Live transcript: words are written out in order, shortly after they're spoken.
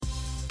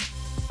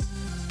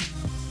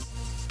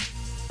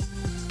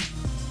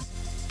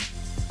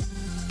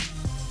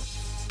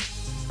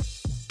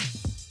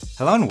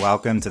Hello and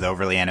welcome to the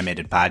Overly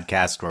Animated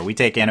Podcast, where we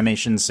take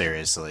animation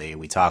seriously.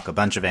 We talk a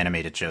bunch of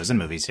animated shows and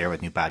movies here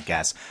with new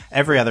podcasts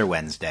every other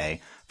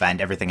Wednesday. Find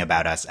everything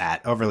about us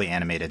at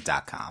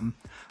overlyanimated.com.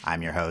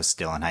 I'm your host,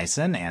 Dylan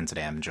Heisen, and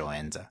today I'm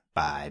joined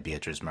by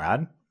Beatrice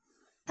Murad.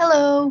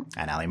 Hello.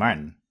 And Ali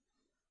Martin.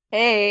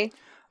 Hey.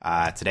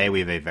 Today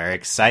we have a very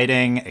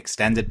exciting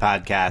extended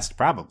podcast,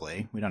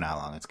 probably, we don't know how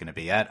long it's going to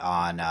be yet,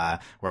 on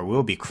where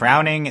we'll be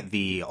crowning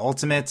the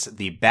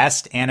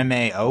best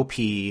anime OP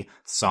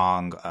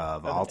song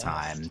of all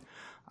time.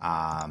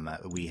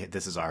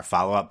 This is our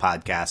follow-up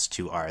podcast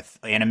to our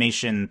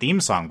animation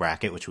theme song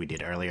bracket, which we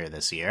did earlier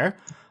this year,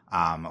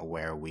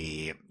 where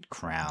we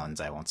crowned,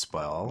 I won't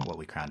spoil what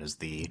we crowned as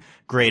the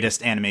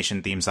greatest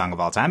animation theme song of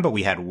all time, but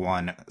we had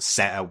one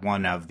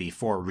of the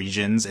four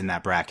regions in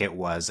that bracket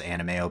was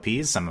anime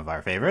OPs, some of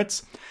our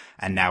favorites.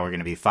 And now we're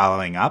going to be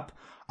following up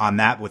on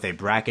that with a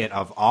bracket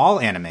of all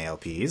anime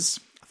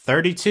OPs,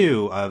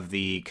 32 of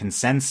the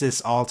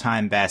consensus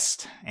all-time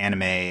best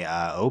anime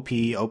OP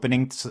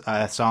opening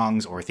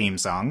songs or theme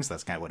songs.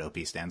 That's kind of what OP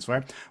stands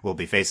for. We'll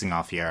be facing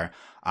off here,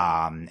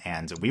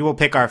 and we will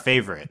pick our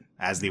favorite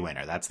as the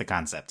winner. That's the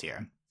concept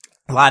here.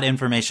 A lot of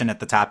information at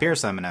the top here,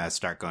 so I'm going to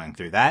start going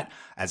through that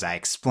as I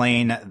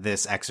explain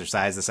this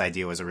exercise. This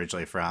idea was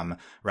originally from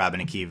Rob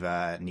and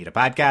Akiva Need a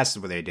Podcast,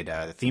 where they did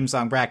a theme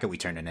song bracket. We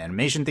turned an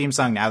animation theme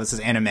song. Now this is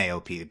anime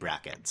OP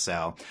bracket.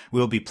 So we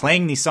will be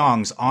playing these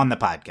songs on the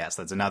podcast.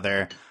 That's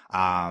another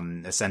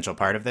essential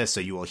part of this.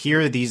 So you will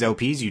hear these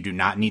OPs. You do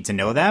not need to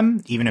know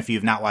them. Even if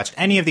you've not watched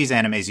any of these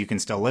animes, you can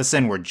still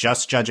listen. We're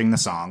just judging the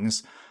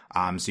songs,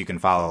 so you can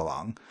follow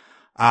along.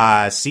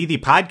 See the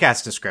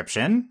podcast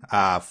description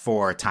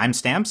for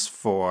timestamps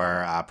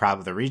for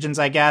probably the regions,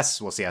 I guess.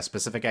 We'll see how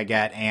specific I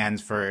get. And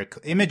for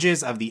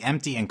images of the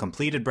empty and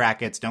completed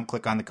brackets, don't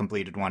click on the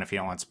completed one if you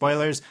don't want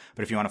spoilers.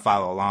 But if you want to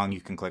follow along, you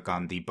can click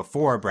on the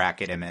before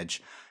bracket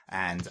image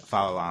and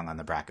follow along on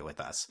the bracket with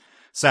us.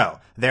 So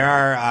there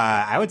are,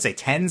 I would say,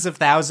 tens of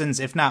thousands,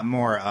 if not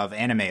more, of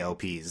anime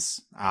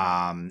OPs.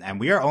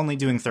 And we are only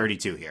doing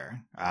 32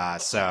 here.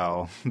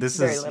 So this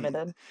Very is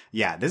limited.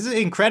 Yeah, this is an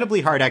incredibly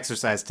hard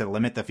exercise to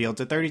limit the field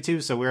to 32.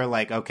 So we're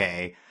like,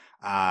 okay,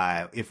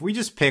 if we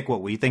just pick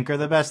what we think are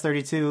the best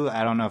 32,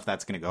 I don't know if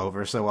that's going to go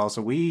over so well.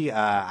 So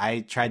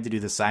I tried to do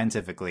this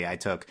scientifically. I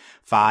took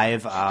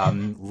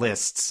 5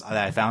 lists that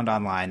I found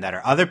online that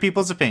are other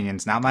people's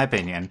opinions, not my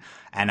opinion,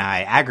 and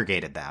I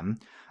aggregated them.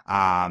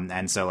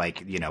 And so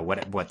like, you know,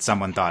 what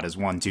someone thought is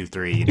 1, 2,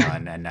 3, you know,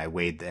 and I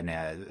weighed and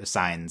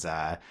assigns,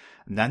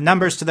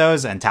 numbers to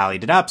those and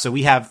tallied it up. So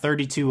we have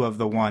 32 of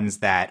the ones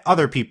that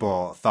other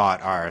people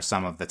thought are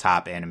some of the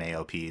top anime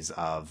OPs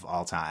of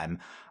all time.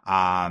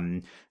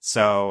 If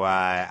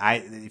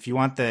you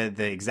want the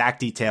exact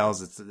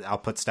details, I'll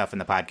put stuff in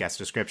the podcast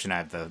description. I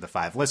have the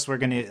 5 lists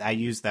I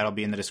use. That'll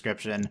be in the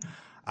description.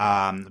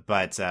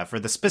 But for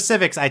the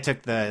specifics, I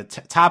took the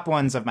top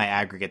ones of my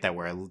aggregate that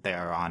were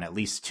there on at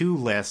least 2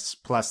 lists,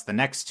 plus the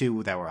next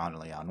 2 that were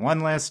only on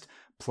 1 list,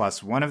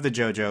 plus one of the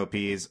JoJo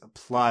OPs,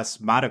 plus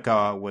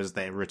Madoka was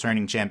the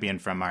returning champion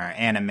from our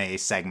anime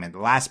segment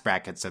last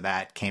bracket, so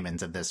that came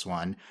into this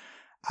one.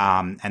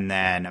 And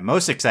then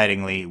most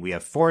excitingly, we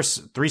have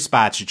 3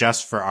 spots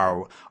just for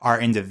our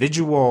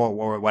individual,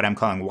 or what I'm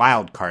calling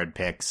wild card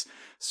picks.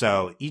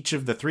 So each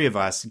of the 3 of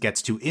us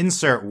gets to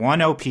insert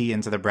 1 OP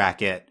into the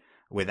bracket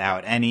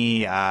without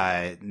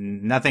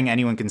nothing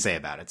anyone can say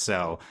about it.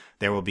 So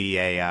there will be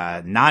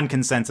a 3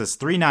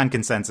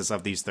 non-consensus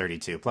of these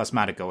 32, plus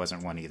Madoka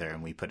wasn't one either,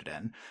 and we put it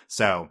in.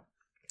 So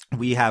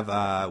we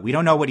have, we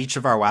don't know what each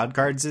of our wild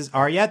cards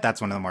are yet.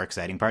 That's one of the more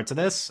exciting parts of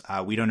this.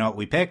 We don't know what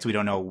we picked. We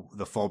don't know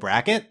the full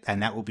bracket,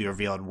 and that will be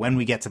revealed when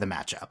we get to the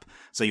matchup.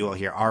 So you will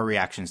hear our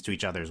reactions to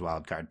each other's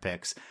wild card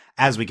picks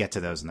as we get to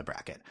those in the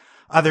bracket.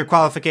 Other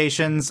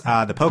qualifications,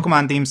 the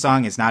Pokemon theme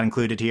song is not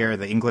included here,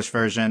 the English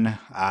version.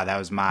 That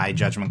was my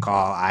judgment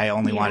call. I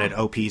only wanted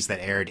OPs that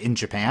aired in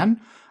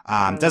Japan.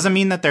 Doesn't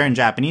mean that they're in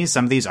Japanese.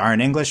 Some of these are in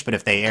English, but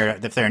if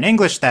they're in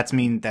English, that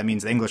means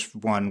the English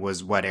one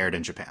was what aired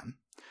in Japan.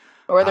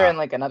 Or they're in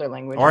like another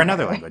language. Or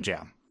another language,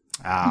 yeah.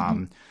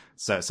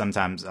 So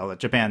sometimes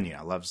Japan, you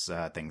know, loves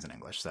things in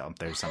English. So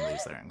there's some of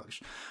these that are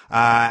English.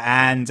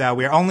 And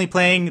we're only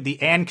playing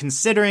and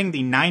considering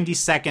the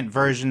 90-second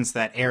versions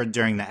that aired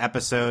during the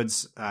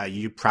episodes.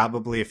 You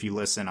probably, if you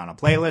listen on a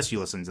playlist, you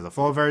listen to the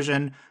full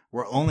version.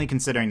 We're only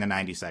considering the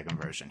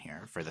 90-second version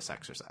here for this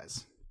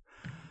exercise.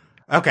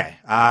 Okay.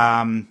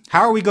 How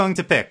are we going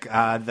to pick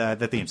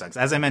the theme songs?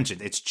 As I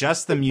mentioned, it's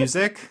just the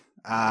music.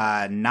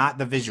 Not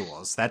the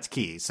visuals. That's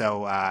key.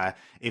 So,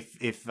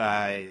 if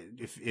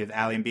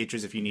Ali and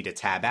Beatrice, if you need to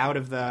tab out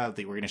of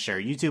we're going to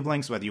share YouTube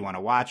links, whether you want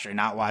to watch or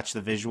not watch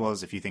the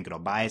visuals, if you think it'll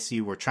bias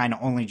you, we're trying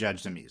to only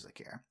judge the music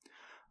here.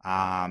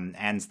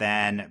 And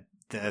then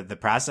the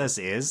process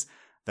is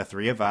the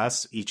 3 of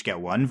us each get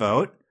 1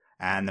 vote,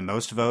 and the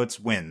most votes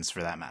wins for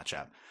that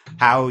matchup.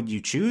 How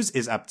you choose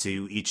is up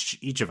to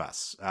each of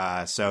us.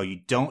 So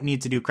you don't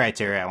need to do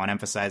criteria. I want to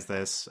emphasize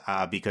this,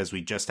 because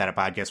we just had a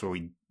podcast where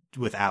we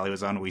with Ali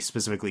was on, we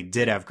specifically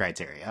did have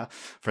criteria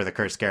for the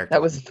cursed character.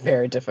 That was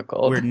very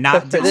difficult. We're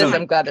not for this. so,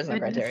 I'm glad there's no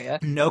criteria.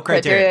 No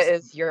criteria. Criteria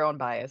is your own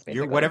bias,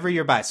 basically. Whatever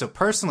your bias. So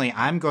personally,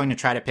 I'm going to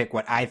try to pick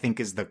what I think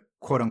is the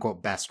quote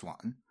unquote best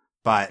one,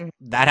 but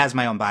that has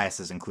my own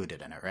biases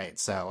included in it, right?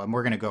 So, and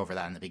we're going to go over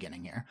that in the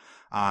beginning here.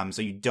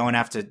 So you don't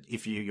have to,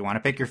 if you want to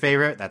pick your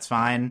favorite, that's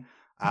fine.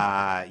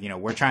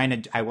 We're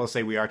trying to, I will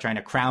say we are trying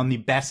to crown the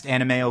best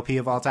anime OP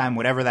of all time,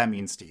 whatever that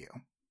means to you.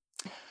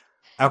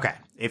 Okay.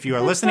 If you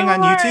are listening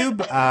on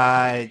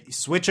YouTube,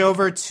 switch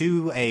over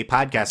to a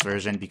podcast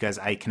version because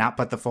I cannot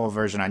put the full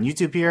version on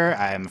YouTube here.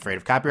 I'm afraid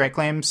of copyright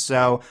claims.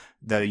 So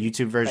the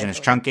YouTube version is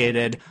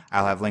truncated.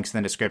 I'll have links in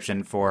the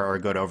description or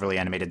go to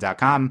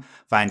overlyanimated.com,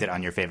 find it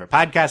on your favorite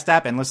podcast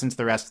app and listen to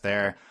the rest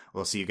there.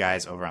 We'll see you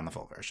guys over on the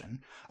full version.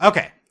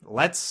 Okay.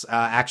 Let's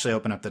actually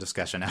open up the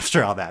discussion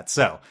after all that.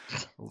 So,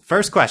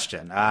 first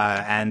question,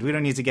 and we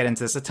don't need to get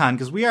into this a ton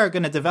because we are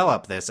going to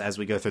develop this as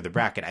we go through the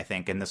bracket, I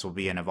think, and this will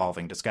be an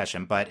evolving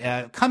discussion.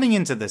 But coming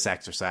into this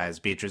exercise,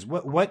 Beatrice,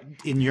 what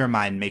in your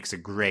mind makes a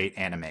great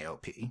anime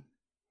OP?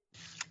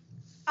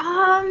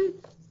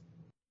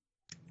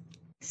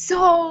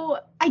 So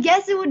I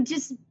guess it would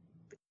just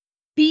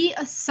be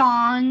a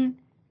song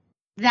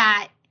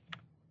that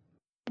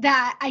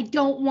I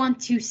don't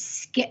want to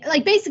skip.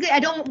 Like basically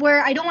I don't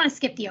want to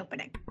skip the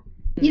opening.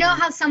 You know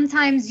how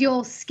sometimes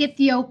you'll skip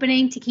the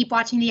opening to keep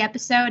watching the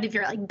episode if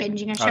you're like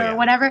binging a show or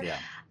whatever? Yeah.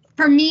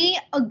 For me,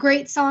 a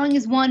great song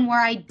is one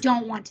where I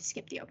don't want to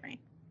skip the opening.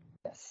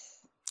 Yes.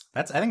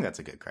 I think that's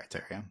a good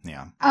criteria.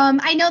 Yeah.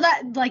 I know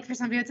that like for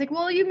some people it's like,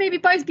 well, you maybe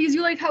biased because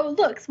you like how it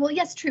looks. Well,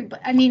 yes, true, but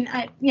I mean,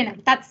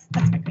 that's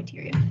my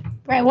criteria.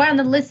 Where I want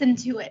to listen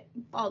to it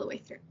all the way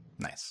through.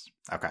 Nice.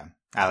 Okay.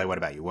 Ali, what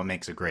about you? What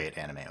makes a great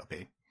anime OP?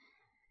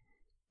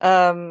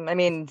 I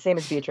mean, same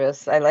as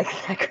Beatrice. I like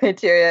that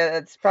criteria.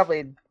 It's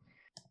probably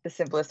the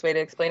simplest way to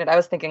explain it. I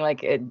was thinking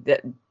like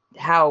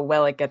how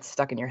well it gets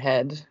stuck in your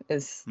head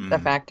is a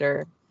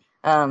factor.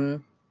 I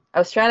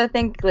was trying to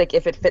think like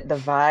if it fit the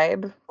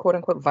vibe, quote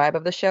unquote vibe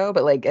of the show,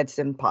 but like it's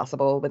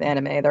impossible with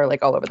anime. They're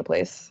like all over the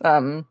place.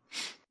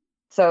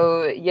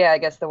 So yeah, I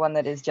guess the one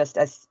that is just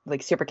as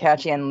like super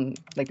catchy and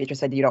like Beatrice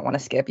said, you don't want to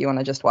skip. You want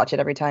to just watch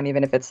it every time,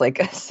 even if it's like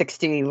a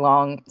 60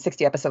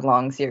 episode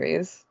long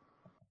series.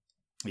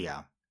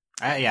 Yeah.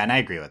 And I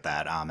agree with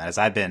that. As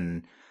I've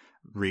been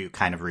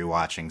kind of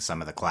rewatching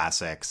some of the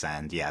classics,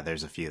 and yeah,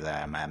 there's a few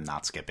that I'm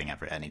not skipping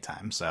any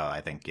time. So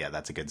I think, yeah,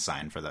 that's a good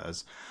sign for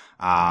those.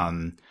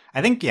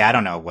 I think, I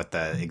don't know what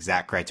the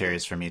exact criteria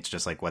is for me. It's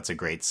just like, what's a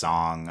great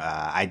song?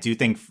 I do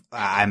think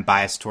I'm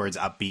biased towards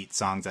upbeat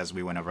songs as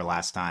we went over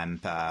last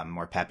time,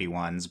 more peppy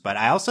ones. But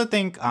I also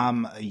think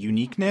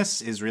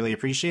uniqueness is really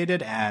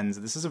appreciated. And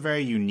this is a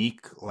very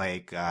unique,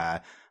 like,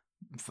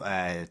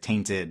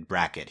 tainted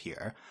bracket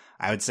here.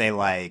 I would say,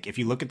 like, if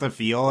you look at the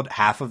field,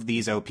 half of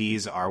these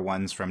OPs are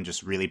ones from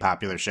just really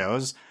popular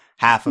shows.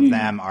 Half of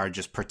them are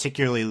just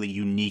particularly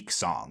unique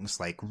songs,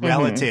 like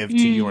relative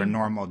to your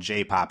normal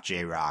J-pop,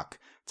 J-rock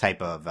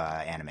type of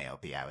anime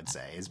OP, I would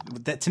say.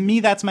 To me,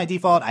 that's my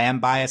default. I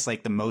am biased.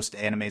 Like, the most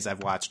animes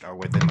I've watched are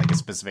within, like, a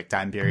specific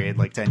time period,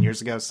 like 10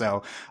 years ago.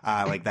 So,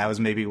 like, that was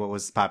maybe what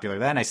was popular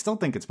then. I still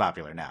think it's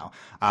popular now.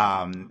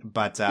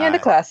 The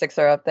classics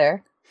are up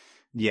there.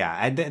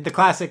 Yeah, the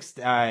classics.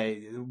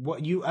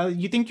 What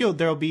you think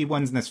there'll be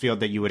ones in this field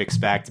that you would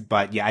expect,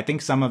 but yeah, I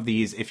think some of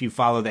these, if you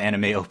follow the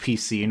anime OP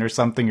scene or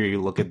something, or you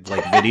look at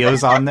like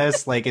videos on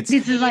this, like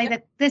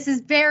this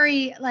is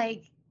very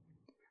like.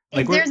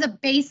 If there's a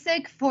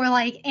basic for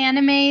like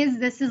animes,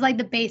 this is like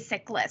the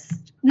basic list.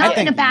 Not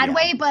in a bad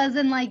way, but as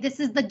in like this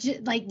is the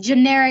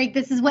generic.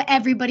 This is what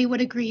everybody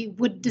would agree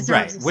would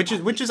deserve. Right,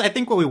 which is I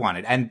think what we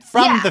wanted. And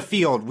from the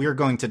field, we're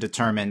going to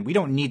determine. We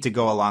don't need to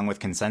go along with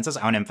consensus.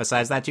 I want to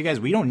emphasize that to you guys.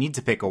 We don't need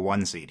to pick a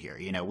one seed here.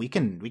 You know, we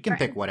can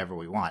pick whatever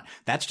we want.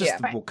 That's just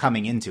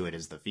coming into it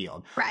is the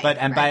field.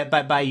 Right.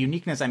 But by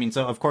uniqueness, I mean,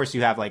 so of course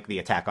you have like the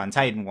Attack on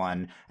Titan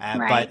one,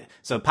 but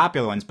so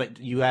popular ones. But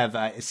you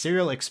have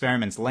Serial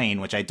Experiments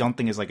Lain, which I don't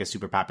think is like a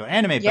super popular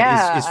anime,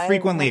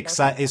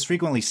 but is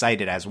frequently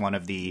cited as one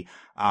of the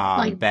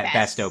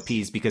best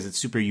OPs because it's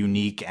super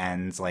unique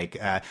and like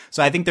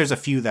so I think there's a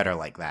few that are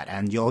like that,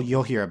 and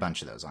you'll hear a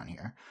bunch of those on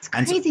here. It's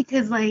crazy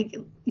because like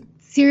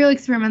Serial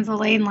Experiments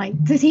Lain,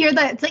 like to hear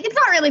that it's like it's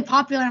not really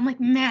popular. I'm like,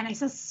 man, I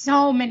saw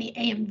so many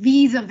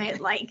AMVs of it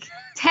like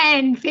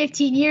 10,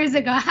 15 years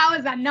ago. How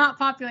is that not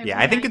popular? Yeah,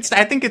 I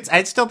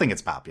still think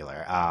it's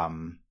popular.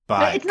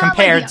 But it's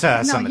compared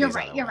to some of these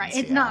other ones, you're right.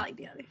 It's not like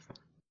the others.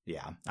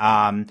 Yeah.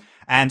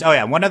 And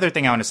one other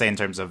thing I want to say in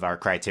terms of our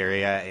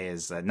criteria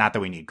is not that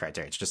we need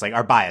criteria. It's just like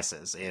our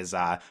biases is,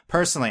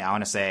 personally, I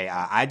want to say,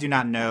 I do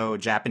not know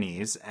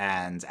Japanese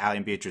and Ali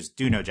and Beatrice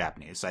do know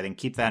Japanese. So I think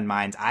keep that in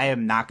mind. I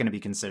am not going to be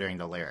considering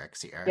the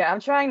lyrics here. Yeah.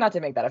 I'm trying not to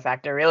make that a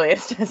factor. Really.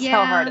 It's just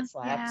how hard it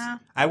slaps. Yeah.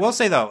 I will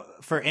say though,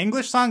 for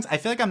English songs, I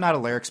feel like I'm not a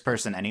lyrics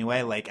person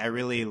anyway. Like I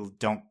really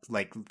don't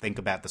like think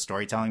about the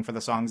storytelling for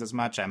the songs as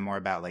much. I'm more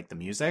about like the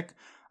music.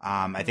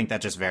 I think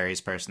that just varies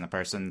person to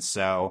person.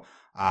 So,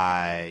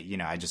 I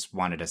just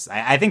wanted to,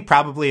 I think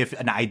probably if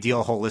an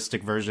ideal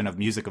holistic version of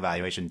music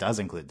evaluation does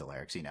include the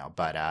lyrics,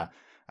 but,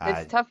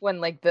 it's tough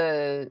when like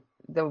the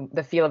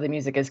feel of the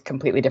music is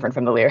completely different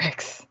from the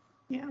lyrics.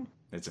 Yeah.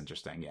 It's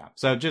interesting. Yeah.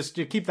 So just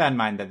to keep that in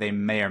mind that they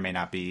may or may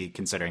not be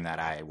considering that.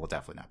 I will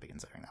definitely not be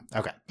considering that.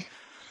 Okay.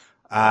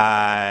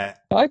 I'm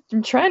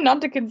trying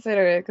not to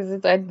consider it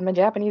because my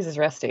Japanese is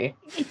rusty.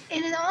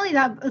 And not only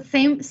that,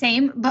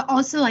 same, but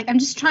also like I'm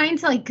just trying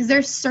to like because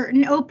there's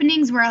certain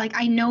openings where like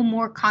I know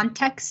more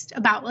context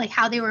about like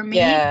how they were made.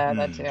 Yeah,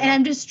 that too. And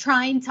I'm just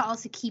trying to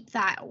also keep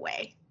that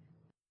away.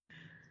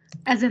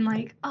 As in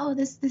like, oh,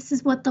 this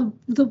is what the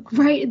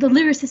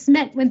lyricist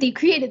meant when they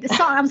created the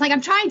song. I was like,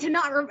 I'm trying to keep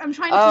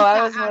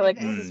I was more like,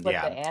 this is what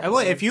the well,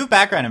 if you have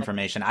background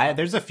information,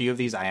 there's a few of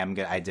these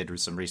I did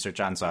some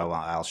research on, so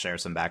I'll share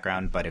some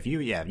background. But if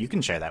you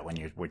can share that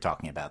when we're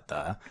talking about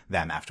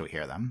them after we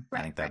hear them.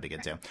 I think that'd be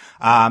good too.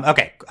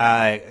 Okay.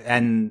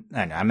 And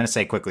I know, I'm going to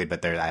say quickly,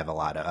 but I have a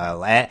lot of,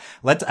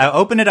 let's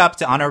open it up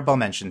to honorable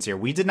mentions here.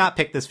 We did not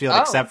pick this field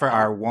except for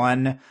our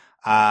one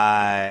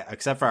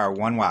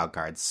wild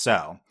card.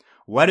 So,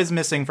 what is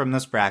missing from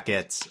this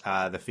bracket?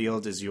 The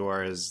field is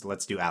yours.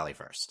 Let's do Allie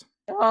first.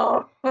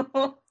 Oh,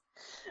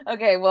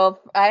 okay. Well,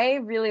 I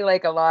really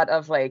like a lot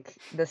of like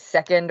the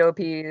second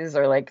OPs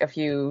or like a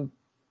few,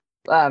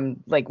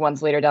 like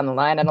ones later down the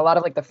line, and a lot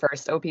of like the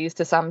first OPs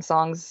to some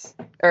songs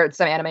or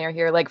some anime are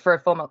here. Like for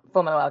Full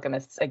Metal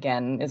Alchemists,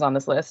 again, is on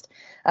this list.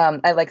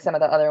 I like some of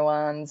the other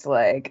ones.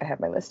 Like I have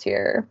my list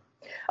here.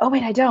 Oh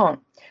wait, I don't.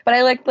 But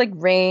I like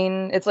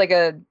Rain. It's like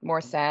a more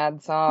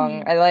sad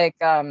song. I like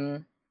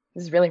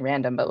this is really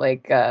random, but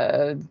like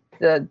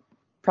the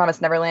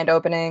Promised Neverland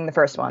opening, the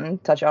first one,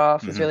 Touch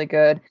Off, is really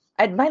good.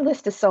 My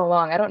list is so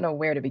long, I don't know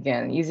where to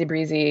begin. Easy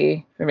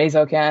Breezy from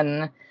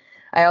Eizouken.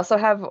 I also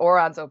have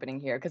Oron's opening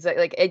here because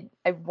I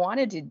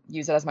wanted to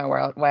use it as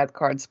my wild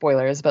card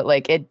spoilers, but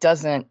like it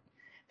doesn't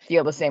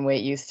feel the same way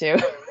it used to.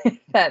 If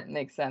that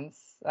makes sense.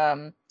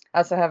 I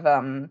also have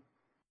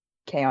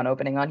K-On!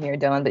 Opening on here,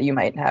 Dylan, but you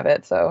might have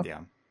it. So yeah.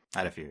 I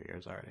had a few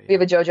years already. Yeah. We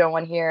have a JoJo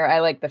one here. I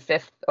like the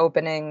 5th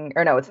opening,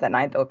 or no, it's the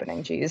 9th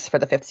opening, for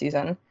the 5th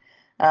season.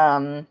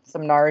 Some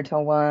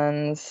Naruto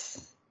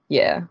ones.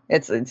 Yeah,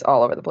 it's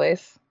all over the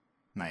place.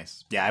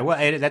 Nice.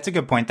 Yeah, that's a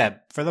good point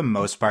that for the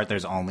most part,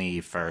 there's only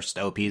first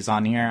OPs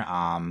on here.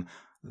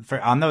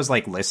 On those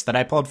like lists that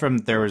I pulled from,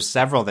 there was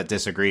several that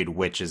disagreed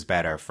which is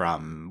better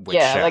from which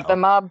show. Like the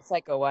Mob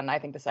Psycho one, I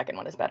think the second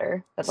one is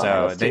better. That's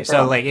this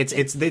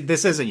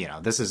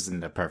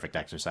isn't a perfect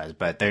exercise,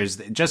 but there's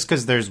just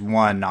because there's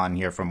one on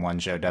here from one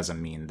show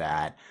doesn't mean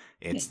that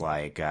it's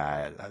like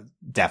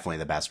definitely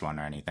the best one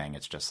or anything.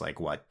 It's just like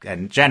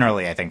and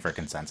generally I think for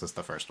consensus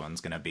the first one's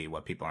going to be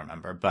what people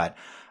remember, but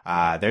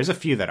there's a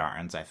few that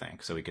aren't, I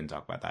think, so we can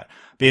talk about that.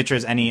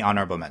 Beatrice, any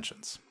honorable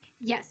mentions?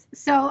 Yes.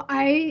 So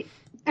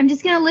I'm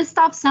just going to list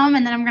off some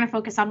and then I'm going to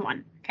focus on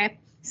one. Okay.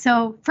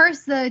 So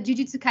first, the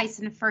Jujutsu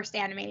Kaisen first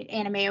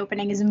anime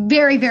opening is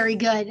very, very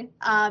good.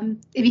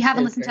 If you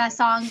haven't listened to that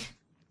song,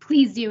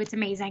 please do. It's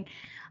amazing.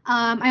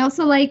 I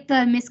also like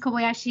the Miss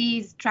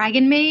Kobayashi's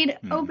Dragon Maid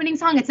opening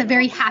song. It's a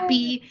very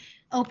happy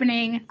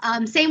opening.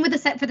 Same with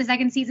for the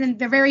second season.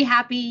 They're very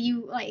happy.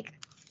 You like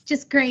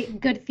just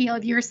good feel.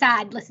 If you're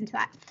sad, listen to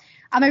that.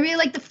 I really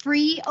like the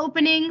free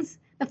openings,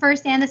 the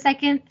first and the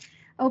second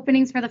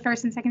openings for the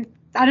first and second.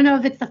 I don't know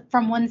if it's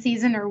from one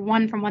season or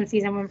one from one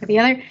season, one for the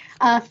other.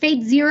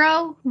 Fate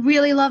Zero,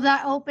 really love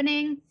that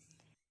opening.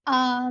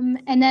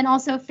 And then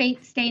also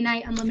Fate Stay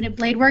Night Unlimited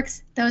Blade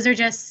Works. Those are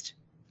just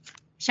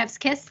chef's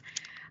kiss.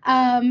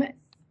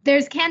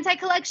 There's Kantai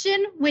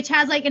Collection, which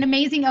has like an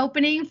amazing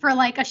opening for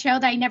like a show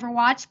that I never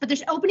watched, but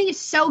this opening is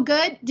so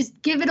good.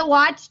 Just give it a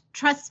watch.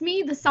 Trust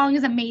me, the song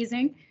is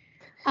amazing.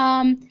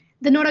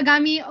 The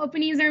Noragami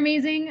openings are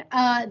amazing.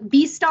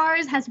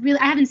 Beastars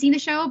I haven't seen the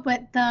show,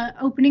 but the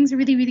openings are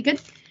really, really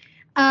good.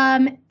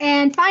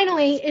 And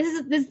finally,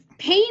 this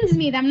pains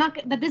me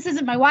that this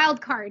isn't my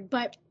wild card,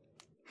 but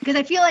because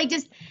I feel like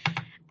just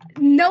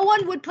no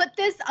one would put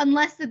this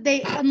unless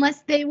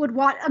they would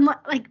watch.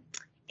 Like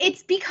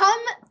it's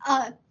become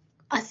a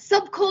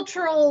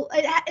subcultural.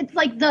 It's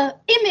like the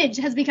image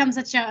has become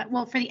for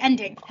the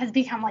ending has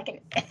become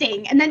like a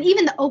thing, and then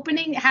even the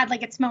opening had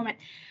like its moment.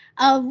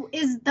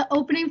 Is the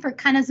opening for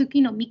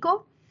Kanazuki no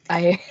Miko.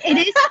 It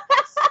is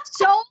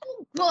so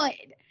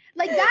good.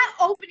 Like that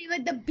opening,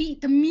 like the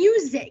beat, the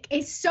music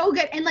is so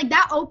good. And like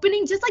that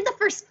opening, just like the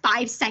first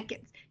 5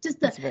 seconds.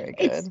 It's very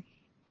good. It's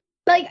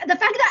like the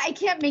fact that I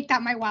can't make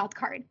that my wild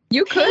card.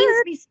 You could.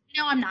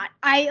 No, I'm not.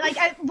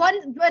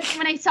 But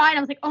when I saw it,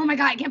 I was like, oh my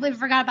God, I can't believe I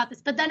forgot about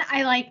this. But then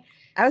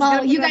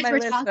you guys were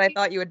talking. I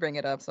thought you would bring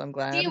it up, so I'm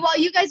glad. See, while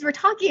you guys were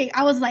talking,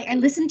 I was like, I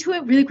listened to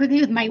it really quickly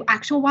with my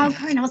actual wild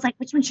card, and I was like,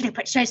 which one should I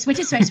put? Should I switch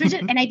it?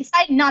 And I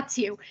decided not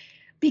to,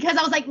 because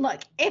I was like, look,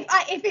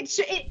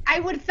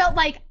 I would have felt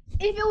like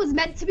if it was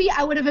meant to be,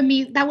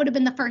 that would have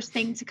been the first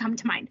thing to come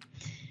to mind.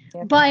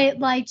 Yeah. But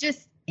like,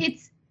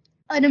 it's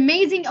an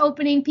amazing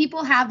opening.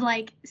 People have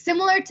like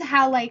similar to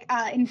how like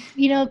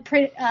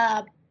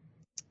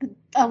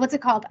what's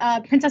it called?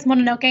 Princess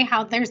Mononoke.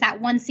 How there's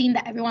that one scene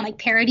that everyone like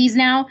parodies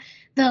now.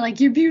 The like,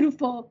 you're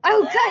beautiful.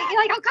 I'll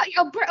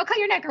cut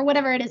your neck or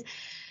whatever it is.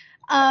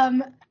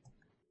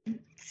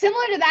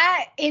 Similar to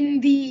that in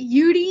the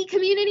Yuri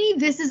community,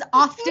 this is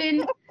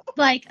often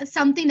like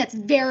something that's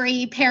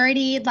very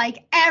parodied.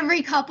 Like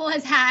every couple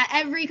has had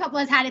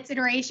its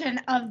iteration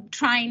of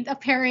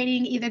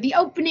parodying either the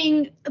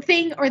opening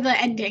thing or the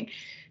ending.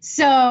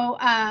 So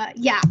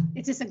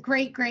it's just a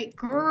great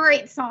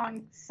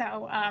song.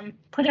 So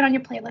put it on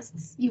your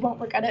playlists. You won't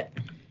regret it.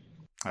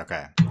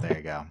 Okay, there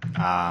you go.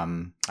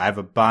 I have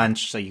a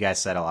bunch, so you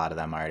guys said a lot of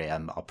them already.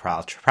 I'll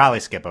probably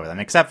skip over them,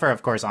 except for,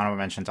 of course, honorable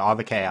mention to all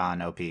the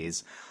K-On!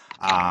 OPs.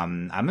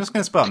 I'm just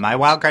going to spoil. My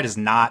wild card is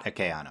not a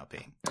K-On! OP.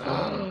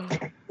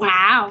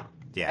 Wow.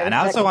 Yeah, and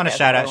I also want to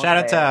shout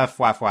out to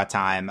Fwa Fwa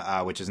Time,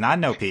 which is not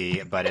an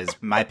OP, but is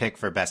my pick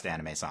for best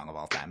anime song of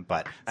all time.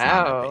 But it's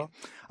not an OP.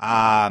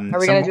 Are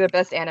we going to do a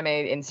best anime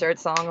insert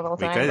song of all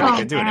time? We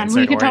could do an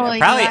insert. Probably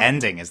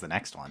ending is the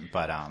next one,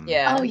 but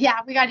yeah. Oh yeah,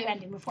 we got to do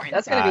ending before.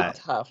 That's going to be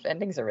tough.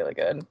 Endings are really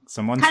good.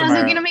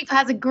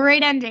 Has a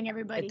great ending.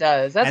 Everybody. It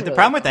does. And the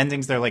problem with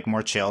endings, they're like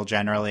more chill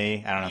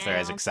generally. I don't know if they're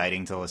as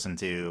exciting to listen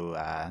to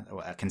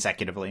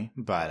consecutively,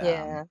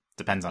 but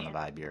depends on the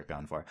vibe you're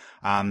going for.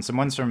 Some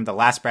ones from the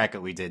last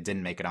bracket we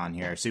didn't make it on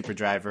here. Super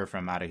Driver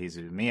from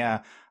Maruhizu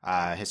Miya,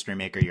 History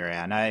Maker Yuri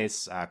on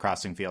Ice,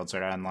 Crossing Field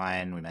Sword Art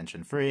Online. We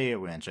mentioned Free.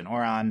 We mentioned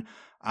Oran.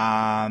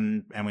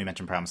 And we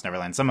mentioned Promised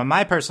Neverland. Some of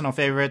my personal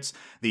favorites,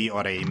 the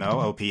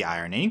Oreimo OP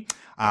Irony,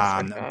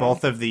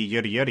 both of the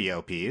Yuri Yuri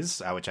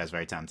OPs, which I was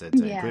very tempted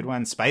to include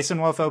one. Spice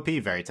and Wolf OP,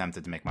 very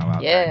tempted to make my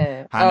wild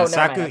card.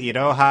 Hanasaku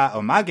Iroha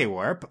Omage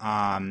Warp,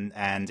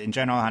 and in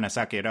general,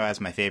 Hanasaku Iroha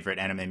is my favorite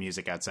anime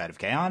music outside of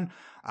K-On!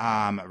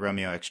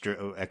 Romeo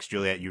X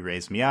Juliet, You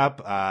Raise Me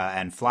Up,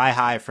 and Fly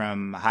High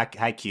from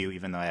Haikyuu,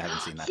 even though I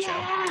haven't seen that show.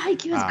 Yeah,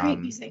 Haikyuu is great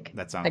music.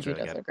 That sounds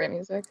really good. Great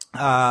music.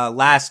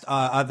 Last,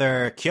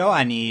 other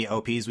KyoAni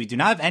OPs. We do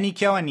not have any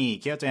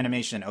KyoAni, Kyoto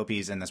Animation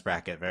OPs in this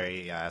bracket.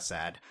 Very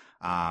sad.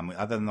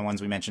 Other than the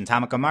ones we mentioned,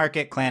 Tamako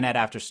Market, Clannad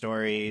After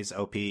Stories,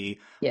 OP,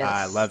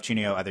 Love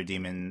Chunio,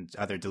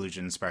 Other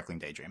Delusions, Sparkling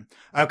Daydream.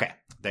 Okay,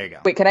 there you go.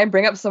 Wait, can I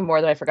bring up some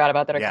more that I forgot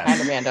about that are kind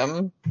of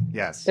random?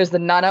 Yes. There's the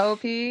Nana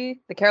OP,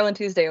 the Carolyn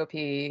Tuesday OP.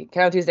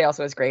 Carolyn Tuesday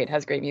also is great,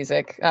 has great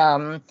music.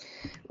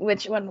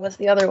 Which one was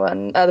the other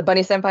one? The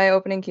Bunny Senpai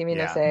opening, Kimi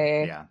no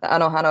Se. Yeah. The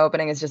Anohana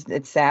opening is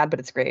it's sad, but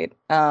it's great.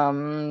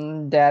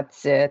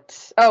 That's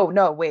it. Oh,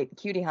 no, wait,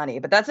 Cutie Honey.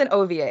 But that's an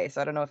OVA,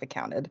 so I don't know if it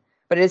counted.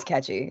 But it is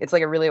catchy. It's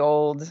like a really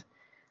old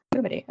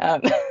Lumity.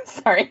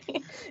 Sorry.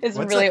 It's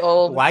really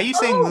old. Why are you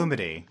saying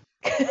Lumity?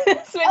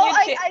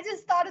 I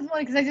just thought of one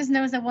because I just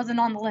noticed it wasn't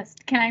on the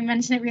list. Can I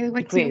mention it really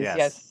quick too? Please,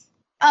 yes.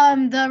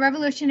 The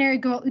Revolutionary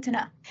Girl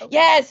Utena.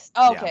 Yes!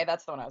 Oh, okay,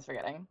 that's the one I was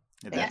forgetting.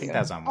 I think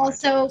that's on one.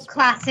 Also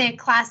classic. Very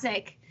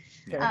classic.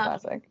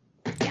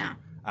 Yeah.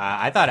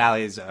 I thought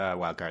Ali's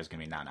wild card was going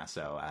to be Nana,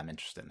 so I'm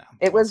interested now.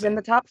 It was in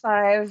the top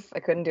 5. I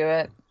couldn't do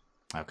it.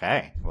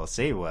 Okay, we'll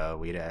see. Well,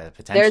 we'd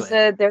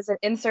potentially. There's an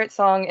insert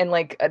song in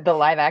like the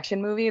live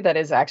action movie that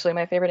is actually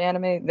my favorite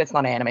anime. That's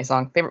not an anime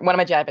song. One of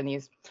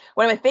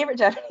my favorite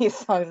Japanese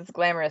songs is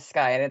 "Glamorous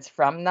Sky," and it's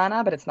from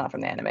Nana, but it's not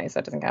from the anime, so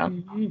it doesn't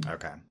count. Mm-hmm.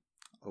 Okay,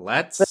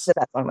 let's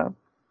that song though.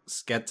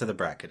 Let's get to the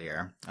bracket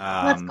here.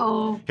 Let's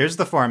go. Here's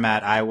the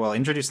format. I will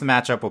introduce the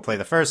matchup. We'll play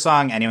the first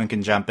song. Anyone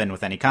can jump in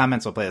with any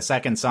comments. We'll play the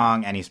second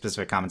song. Any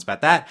specific comments about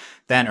that.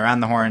 Then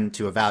around the horn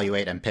to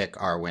evaluate and pick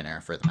our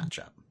winner for the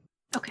matchup.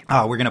 Okay.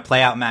 We're going to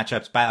play out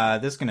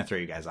matchups. This is going to throw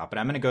you guys off, but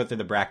I'm going to go through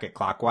the bracket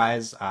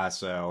clockwise.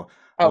 So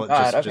we'll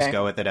just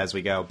go with it as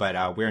we go.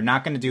 But we're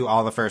not going to do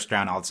all the first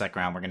round, all the second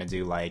round. We're going to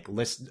do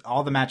list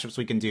all the matchups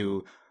we can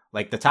do,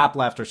 like the top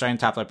left or starting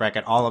top left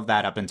bracket, all of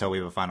that up until we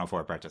have a final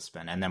 4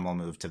 participant, and then we'll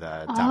move to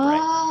the top right.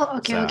 Oh,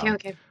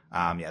 okay.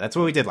 Yeah, that's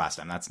what we did last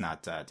time. That's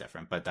not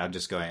different, but I'm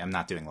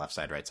not doing left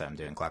side, right side. I'm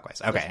doing clockwise.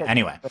 Okay.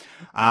 Anyway,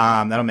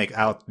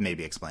 I'll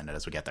maybe explain it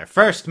as we get there.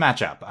 First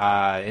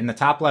matchup, in the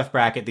top left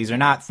bracket. These are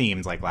not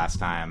themed like last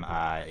time.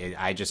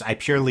 I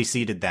purely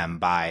seeded them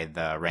by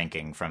the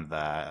ranking from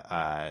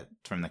the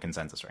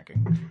consensus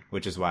ranking,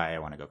 which is why I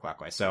want to go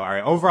clockwise. So our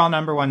overall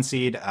number 1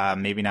 seed,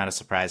 maybe not a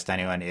surprise to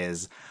anyone,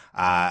 is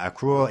A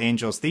Cruel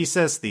Angel's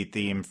Thesis, the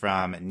theme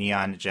from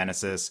Neon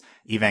Genesis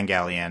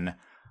Evangelion.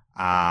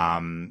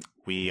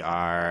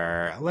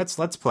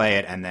 Let's play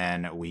it, and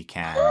then we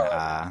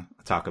can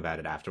talk about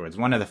it afterwards.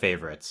 One of the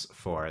favorites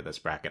for this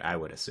bracket, I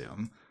would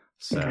assume.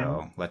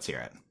 So let's hear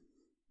it.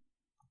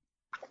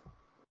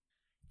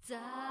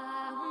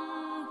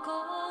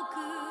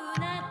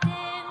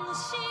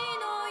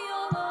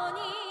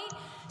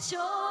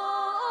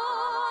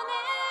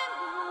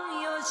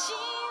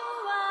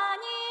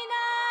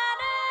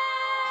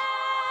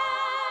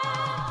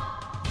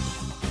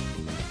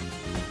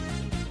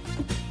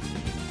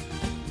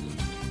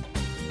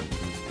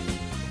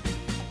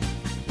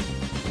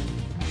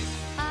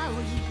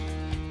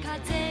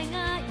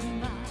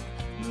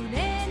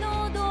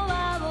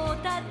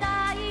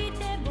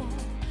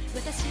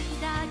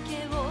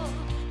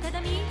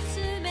 見つ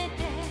め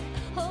て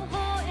微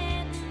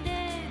笑んでる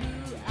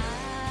あ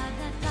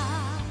なた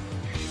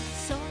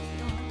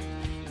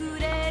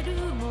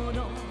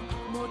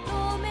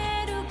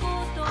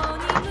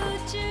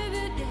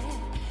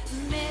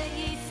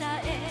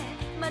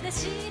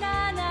知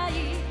らない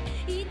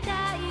痛い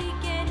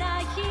けな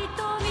瞳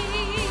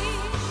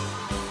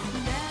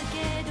だけ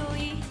どい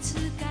つ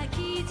か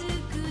気づ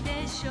く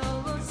でしょう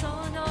そ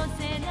の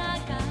背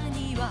中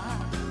には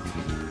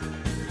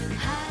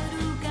遥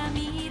か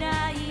未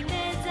来目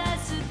指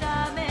すた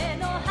め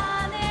の羽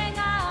が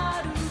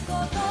あるこ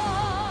と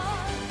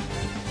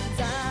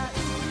残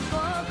酷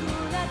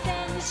な天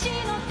使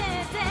の手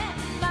で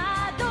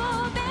窓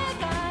辺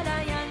から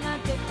やが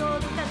て飛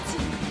び立つ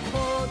ほ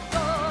と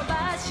ば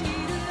しる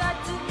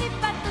熱い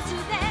パトス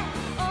で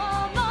思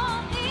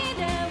い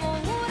出を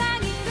裏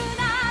切る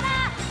なら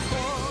こ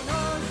の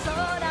空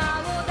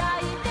を抱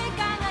いて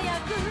輝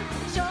く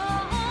少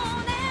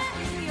年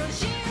よ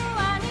神話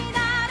にな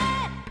れ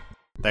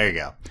There you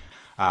go.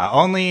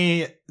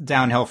 Only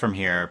downhill from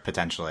here,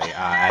 potentially,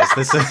 as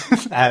this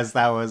is, as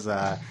that was,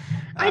 I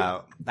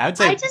would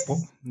say,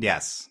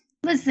 yes.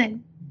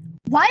 Listen,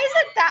 why is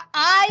it that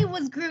I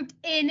was grouped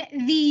in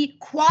the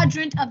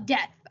quadrant of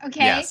death?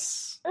 Okay.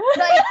 Yes.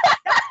 Like,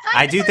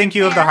 I do think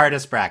you have the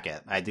hardest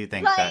bracket. I do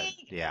think that,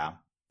 Like- yeah.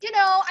 you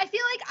know, I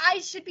feel like I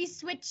should be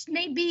switched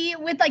maybe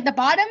with like the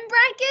bottom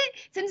bracket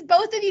since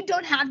both of you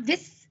don't have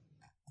this.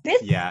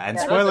 Yeah, and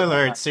Yeah, spoiler those are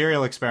alert, hard.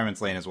 Serial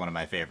Experiments Lane is one of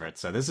my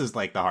favorites, so this is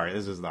like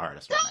this is the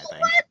hardest one, I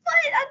think.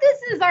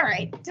 This is all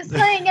right. Just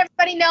letting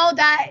everybody know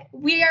that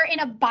we are in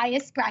a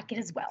biased bracket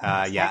as well.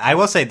 Yeah, I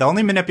will say the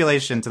only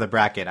manipulation to the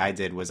bracket I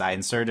did was I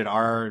inserted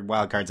our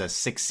wildcards as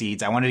 6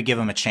 seeds. I wanted to give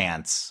them a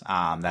chance.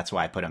 That's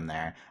why I put them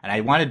there. And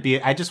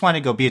I just wanted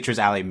to go Beatrice,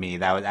 Ally,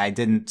 me. I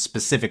didn't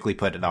specifically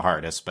put the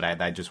hardest, but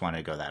I just wanted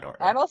to go that order.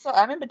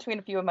 I'm in between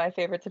a few of my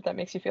favorites, if that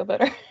makes you feel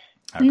better.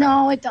 Okay.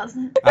 No, it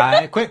doesn't.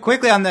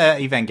 Quickly on the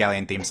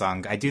Evangelion theme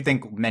song, I do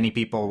think many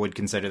people would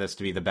consider this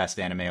to be the best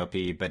anime OP,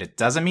 but it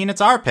doesn't mean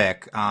it's our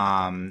pick.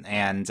 One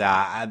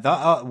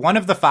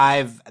of the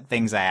 5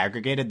 things I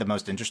aggregated, the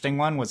most interesting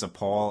one was a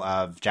poll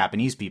of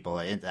Japanese people,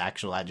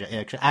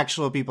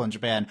 actual people in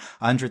Japan,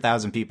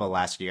 100,000 people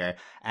last year,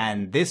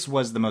 and this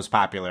was the most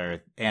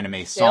popular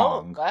anime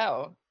song. Oh,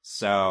 wow.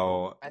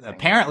 So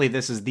apparently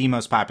this is the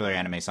most popular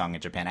anime song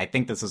in Japan. I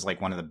think this is like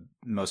one of the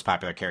most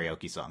popular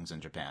karaoke songs in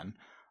Japan.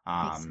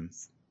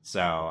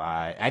 So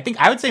I think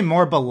I would say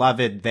more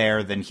beloved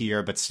there than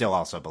here, but still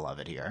also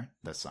beloved here.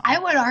 This song. I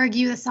would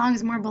argue the song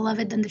is more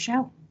beloved than the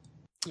show.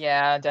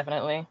 Yeah,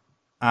 definitely.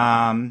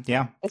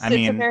 Yeah. It's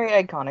a very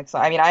iconic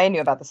song. I mean, I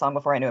knew about the song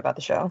before I knew about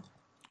the show.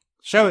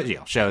 Show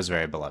is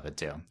very beloved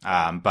too.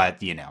 But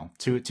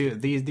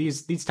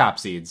these top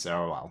seeds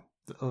are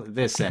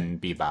this and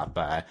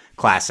Bebop,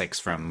 classics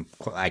from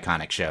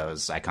iconic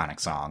shows, iconic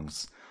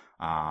songs.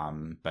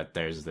 But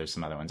there's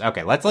some other ones.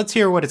 Okay, let's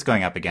hear what it's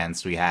going up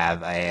against. We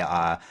have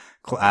a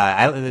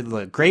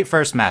great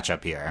first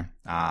matchup here.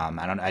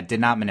 I did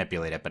not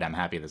manipulate it, but I'm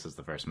happy this is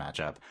the first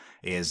matchup.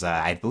 Is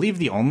I believe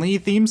the only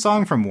theme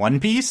song from One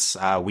Piece.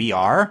 We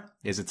Are.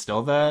 Is it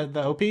still the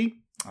OP?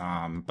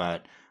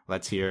 But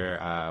let's hear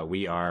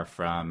We Are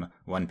from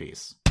One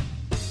Piece.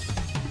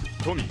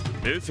 富、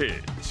名声、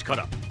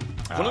力。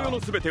この世の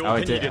すべてを Oh,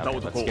 手 it に入 did. れた Okay,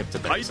 男、 let's skip to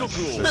海 this. 賊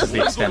This 王、 is the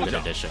大 extended 王者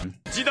edition.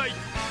 時代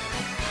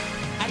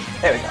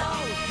There we go.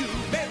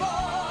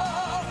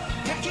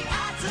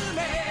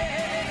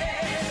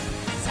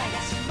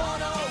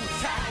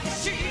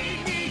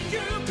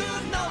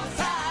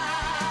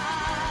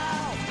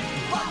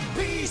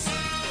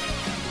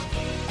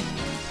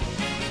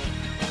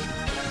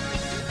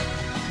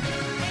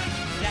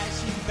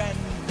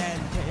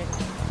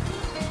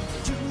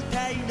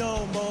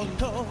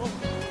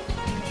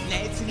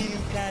 熱に浮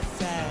か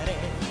され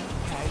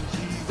怪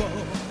獣を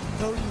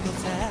問うの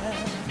さ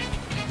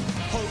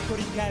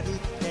誇りかぶっ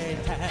て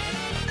た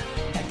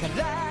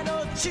宝の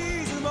地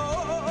図も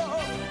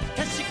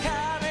確か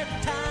め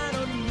たの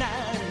な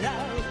ら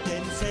伝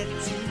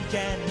説じゃ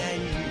ない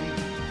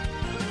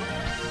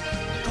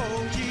後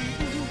人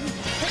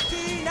的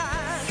な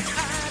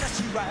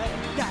嵐は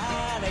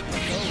誰か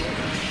の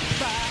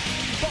バ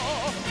ンボ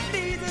リ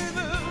ズム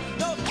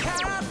の風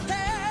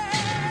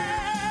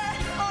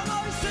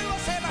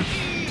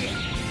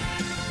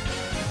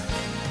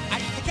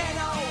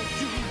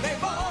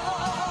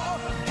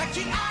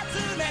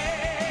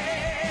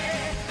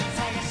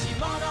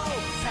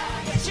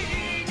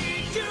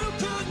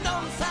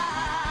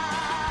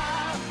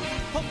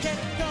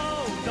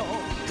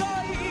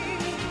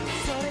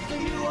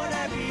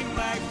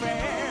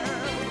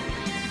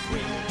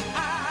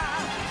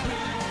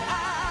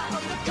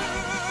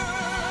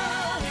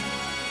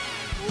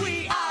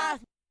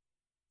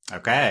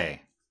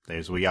Okay,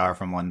 there's We Are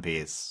from One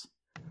Piece.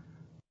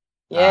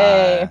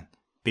 Yay.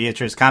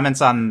 Beatrice,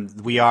 comments on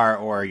We Are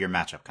or your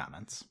matchup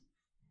comments?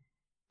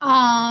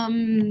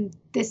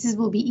 This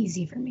will be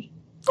easy for me.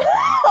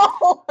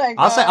 Oh my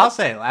god. I'll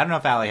say. I don't know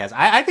if Allie has.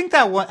 I think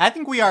that one. I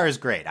think We Are is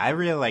great. I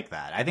really like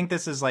that. I think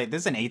this is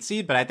an 8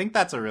 seed, but I think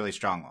that's a really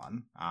strong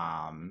one.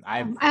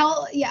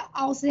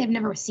 I'll say I've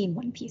never seen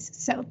One Piece,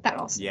 so that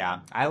also. Yeah,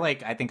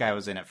 I think I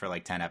was in it for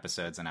like 10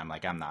 episodes, and I'm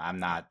like, I'm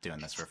not doing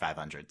this for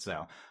 500.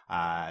 So,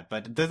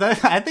 but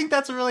I think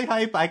that's a really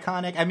hype,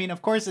 iconic. I mean,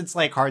 of course, it's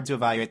like hard to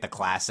evaluate the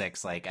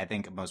classics. Like, I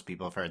think most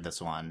people have heard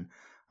this one.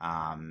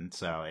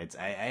 So it's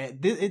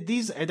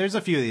there's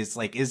a few of these.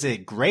 Like, is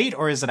it great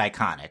or is it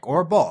iconic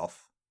or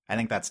both? I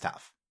think that's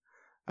tough.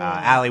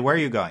 Allie, where are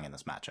you going in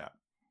this matchup?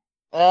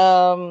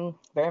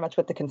 Very much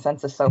with the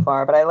consensus so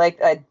far, but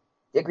I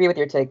agree with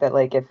your take that,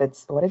 like, if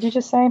it's, what did you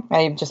just say?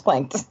 I just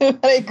blanked.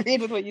 I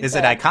agreed with what you said. Is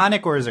it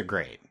iconic or is it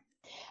great?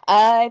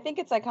 I think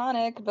it's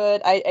iconic,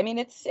 but I mean,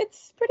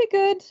 it's pretty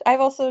good. I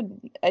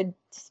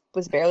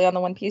was barely on the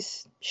One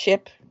Piece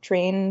ship,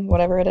 train,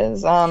 whatever it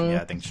is.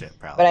 Yeah, I think ship,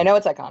 probably. But I know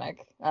it's iconic.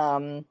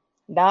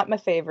 Not my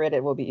favorite.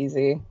 It will be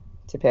easy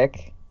to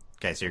pick.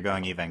 Okay, so you're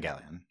going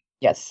Evangelion.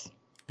 Yes.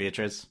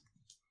 Beatrice?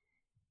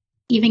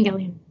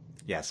 Evangelion.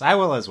 Yes, I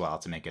will as well,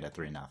 to make it a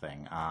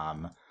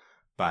 3-0.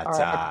 But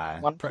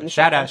right.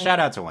 shout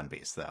out to One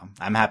Piece, though.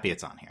 I'm happy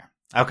it's on here.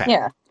 Okay.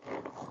 Yeah.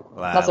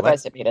 Not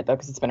surprised it beat it, though,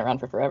 because it's been around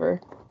for forever.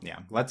 Yeah.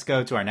 Let's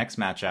go to our next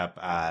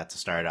matchup. To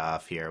start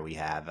off here, we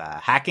have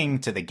Hacking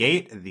to the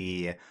Gate,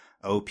 the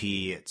OP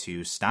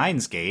to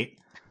Steins Gate.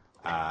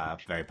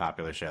 Very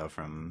popular show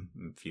from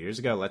a few years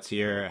ago. Let's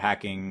hear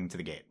Hacking to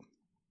the Gate.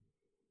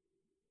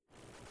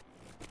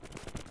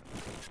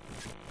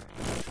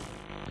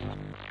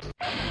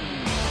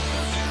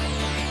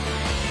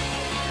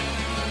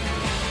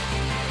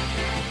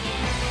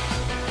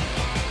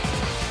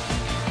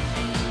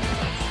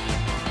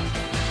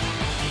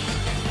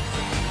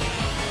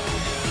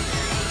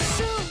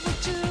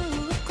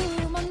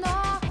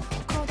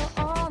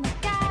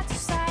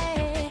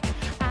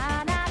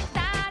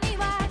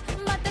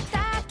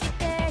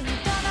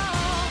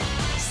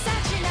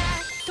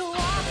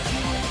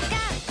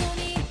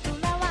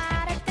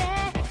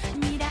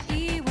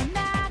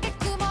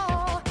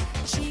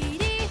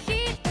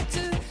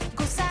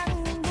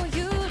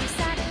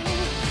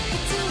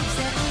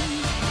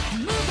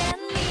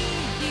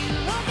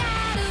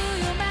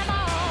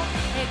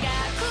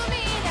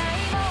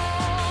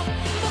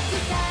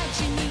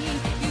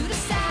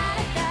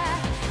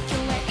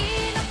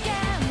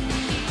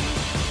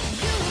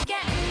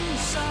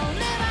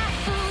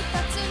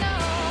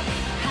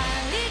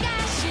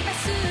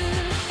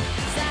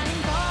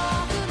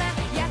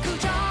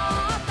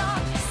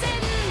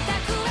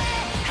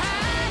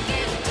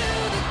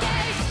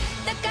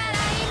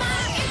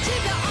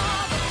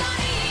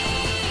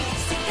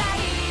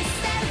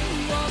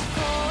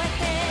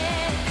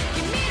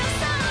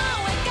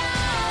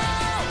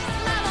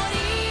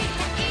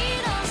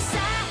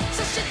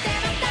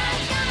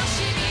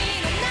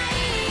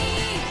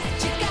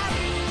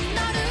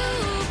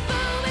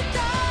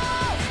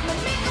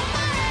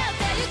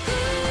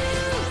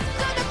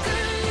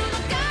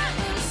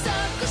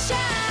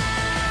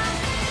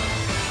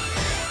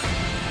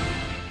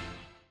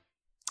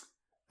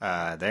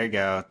 There you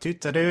go.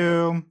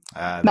 Toot-a-doo.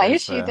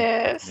 Mayushi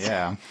desu.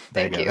 Yeah.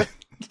 Thank you.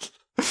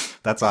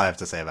 That's all I have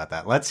to say about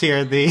that. Let's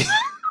hear the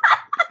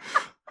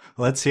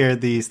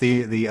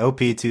the OP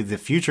to the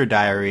Future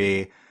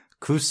Diary,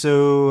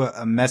 Kusu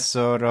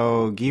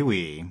Mesoro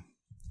Giwi.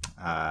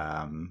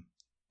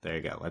 There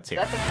you go. Let's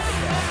hear it.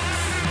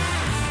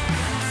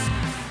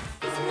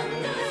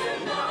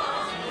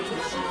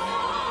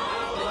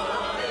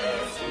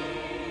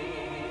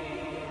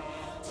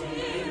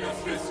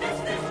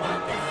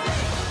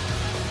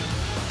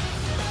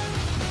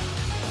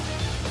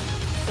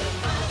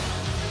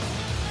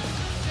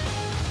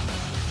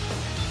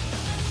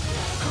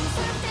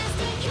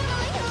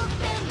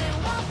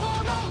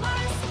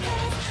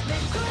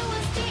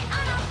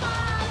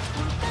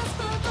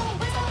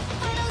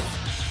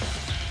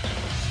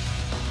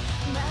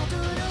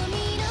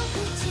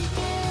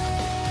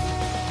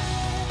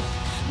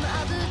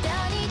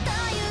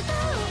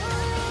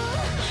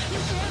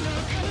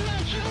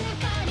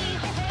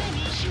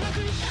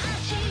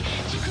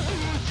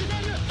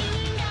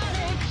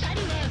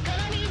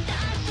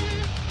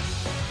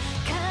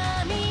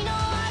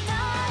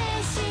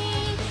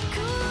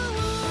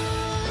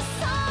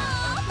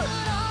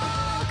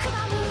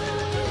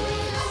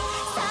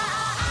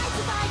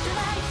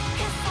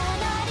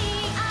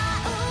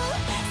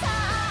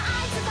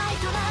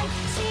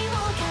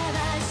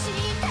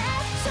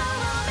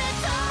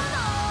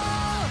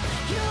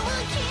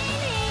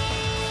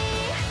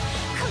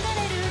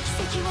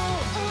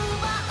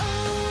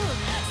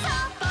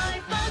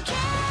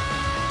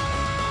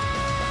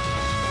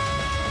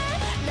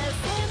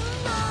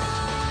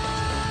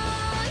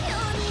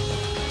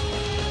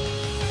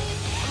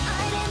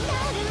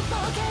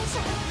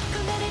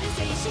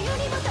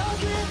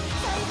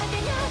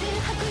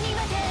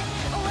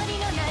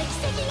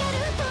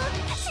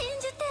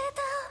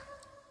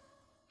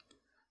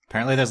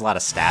 Apparently there's a lot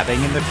of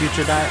stabbing in the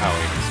Future Diary. Oh,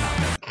 wait, it's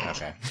not.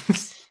 Okay.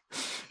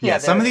 Yeah,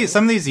 some of these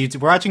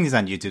YouTube, we're watching these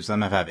on YouTube.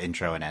 Some of them have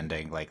intro and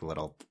ending, like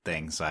little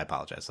things. So I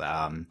apologize.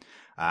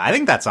 I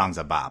think that song's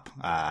a bop.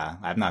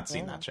 I've not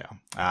seen that show.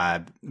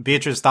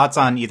 Beatrice, thoughts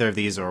on either of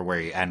these, or where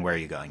are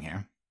you going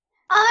here?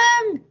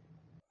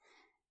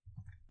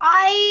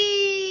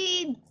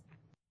 I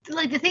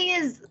like, the thing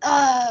is,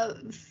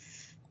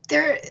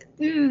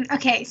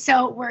 okay,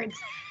 so words.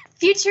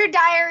 Future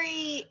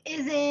Diary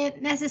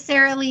isn't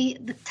necessarily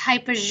the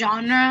type of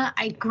genre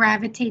I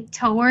gravitate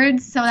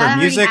towards. So For that already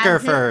music or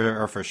has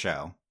it. for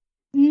show?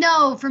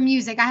 No, for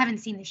music. I haven't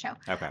seen the show.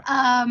 Okay.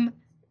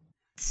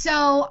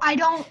 So I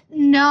don't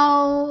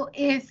know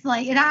if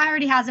like it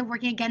already has it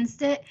working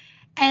against it.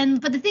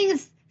 But the thing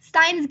is,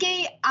 Steins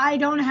Gate, I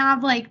don't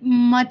have like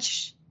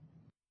much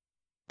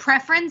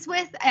preference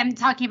with. I'm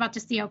talking about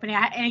just the opening.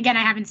 And again,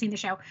 I haven't seen the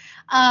show.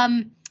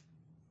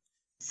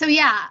 So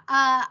yeah,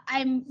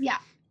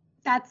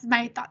 that's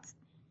my thoughts.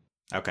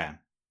 Okay.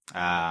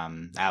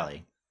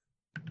 Allie.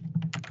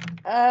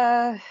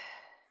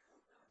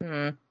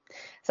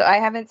 So I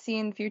haven't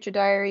seen Future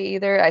Diary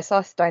either. I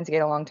saw Steins Gate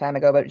a long time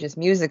ago, but just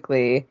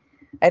musically,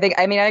 I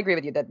agree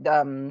with you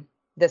that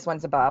this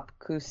one's a bop,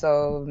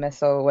 Kuso,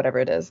 Meso, whatever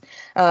it is.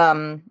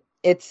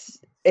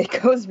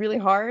 It goes really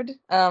hard.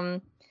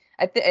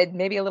 It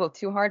may be a little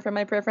too hard for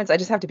my preference. I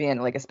just have to be in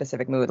like a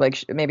specific mood.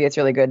 Like maybe it's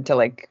really good to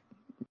like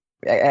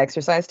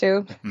exercise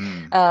to.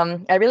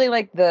 I really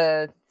like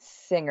the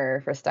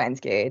singer for Steins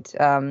Gate,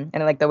 and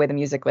I like the way the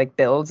music like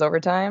builds over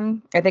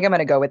time. I think I'm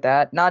gonna go with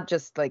that, not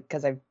just like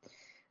because I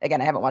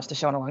haven't watched the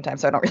show in a long time,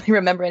 so I don't really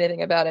remember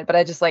anything about it, but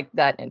I just like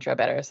that intro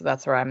better, so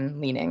that's where I'm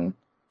leaning.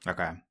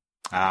 Okay.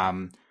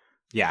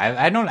 Yeah,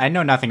 I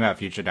know nothing about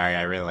Future Diary.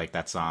 I really like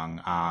that song.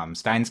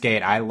 Steins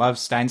Gate, I love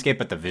Steins Gate,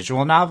 but the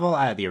visual novel,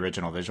 the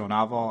original visual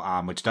novel,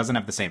 which doesn't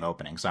have the same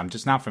opening, so I'm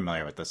just not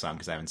familiar with the song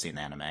because I haven't seen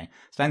the anime.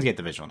 Steins Gate,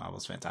 the visual novel,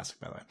 is fantastic,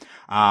 by the way.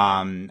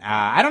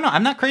 I don't know.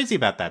 I'm not crazy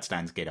about that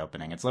Steins Gate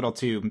opening. It's a little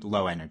too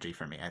low energy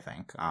for me, I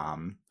think.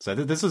 So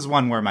this is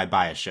one where my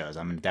bias shows.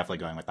 I'm definitely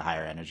going with the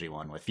higher energy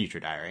one with Future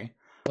Diary.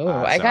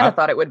 Oh, I kind of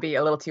thought it would be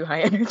a little too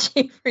high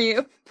energy for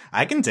you.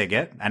 I can dig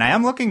it, and I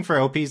am looking for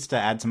OPs to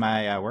add to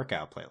my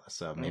workout playlist,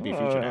 so maybe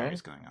Future Diary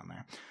is going on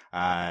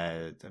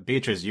there.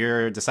 Beatrice,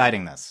 you're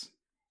deciding this.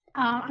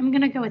 I'm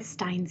going to go with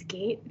Steins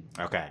Gate.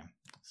 Okay.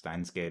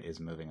 Steins Gate is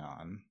moving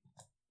on.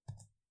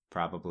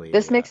 Probably.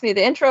 This makes me,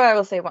 the intro, I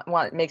will say,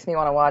 makes me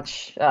want to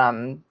watch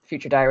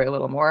Future Diary a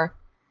little more.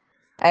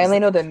 I only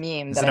know the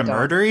meme. Is it a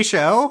murdery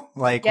show?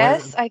 Like,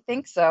 yes, I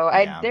think so.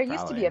 Yeah, there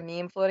used to be a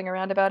meme floating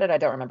around about it. I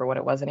don't remember what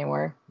it was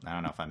anymore. I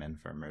don't know if I'm in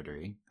for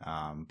murdery.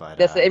 But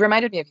yes, it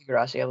reminded me of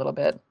Higurashi a little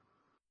bit.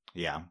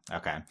 Yeah.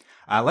 Okay.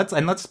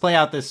 Let's play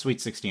out this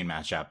Sweet 16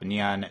 matchup: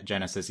 Neon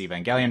Genesis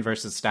Evangelion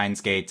versus Steins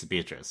Gate.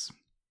 Beatrice.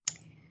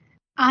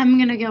 I'm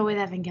gonna go with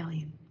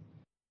Evangelion.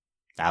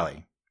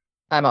 Allie.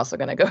 I'm also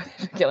going to go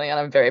with Evangelion.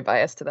 I'm very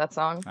biased to that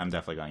song. I'm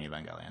definitely going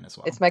Evangelion as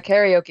well. It's my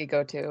karaoke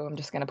go-to. I'm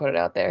just going to put it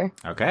out there.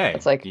 Okay.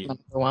 It's like number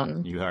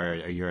one.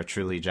 You're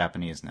truly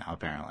Japanese now,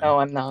 apparently. No,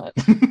 I'm not.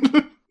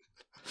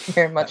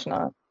 Very much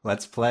not.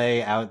 Let's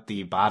play out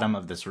the bottom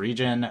of this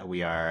region.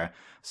 We are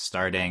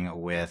starting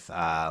with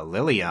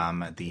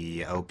Lilium,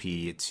 the OP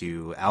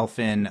to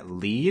Elfin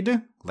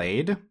Lade.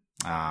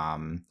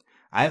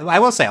 I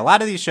will say, a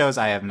lot of these shows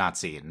I have not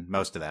seen,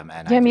 most of them,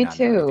 and yeah, I do me not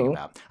know anything too.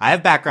 about. I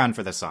have background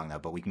for this song, though,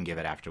 but we can give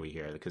it after we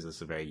hear it, because this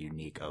is a very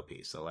unique OP,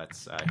 so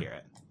let's hear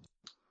it.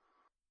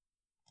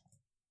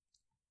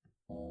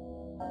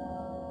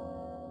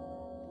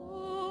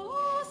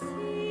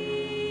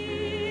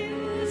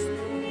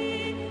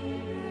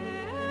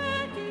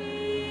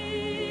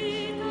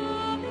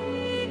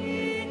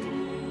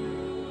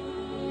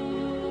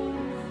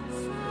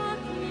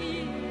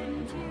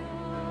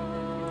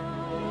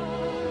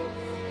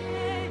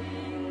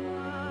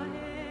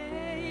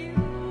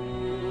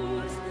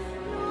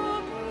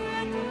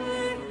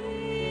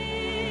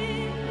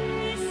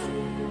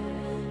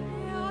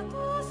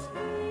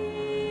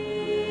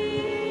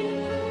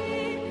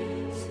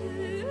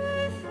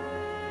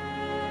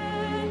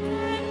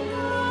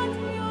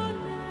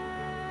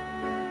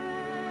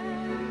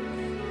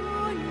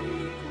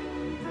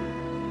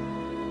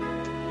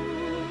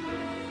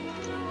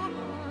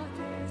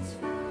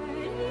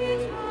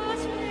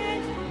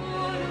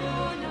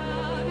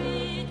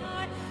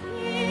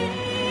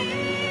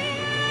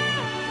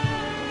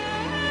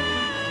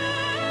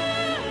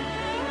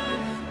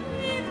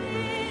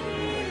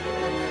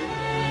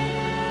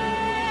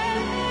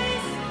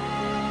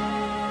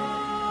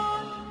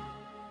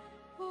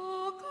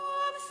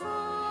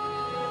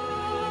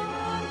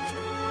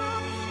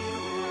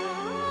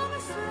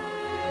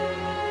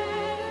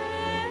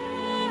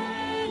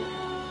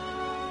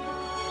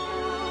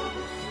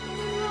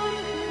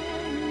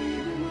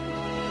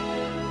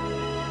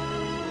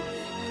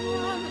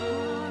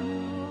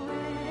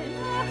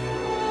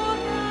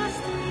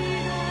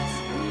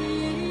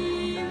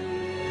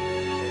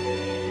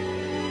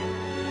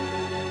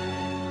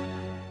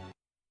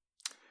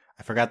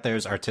 I forgot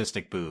there's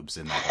artistic boobs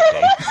in that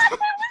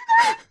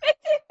OP.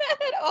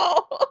 At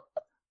all.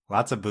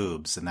 Lots of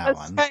boobs in that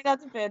one. Try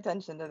not to pay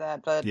attention to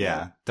that, but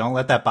yeah. Don't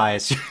let that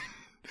bias you.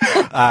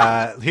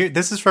 Here,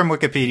 this is from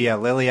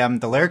Wikipedia. Lilium.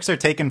 The lyrics are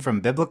taken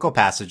from biblical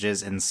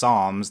passages in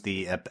Psalms,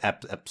 the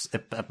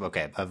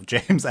of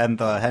James, and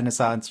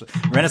the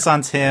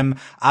Renaissance hymn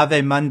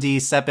Ave Mundi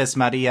Cepis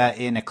Maria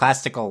in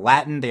ecclesiastical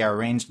Latin. They are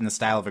arranged in the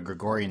style of a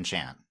Gregorian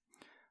chant.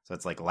 So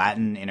it's like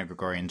Latin in a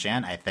Gregorian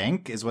chant, I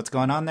think, is what's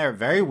going on there.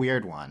 Very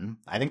weird one.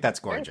 I think that's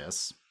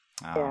gorgeous.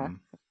 Yeah.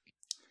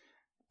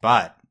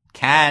 But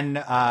Ken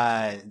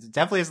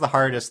definitely is the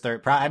hardest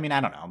third. I mean,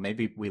 I don't know.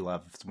 Maybe we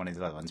love one of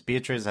these other ones.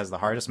 Beatriz has the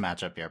hardest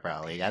matchup here,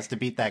 probably. He has to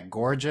beat that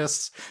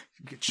gorgeous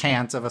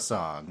chant of a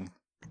song.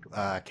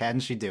 Can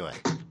she do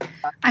it?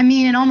 I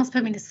mean, it almost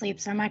put me to sleep,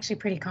 so I'm actually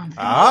pretty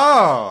confident.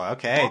 Oh,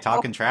 okay.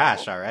 Talking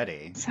trash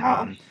already.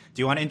 So-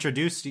 Do you want to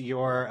introduce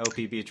your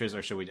OP, Beatriz,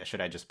 or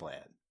should I just play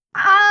it?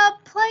 I'll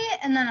play it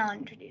and then I'll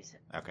introduce it.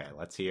 Okay,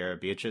 let's hear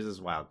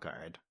Beatriz's wild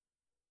card.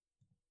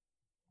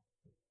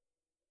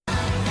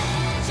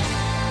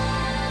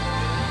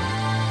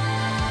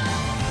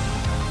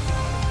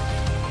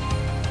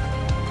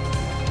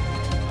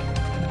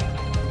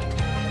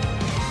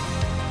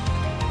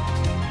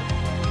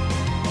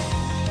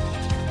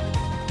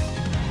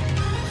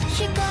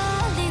 光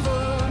を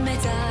目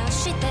指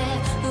して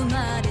生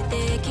まれ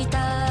てきた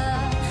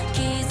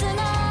絆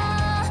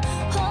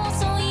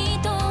細い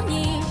糸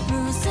に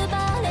結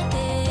ばれて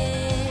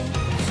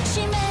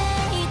使命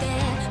で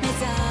目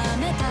覚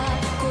めた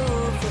幸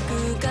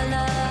福か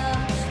ら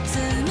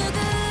紡ぐい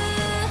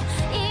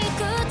く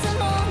つも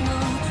の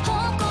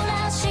誇ら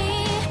しい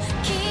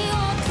記憶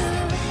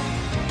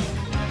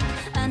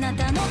あな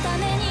たのた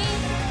めに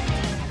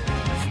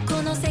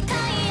この世界へ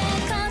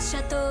感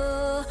謝と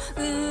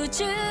宇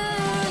宙いっ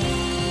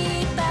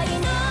ぱい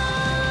の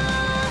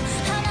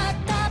花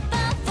束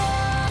を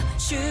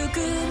宿命さ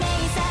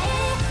え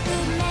運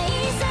命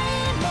さえ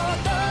も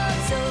どう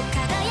ぞ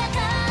輝か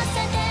せ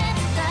て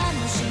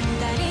楽しん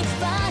だり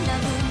笑う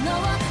のを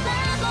守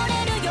れ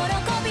る喜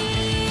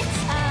び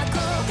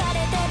憧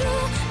れてる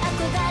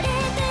憧れ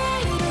て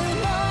いる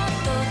もっ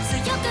と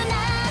強くな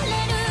れ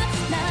る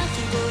泣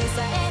き声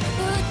さえ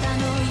歌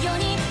のよう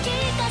に聞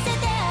かせ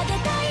てあげ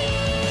たい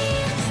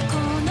こ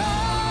の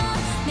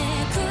め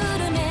く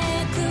る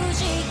めく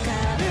時間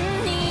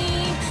に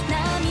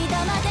涙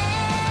まで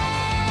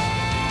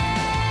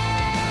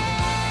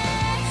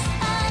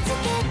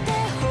預けて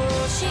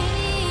ほしい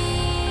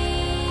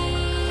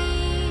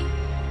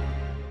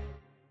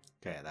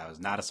Okay, that was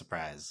not a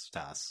surprise to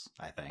us,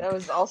 I think. That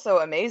was also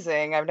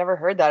amazing. I've never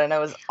heard that, and it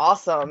was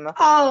awesome.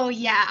 Oh,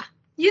 yeah.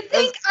 You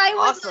think That's I would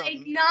awesome.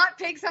 like not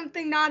pick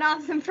something not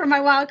awesome for my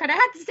wild card? I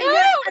had to say No,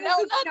 yes.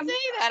 no, not say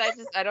that.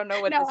 I don't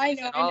know what No, this I is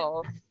know, at I know.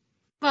 all.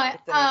 But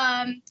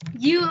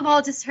It's you have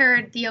all just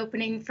heard the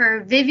opening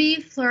for Vivi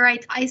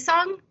Fluorite's Ice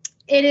Song.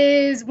 It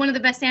is one of the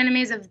best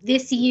animes of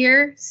this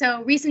year,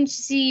 so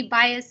recency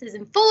bias is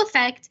in full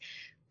effect.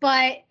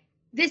 But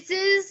this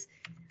is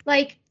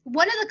like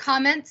one of the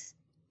comments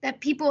that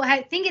people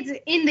I think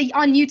it's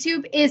on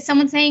YouTube is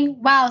someone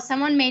saying, "Wow,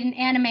 someone made an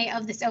anime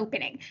of this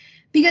opening,"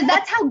 because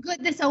that's how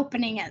good this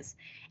opening is.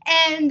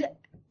 And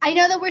I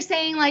know that we're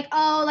saying like,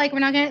 oh, like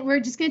we're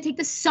just gonna take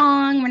the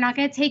song, we're not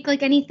gonna take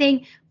like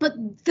anything, but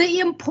the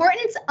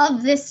importance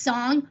of this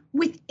song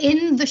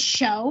within the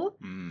show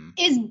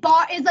is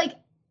like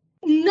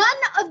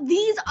none of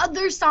these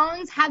other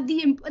songs have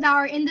that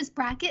are in this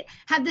bracket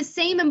have the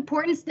same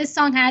importance this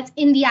song has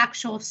in the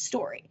actual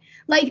story.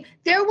 Like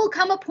there will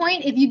come a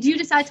point if you do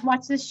decide to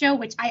watch this show,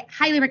 which I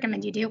highly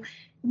recommend you do,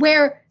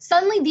 where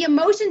suddenly the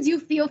emotions you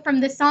feel from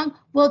this song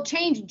will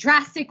change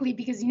drastically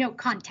because you know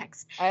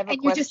context. I have a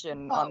And you're just-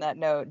 question oh. on that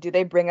note. Do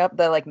they bring up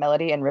the like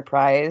melody and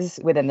reprise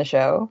within the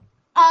show?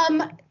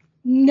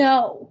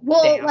 No.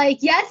 Well, Damn. like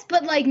yes,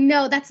 but like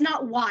no, that's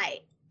not why.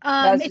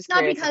 I was It's just not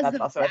curious if because that's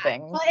of also a that.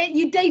 thing. Well,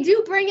 they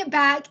do bring it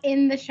back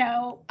in the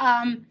show,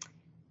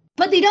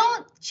 but they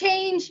don't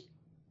change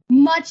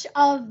much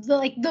of the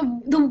like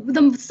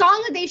the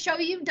song that they show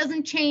you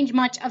doesn't change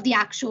much of the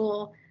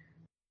actual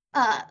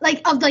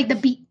the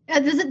beat.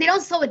 They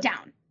don't slow it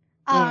down.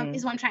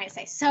 Is what I'm trying to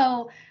say.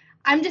 So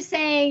I'm just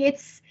saying it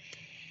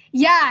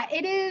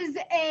is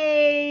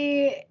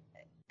a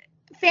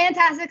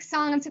fantastic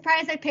song. I'm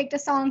surprised I picked a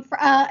song for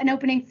an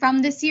opening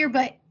from this year,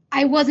 but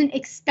I wasn't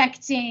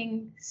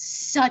expecting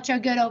such a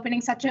good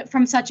opening,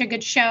 from such a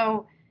good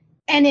show,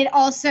 and it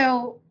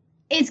also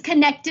is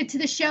connected to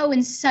the show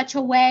in such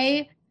a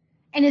way,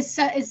 and is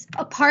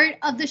a part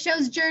of the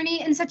show's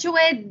journey in such a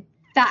way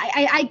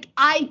that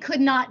I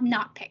could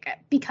not pick it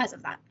because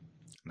of that.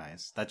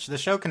 Nice. The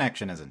show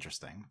connection is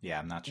interesting. Yeah,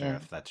 I'm not sure Yeah.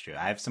 if that's true.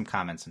 I have some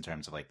comments in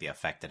terms of like the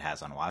effect it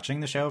has on watching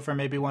the show for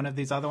maybe one of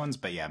these other ones,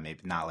 but yeah,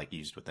 maybe not like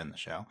used within the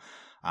show.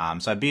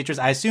 So Beatrice,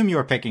 I assume you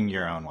were picking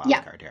your own wild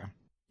Yeah. card here.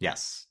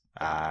 Yes.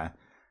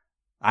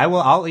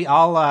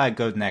 I'll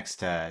go next.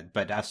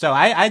 So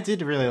I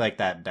did really like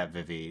that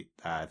Vivi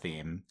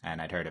theme,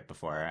 and I'd heard it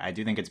before. I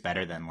do think it's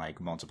better than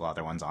like multiple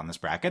other ones on this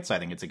bracket, so I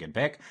think it's a good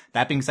pick.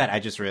 That being said, I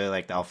just really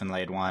like the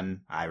Elfenlied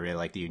one. I really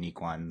like the unique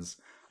ones.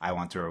 I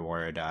want to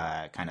reward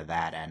kind of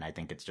that, and I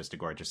think it's just a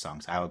gorgeous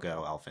song. So I will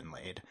go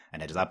Elfenlied,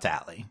 and it is up to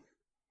Allie.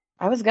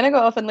 I was gonna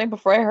go Elfenlied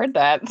before I heard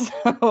that,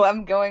 so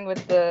I'm going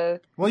with the.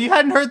 Well, you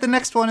hadn't heard the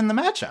next one in the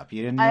matchup.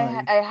 You didn't.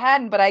 Really... I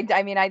hadn't, but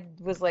I mean, I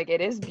was like,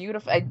 it is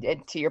beautiful.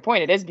 To your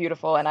point, it is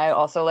beautiful, and I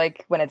also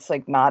like when it's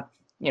like not,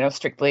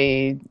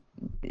 strictly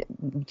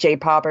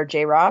J-pop or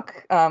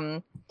J-rock.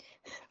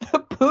 The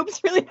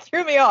boobs really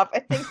threw me off. I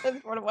think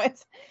that's part of why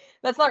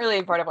that's not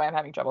really part of why I'm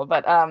having trouble.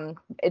 But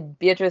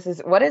Beatrice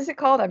is, what is it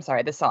called? I'm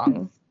sorry, the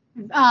song.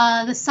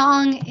 The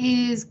song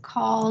is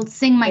called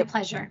 "Sing My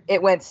Pleasure."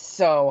 It went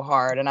so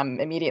hard, and I'm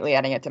immediately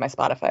adding it to my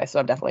Spotify, so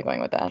I'm definitely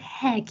going with that.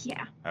 Heck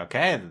yeah!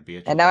 Okay, the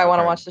Beatrice And now I want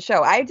to Wildcard. watch the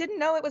show. I didn't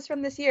know it was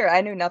from this year.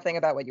 I knew nothing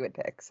about what you would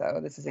pick, so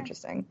this is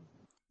interesting.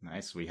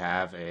 Nice. We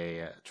have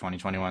a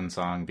 2021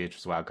 song.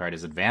 Beatrice Wildcard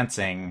is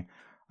advancing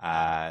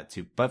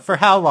but for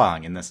how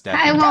long in this death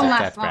I won't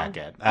last death long,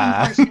 bracket?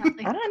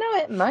 Unfortunately. I don't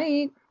know. It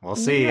might. We'll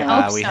see.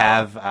 I hope We so.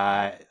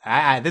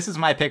 have this is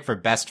my pick for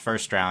best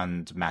first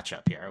round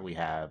matchup here. We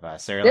have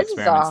Serial This is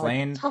Experiments a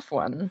Lane tough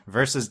one.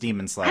 versus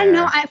Demon Slayer. I don't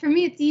know. For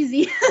me, it's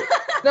easy.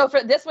 No,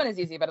 for this one is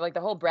easy, but like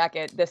the whole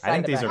bracket, this side I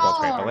think of the these are bracket.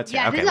 both great, but let's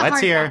hear. yeah, Okay, this is a let's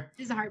hard hear. one.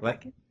 This is a hard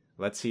let- bracket.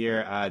 Let's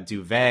hear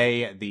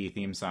Duvet, the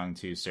theme song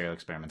to Serial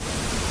Experiments.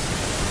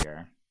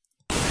 Here.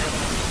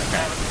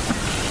 Okay.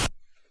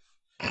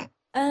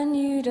 And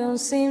you don't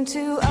seem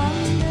to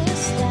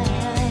understand.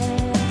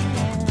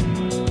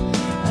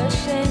 A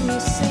shame you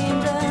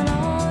seemed an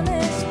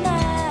honest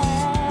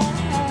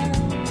man.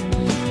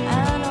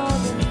 And all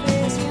the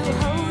fears you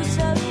hold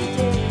so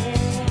dear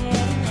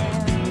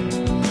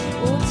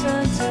will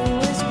turn to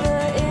whisper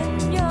in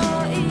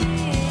your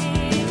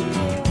ear.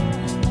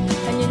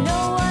 And you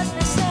know what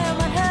they say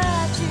might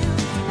hurt you.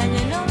 And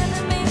you know that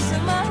it means so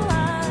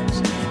much.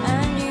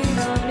 And you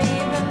don't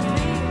even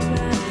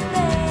feel that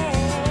there.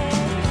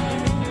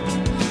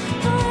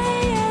 I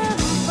am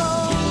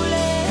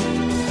falling,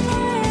 I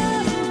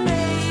am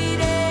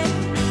fading,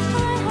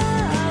 I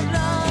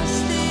have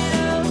lost it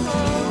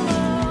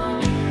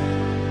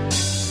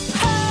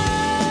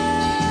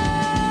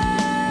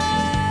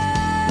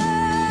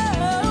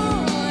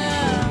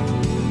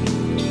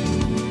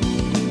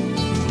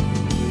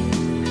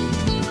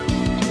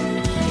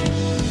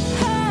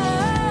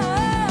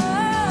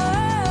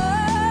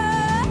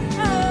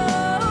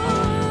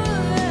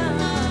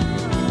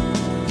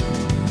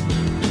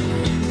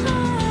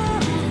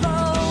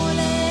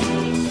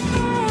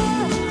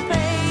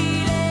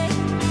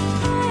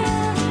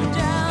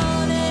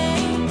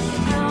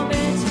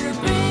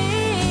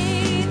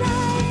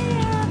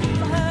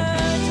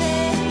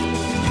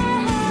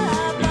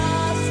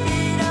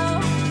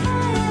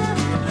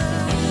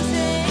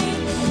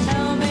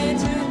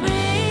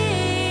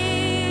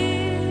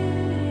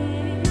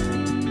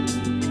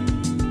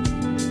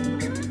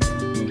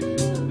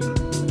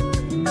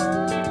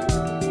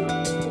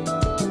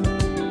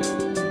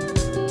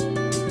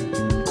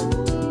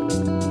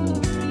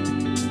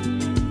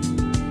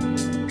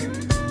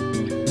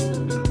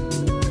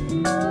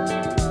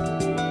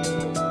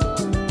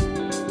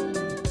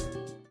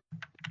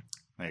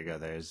There you go.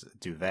 There's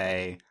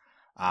Duvet.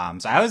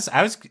 So I was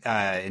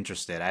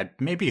interested. I'd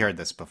maybe heard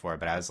this before,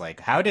 but I was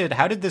like, how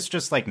did this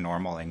just like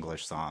normal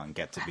English song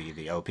get to be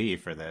the OP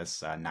for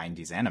this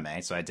 90s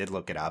anime? So I did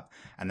look it up,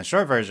 and the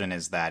short version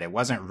is that it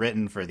wasn't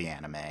written for the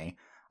anime,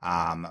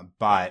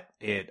 but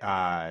it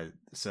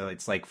so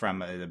it's like from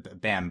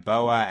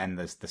Bamboa, and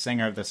the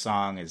singer of the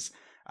song is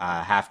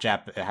half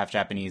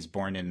Japanese,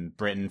 born in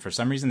Britain. For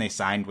some reason, they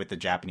signed with the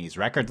Japanese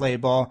record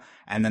label,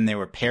 and then they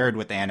were paired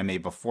with the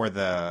anime before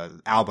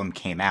the album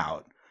came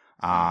out.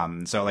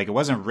 So like it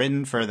wasn't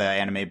written for the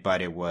anime,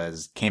 but it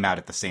came out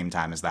at the same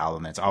time as the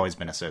album. It's always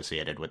been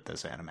associated with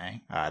this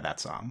anime, that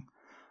song.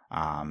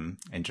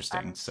 Interesting.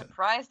 I'm So,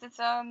 surprised it's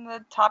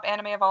the top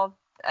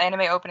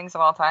anime openings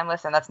of all time.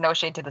 Listen, that's no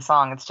shade to the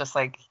song. It's just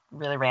like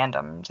really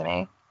random to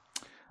me.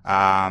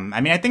 I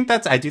mean, I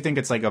do think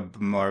it's like a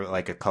more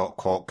like a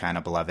cult kind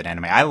of beloved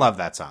anime. I love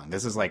that song.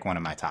 This is like one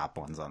of my top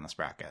ones on this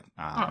bracket.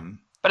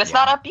 But it's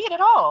yeah. not upbeat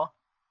at all.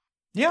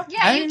 Yeah.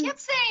 Yeah, you kept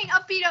saying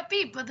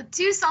upbeat, but the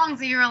two songs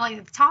that you were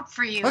like the top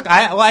for you. Look,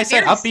 I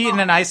said Very upbeat, small. and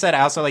then I said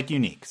also like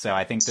unique. So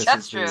I think this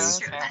That's is true. the That's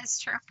true. That's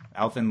true.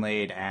 Elfen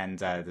Lied, and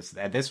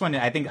this one.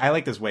 I think I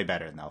like this way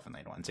better than the Elfen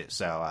Lied one too.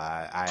 So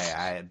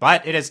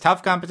but it is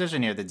tough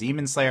competition here. The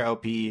Demon Slayer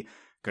OP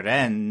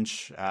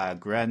Grenge,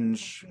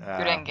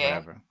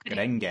 whatever,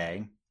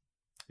 Grenge.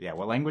 Yeah,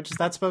 what language is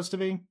that supposed to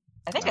be?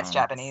 I think it's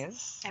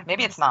Japanese. Japanese.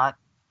 Maybe it's not.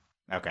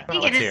 Okay,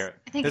 think let's it is. hear it.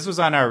 I think This was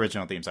on our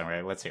original theme song,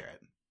 right? Let's hear it.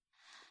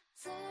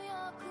 強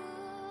く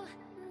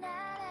な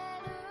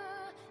れる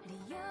理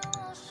由を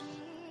知っ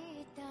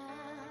た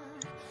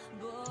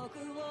僕を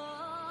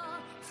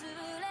連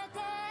れて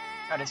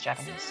Oh, it is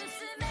Japanese. 進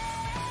め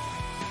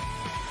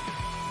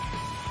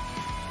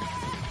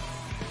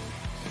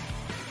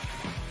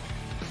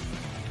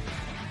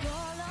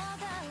転が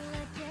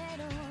れて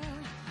る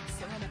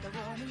その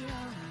顔に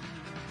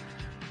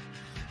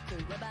こ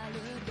わばる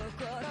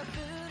心震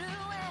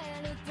え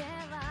る手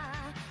は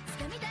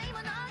掴みたいも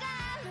のがあ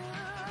る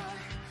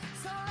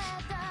それ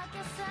だけ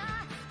さ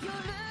夜の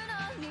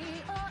匂い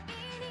に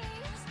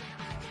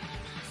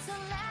空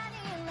に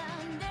選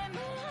んでも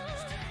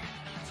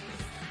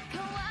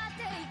変わっ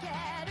ていけ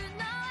る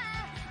のは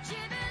自分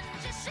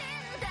自身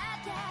だ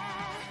け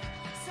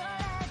それ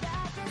だ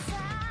けさ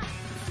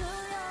強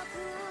く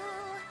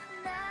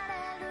なれ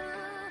る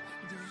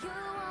理由を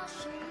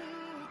知っ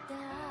た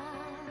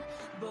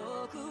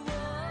僕を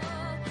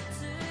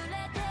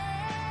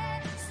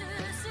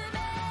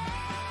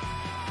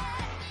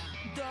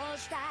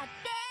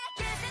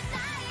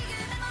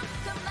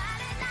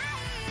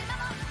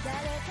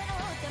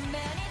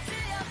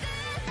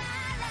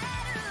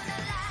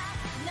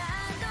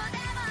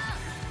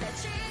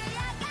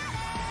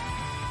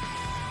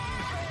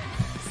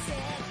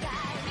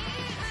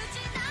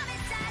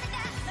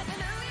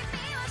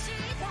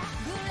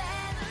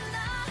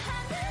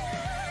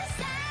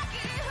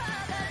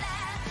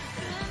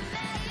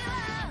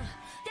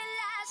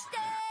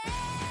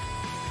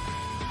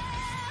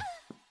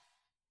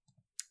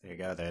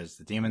go. There's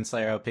the Demon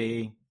Slayer OP.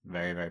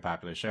 Very, very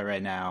popular show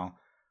right now.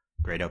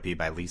 Great OP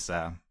by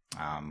Lisa.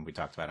 We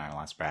talked about it in our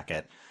last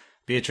bracket.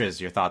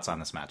 Beatrice, your thoughts on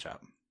this matchup?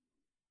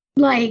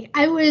 Like,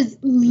 I was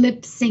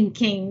lip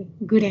syncing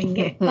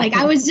Gurenge. Like,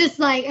 I was just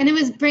like, and it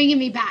was bringing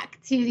me back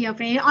to the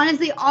opening.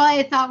 Honestly, all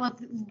I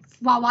thought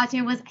while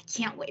watching it was, I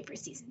can't wait for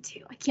season 2.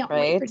 I can't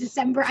wait for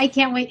December. I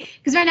can't wait.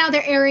 Because right now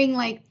they're airing,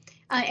 like,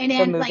 and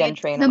then, like,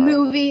 the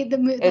movie.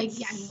 Like,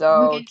 yeah,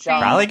 so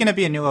probably going to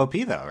be a new OP,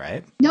 though,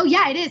 right? No,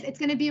 yeah, it is. It's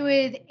going to be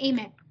with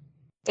Amen.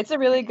 It's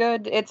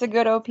a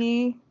good OP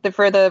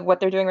for what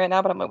they're doing right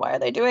now, but I'm like, why are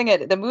they doing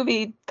it? The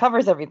movie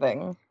covers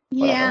everything.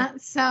 Whatever. Yeah,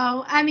 so,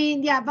 I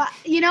mean, yeah, but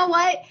you know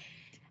what?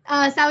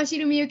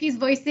 Sawashiro Miyuki's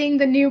voicing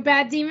the new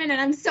Bad Demon, and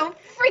I'm so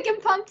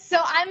freaking pumped. So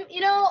I'm,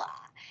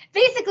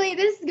 basically,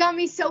 this got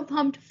me so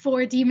pumped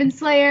for Demon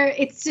Slayer.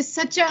 It's just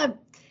such a,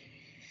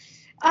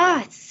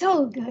 it's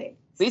so good.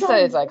 Lisa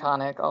is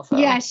iconic also.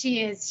 Yeah,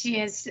 she is.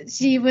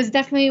 She was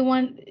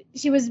definitely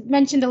she was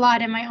mentioned a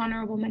lot in my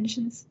honorable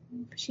mentions.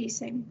 She's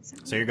saying.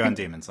 So you're going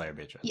Demon Slayer,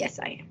 Beatrice? Yes,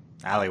 I am.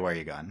 Allie, where are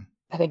you going?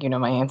 I think you know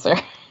my answer.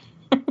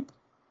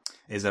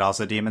 Is it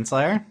also Demon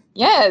Slayer?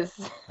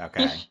 Yes.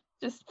 Okay.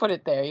 Just put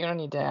it there. You don't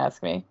need to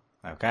ask me.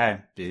 Okay.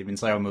 Demon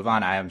Slayer will move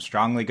on. I am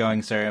strongly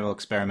going Serial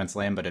Experiments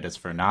Lane, but it is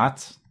for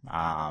not.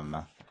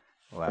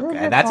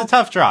 Okay. That's a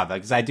tough draw,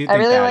 because I do think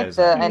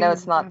I know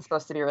it's not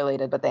supposed to be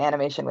related, but the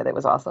animation with it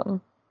was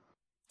awesome.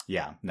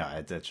 Yeah. No,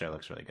 it sure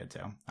looks really good,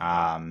 too.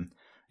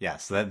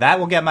 Yes, that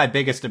will get my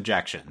biggest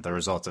objection, the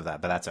results of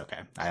that, but that's okay.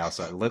 I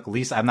also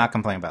Lisa. I'm not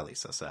complaining about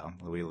Lisa, so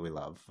we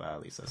love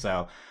Lisa.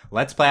 So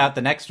let's play out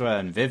the next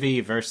one: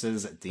 Vivi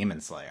versus Demon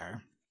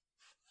Slayer.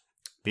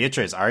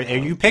 Beatrice, are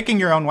you picking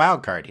your own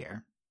wild card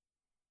here?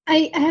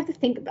 I have to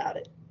think about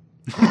it.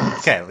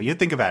 Okay, well, you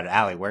think about it,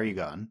 Allie. Where are you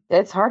going?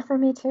 It's hard for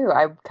me too.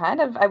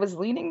 I was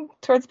leaning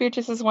towards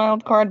Beatrice's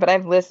wild card, but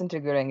I've listened to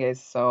Gurenge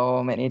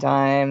so many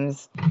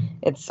times.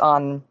 It's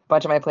on a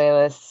bunch of my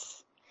playlists.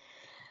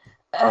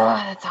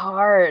 It's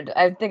hard.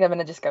 I think I'm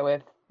gonna just go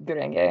with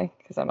Gurenge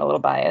because I'm a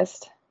little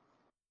biased.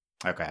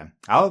 Okay,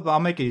 I'll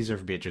make it easier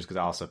for Beatrice because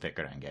I also pick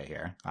Gurenge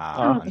here.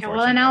 Okay,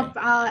 well then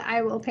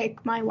I will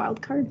pick my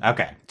wild card.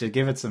 Okay, to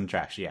give it some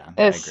traction. Yeah,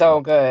 it's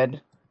so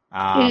good.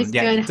 It is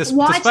good.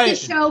 Watch the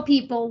show,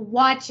 people.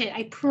 Watch it.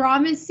 I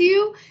promise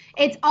you,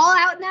 it's all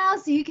out now,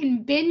 so you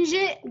can binge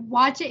it.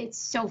 Watch it. It's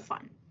so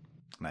fun.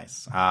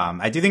 Nice.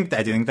 I do think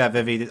that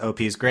Vivi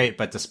OP is great,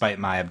 but despite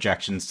my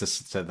objections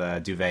to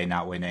the Duvet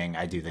not winning,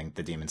 I do think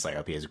the Demon Slayer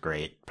OP is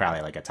great.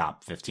 Probably like a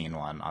top 15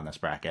 one on this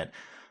bracket.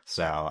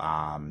 So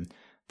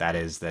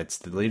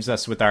that leaves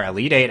us with our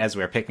Elite Eight as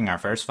we're picking our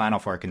first Final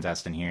Four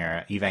contestant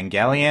here: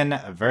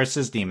 Evangelion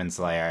versus Demon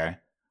Slayer.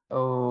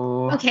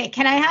 Oh. Okay,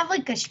 can I have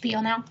like a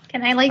spiel now?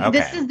 Can I like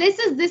okay.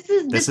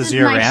 This is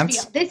your my rant?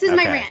 spiel. This is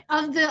my rant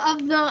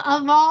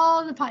of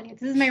all the podcasts.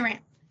 This is my rant.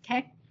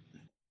 Okay.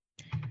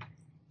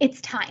 It's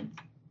time.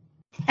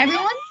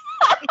 Everyone,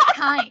 it's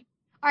time.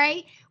 All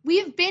right?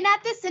 We've been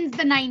at this since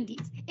the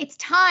 90s. It's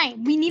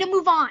time. We need to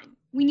move on.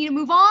 We need to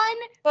move on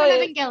from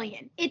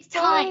Evangelion. It's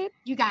time,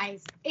 you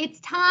guys. It's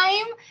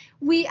time.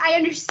 I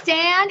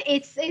understand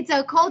it's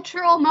a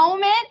cultural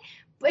moment.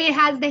 It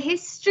has the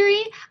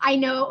history. I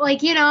know,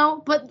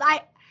 but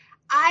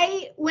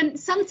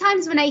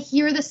sometimes when I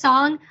hear the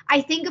song,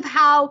 I think of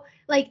how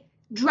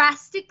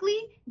drastically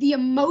the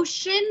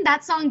emotion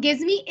that song gives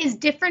me is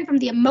different from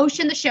the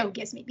emotion the show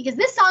gives me, because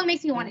this song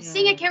makes me want to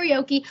sing at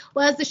karaoke,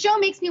 whereas the show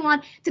makes me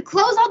want to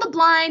close all the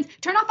blinds,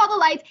 turn off all the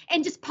lights,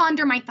 and just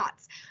ponder my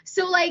thoughts.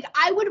 So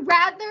I would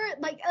rather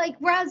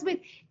whereas with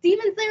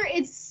Demon Slayer,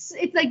 it's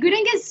like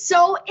Gurenge is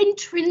so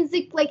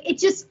intrinsic, it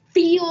just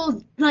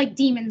feels like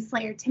Demon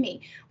Slayer to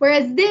me.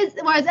 Whereas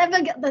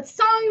the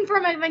song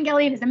from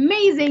Evangelion is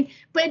amazing,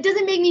 but it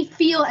doesn't make me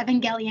feel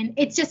Evangelion.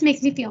 It just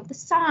makes me feel the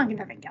song of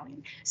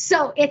Evangelion.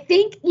 So I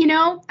think,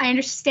 I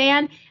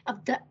understand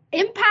of the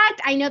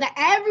impact. I know that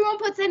everyone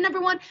puts it number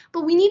one,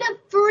 but we need to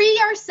free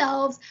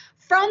ourselves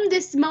from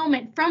this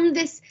moment, from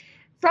this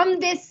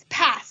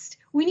past.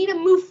 We need to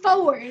move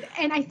forward,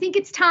 and I think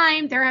it's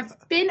time. There have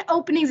been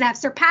openings that have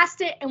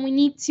surpassed it, and we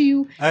need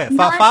to...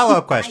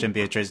 Follow-up question,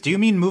 Beatrice. Do you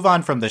mean move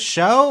on from the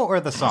show or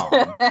the song?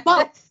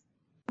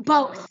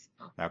 Both.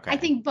 Okay. I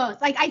think both.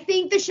 I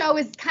think the show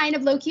is kind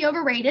of low-key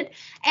overrated,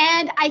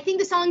 and I think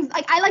the songs...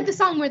 I like the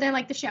song more than I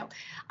like the show.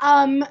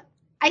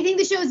 I think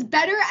the show is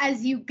better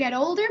as you get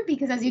older,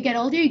 because as you get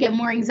older, you get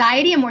more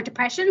anxiety and more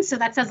depression, so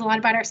that says a lot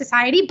about our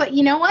society. But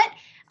you know what?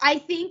 I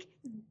think,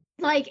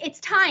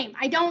 it's time.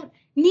 I don't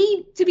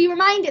need to be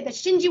reminded that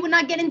Shinji would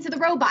not get into the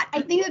robot.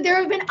 I think that there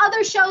have been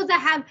other shows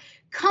that have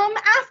come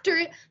after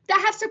it that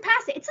have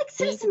surpassed it. It's like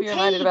Citizen Kane. You need to be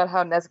reminded about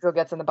how Nezuko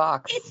gets in the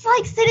box. It's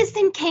like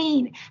Citizen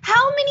Kane.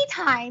 How many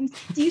times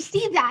do you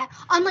see that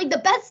on the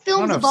best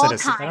films of all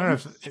time? I don't know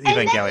if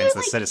Evangelion's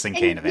the Citizen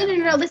Kane of anime.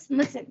 No, listen.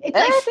 It's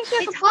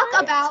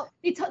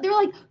they're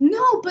like,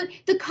 no, but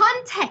the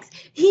context.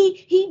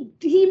 He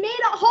made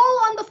a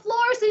hole on the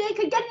floor so they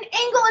could get an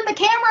angle on the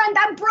camera, and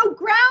that broke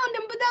ground,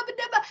 and blah, blah,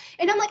 blah, blah.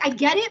 And I'm like, I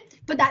get it,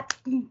 but that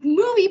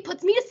movie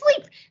puts me to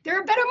sleep. There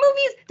are better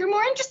movies. They're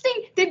more interesting.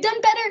 They've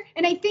done better.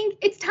 And I think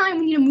it's time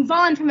we need to move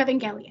on from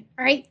Evangelion.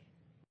 All right?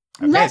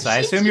 Okay, so I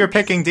assume you're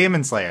picking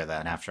Demon Slayer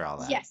then after all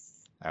that.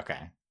 Yes.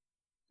 Okay.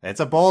 It's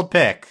a bold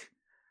pick.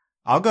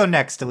 I'll go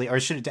next to Lee, or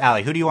should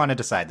Allie, who do you want to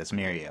decide this,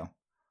 me or you?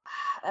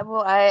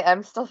 Well,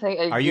 I'm still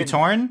thinking. Are you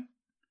torn?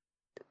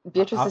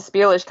 Beatrice's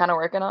spiel is kind of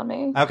working on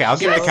me. Okay, I'll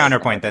give you a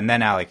counterpoint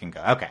then Allie can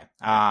go. Okay.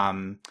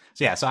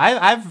 So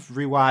I've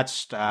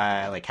rewatched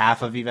like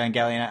half of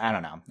Evangelion. I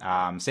don't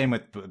know. Same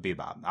with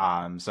Bebop.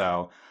 I don't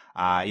know.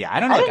 I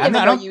didn't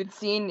even know you'd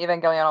seen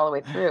Evangelion all the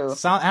way through.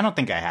 I don't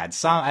think I had.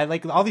 I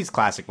like all these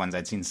classic ones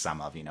I'd seen some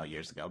of,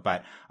 years ago.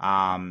 But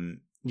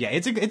yeah,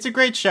 it's a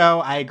great show.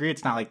 I agree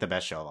it's not like the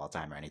best show of all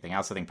time or anything. I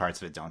also think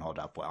parts of it don't hold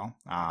up well.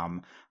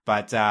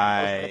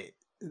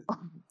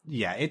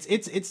 Yeah,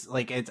 it's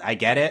like I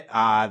get it.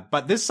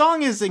 But this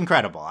song is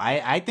incredible.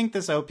 I think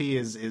this OP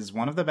is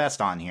one of the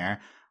best on here.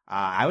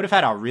 I would have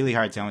had a really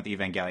hard time with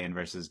Evangelion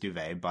versus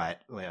Duvet,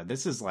 but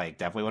this is like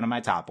definitely one of my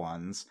top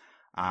ones.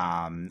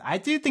 I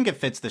do think it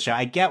fits the show.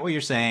 I get what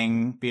you're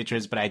saying,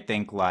 Beatrice, but I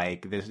think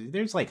like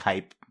there's like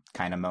hype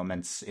kind of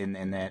moments in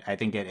it. I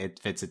think it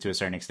fits it to a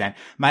certain extent.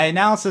 My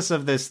analysis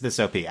of this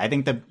OP, I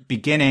think the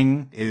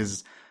beginning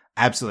is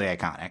absolutely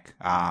iconic.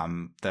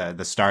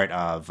 The start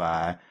of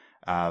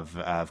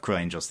Cruel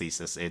Angel's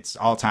Thesis, it's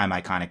all-time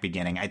iconic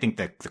beginning. I think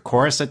the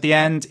chorus at the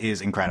end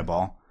is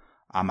incredible.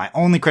 My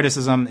only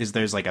criticism is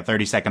there's like a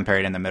 30-second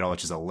period in the middle,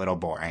 which is a little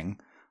boring.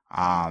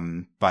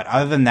 But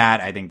other than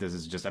that, I think this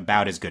is just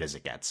about as good as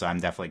it gets. So I'm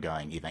definitely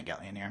going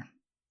Evangelion here.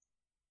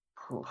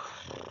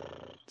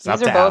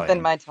 These are both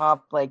in my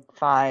top like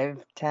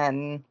 5,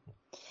 10.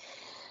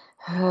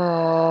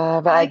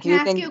 But I do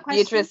think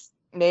Beatrice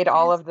made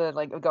all of the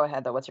go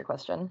ahead though. What's your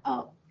question?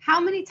 Oh, how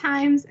many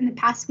times in the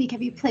past week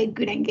have you played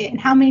Gurenge, and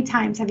how many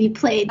times have you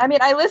played? I mean,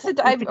 I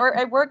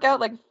work out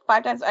like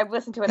 5 times. I've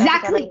listened to it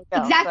exactly.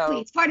 Every time I go, so.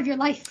 It's part of your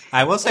life.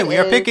 I will say we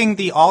are picking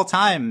the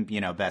all-time,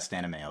 best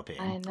anime OP.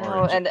 I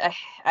know, and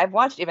I've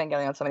watched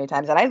Evangelion so many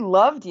times, and I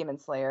love Demon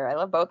Slayer. I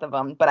love both of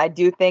them, but I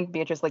do think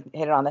Beatrice hit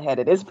it on the head.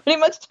 It is pretty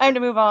much time to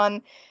move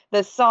on.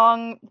 The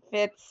song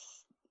fits.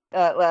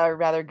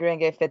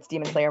 Gurenge fits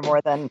Demon Slayer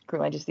more than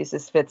Cruel Angel's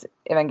Thesis fits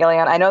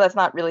Evangelion. I know that's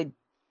not really.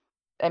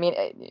 I mean,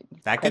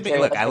 that could be.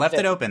 Look, I left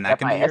it open. That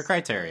can be your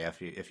criteria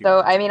if you.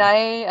 So I mean,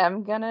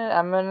 I'm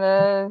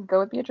gonna go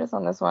with Beatrice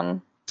on this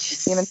one.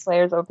 Demon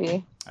Slayer's OP.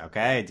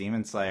 Okay,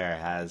 Demon Slayer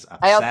has upset.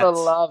 I also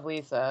love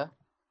Lisa.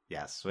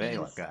 Yes,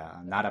 look,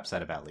 I'm not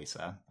upset about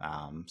Lisa.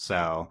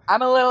 So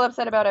I'm a little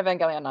upset about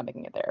Evangelion not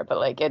making it there, but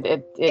like it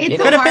you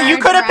could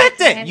have picked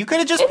it. You could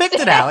have just picked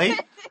it, Allie.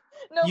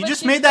 No, you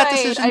just made that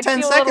decision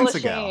 10 seconds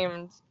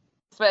ago.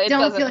 But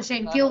don't feel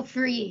ashamed. Feel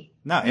free.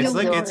 No,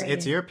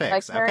 it's your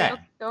picks. Okay.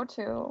 Go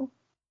to.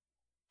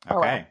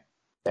 Okay.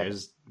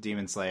 There's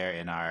Demon Slayer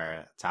in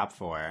our top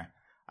 4.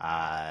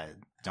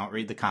 Don't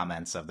read the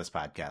comments of this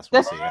podcast.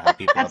 We'll see how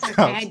people. That's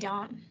okay. I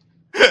don't.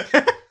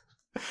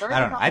 I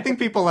don't know. I think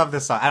people love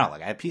this song. I don't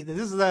look.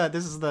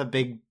 This is the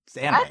big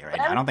anime right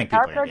now. I don't think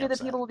people are argue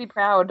that people will be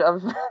proud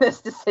of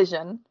this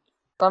decision.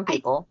 Some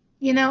people.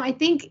 I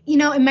think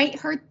it might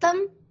hurt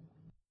them.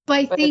 But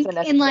I think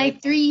in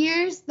like 3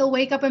 years, they'll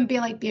wake up and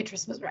be like,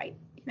 Beatrice was right.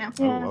 Yeah.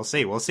 Ooh, we'll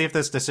see. We'll see if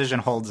this decision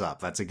holds up.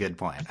 That's a good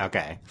point.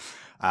 Okay.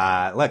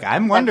 Look,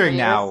 I'm wondering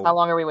now. How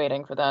long are we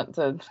waiting for that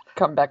to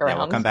come back around? Yeah,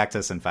 we'll come back to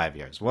this in 5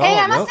 years. Well, hey,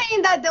 I'm not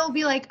saying that they'll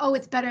be like, oh,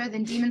 it's better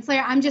than Demon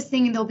Slayer. I'm just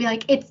thinking they'll be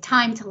like, it's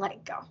time to let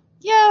it go.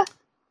 Yeah.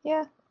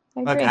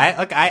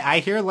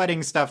 I hear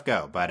letting stuff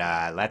go, but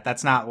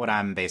that's not what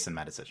I'm basing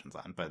my decisions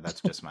on. But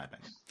that's just my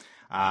opinion.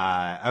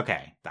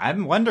 Okay.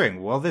 I'm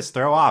wondering, will this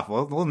throw off?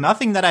 Well,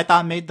 nothing that I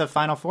thought made the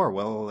Final Four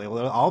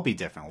will all be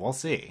different. We'll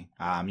see.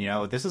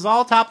 This is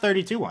all top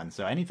 32 ones,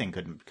 so anything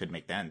could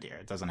make the end here.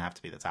 It doesn't have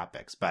to be the top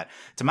picks. But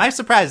to my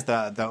surprise,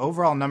 the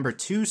overall number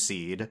 2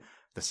 seed,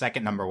 the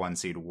second number 1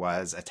 seed,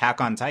 was Attack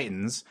on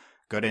Titan's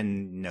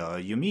Goden no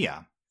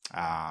Yumiya.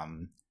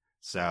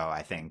 So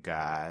I think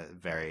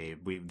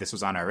this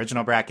was on our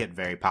original bracket,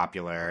 very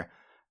popular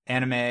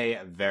anime,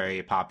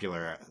 very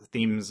popular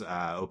themes,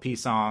 OP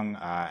song,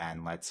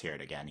 and let's hear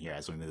it again here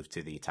as we move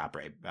to the top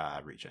right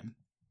region.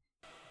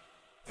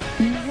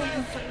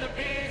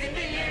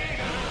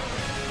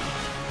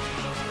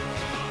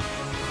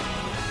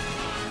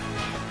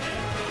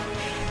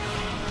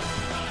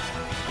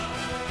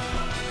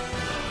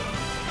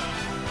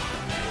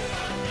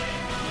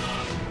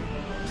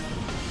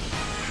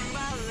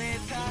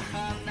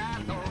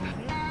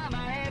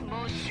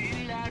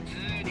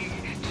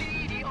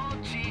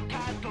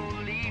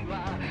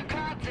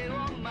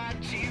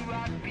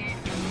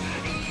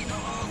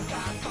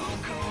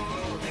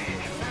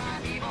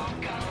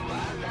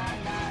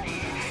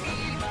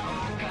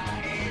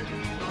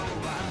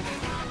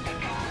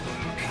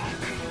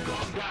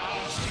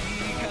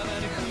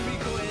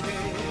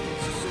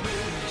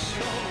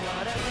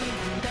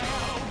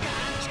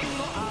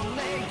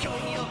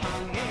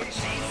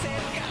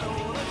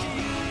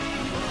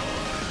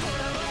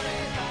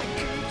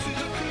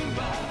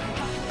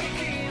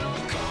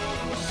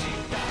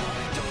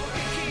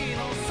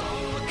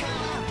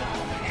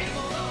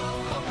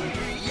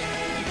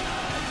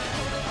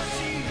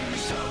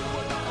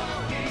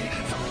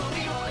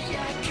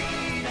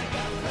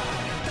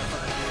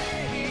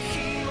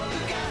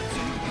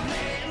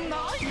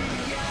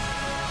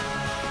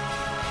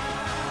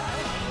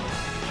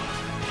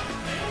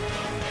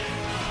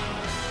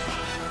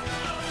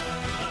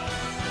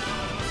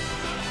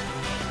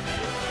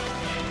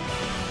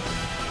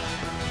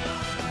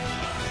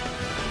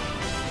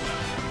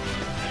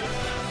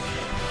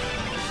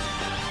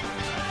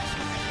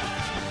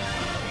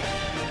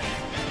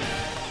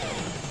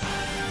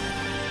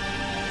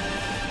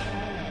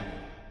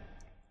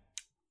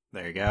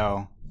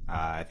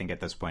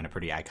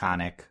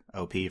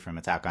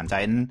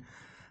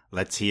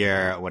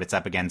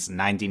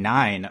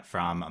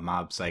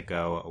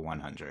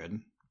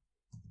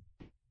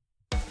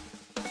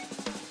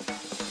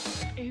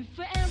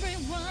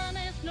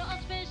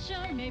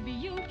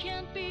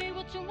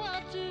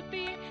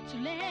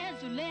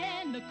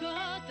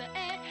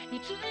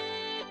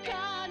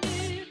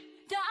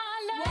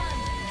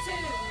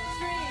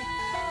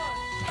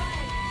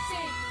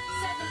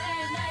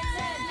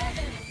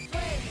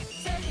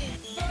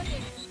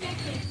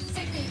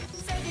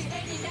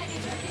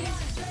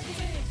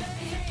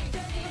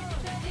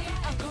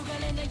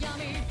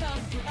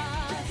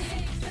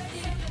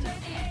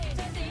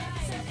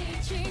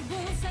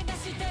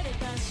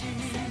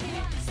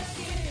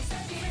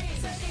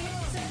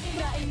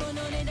 ないもの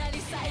ねだり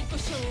最高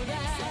将来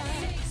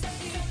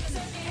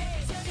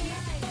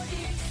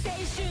青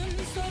春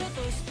それ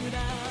とスプラ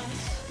ッ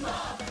シ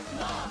ュ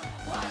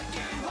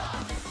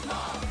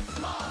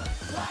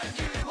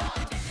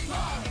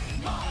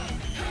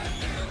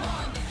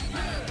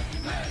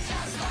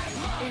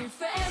If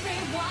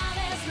everyone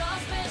is not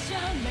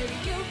special, maybe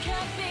you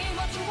can be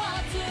what you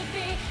want to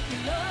be.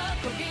 喜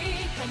び、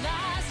悲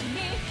しみ、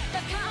高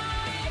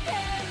いで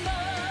も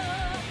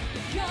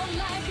Your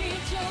life is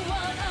your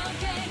one,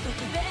 okay. 特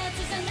別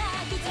じゃな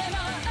くても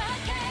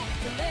okay.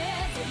 それ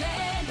ぞれ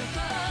の答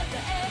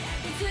え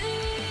見つ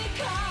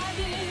か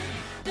る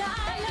だ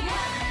ろう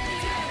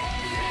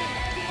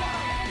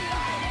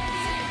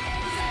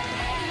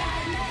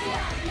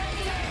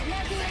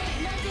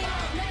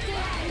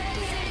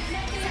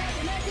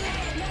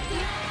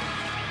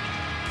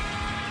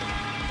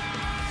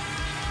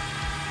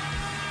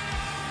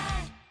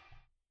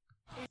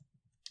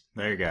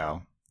There you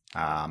go.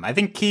 I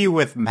think key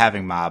with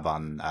having Mob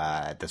on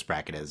this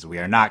bracket is we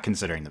are not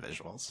considering the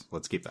visuals.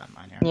 Let's keep that in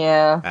mind here.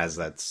 Yeah. As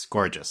that's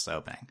gorgeous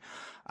opening.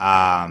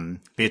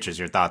 Beatrice,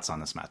 your thoughts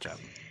on this matchup?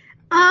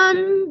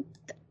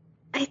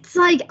 It's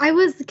like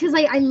because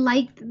I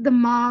liked the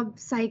Mob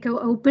Psycho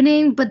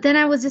opening, but then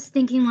I was just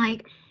thinking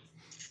like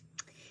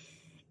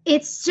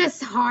it's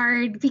just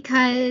hard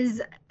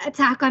because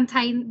Attack on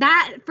Titan,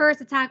 that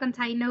first Attack on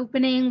Titan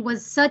opening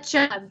was such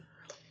a,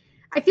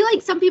 I feel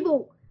like some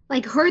people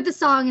like heard the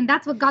song and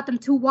that's what got them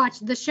to watch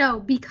the show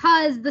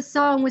because the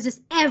song was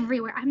just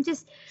everywhere.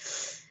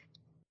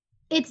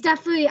 It's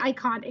definitely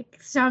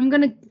iconic. So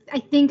I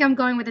think I'm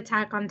going with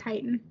Attack on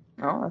Titan.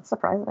 Oh, that's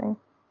surprising.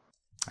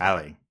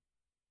 Ali.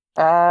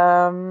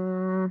 I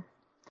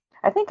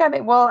think I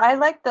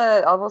like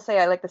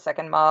the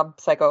second Mob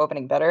Psycho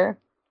opening better.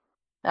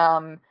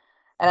 And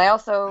I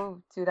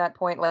also, to that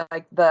point,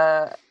 like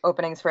the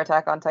openings for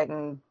Attack on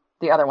Titan,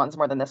 the other ones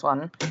more than this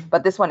one.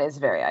 But this one is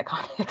very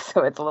iconic,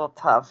 so it's a little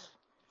tough.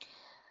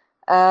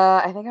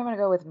 I think I'm going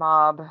to go with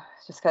Mob,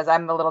 just because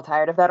I'm a little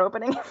tired of that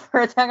opening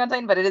for Attack on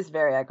Titan, but it is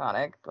very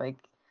iconic. Like,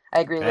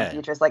 I agree with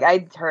Beatrice. Like,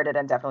 I heard it,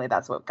 and definitely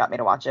that's what got me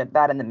to watch it.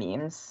 That and the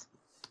memes.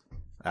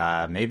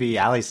 Maybe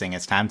Ali's saying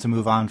it's time to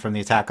move on from the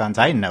Attack on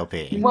Titan OP.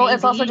 Well,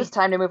 it's also just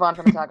time to move on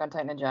from Attack on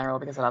Titan in general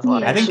because it has a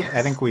lot of issues.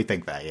 I think we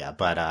think that, yeah.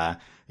 But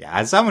yeah,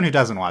 as someone who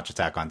doesn't watch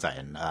Attack on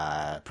Titan,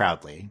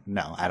 proudly,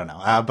 no, I don't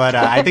know. But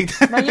I think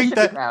no, you should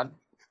be proud.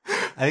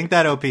 I think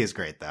that OP is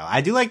great, though. I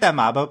do like that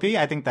Mob OP.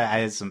 I think that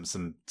has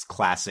some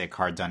classic,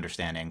 hard to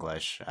understand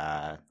English.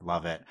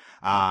 Love it.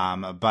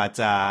 But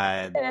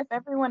and if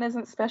everyone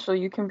isn't special,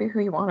 you can be who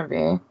you want to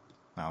be.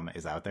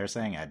 Is that what they're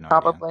saying? I had no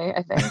Probably, idea.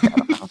 I think. I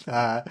don't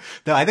know.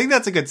 No, I think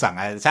that's a good song.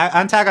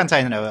 Attack on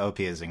Titan OP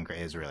is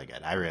really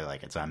good. I really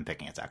like it, so I'm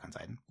picking Attack on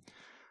Titan.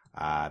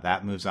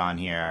 That moves on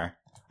here.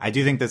 I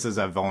do think this is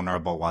a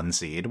vulnerable 1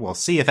 seed. We'll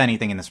see if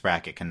anything in this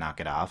bracket can knock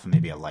it off.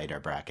 Maybe a lighter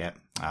bracket.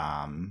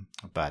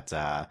 But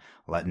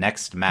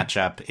next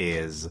matchup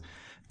is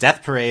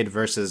Death Parade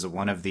versus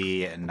one of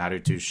the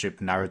Naruto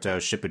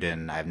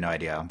Shippuden. I have no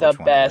idea the which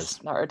one it is.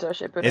 Naruto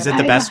Shippuden. Is it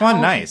the best one?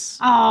 Nice.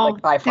 Oh,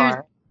 like by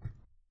far.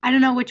 I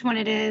don't know which one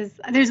it is.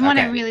 There's one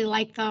I really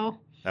like though.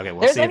 Okay,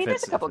 we'll see.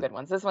 There's a couple good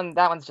ones.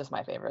 That one's just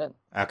my favorite.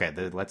 Okay,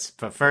 let's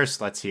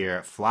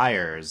hear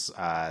Flyers,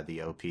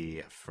 the OP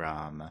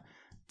from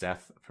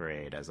Death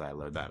Parade, as I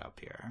load that up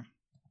here.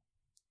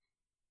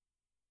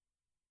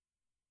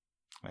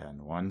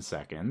 And 1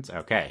 second.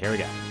 Okay, here we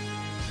go.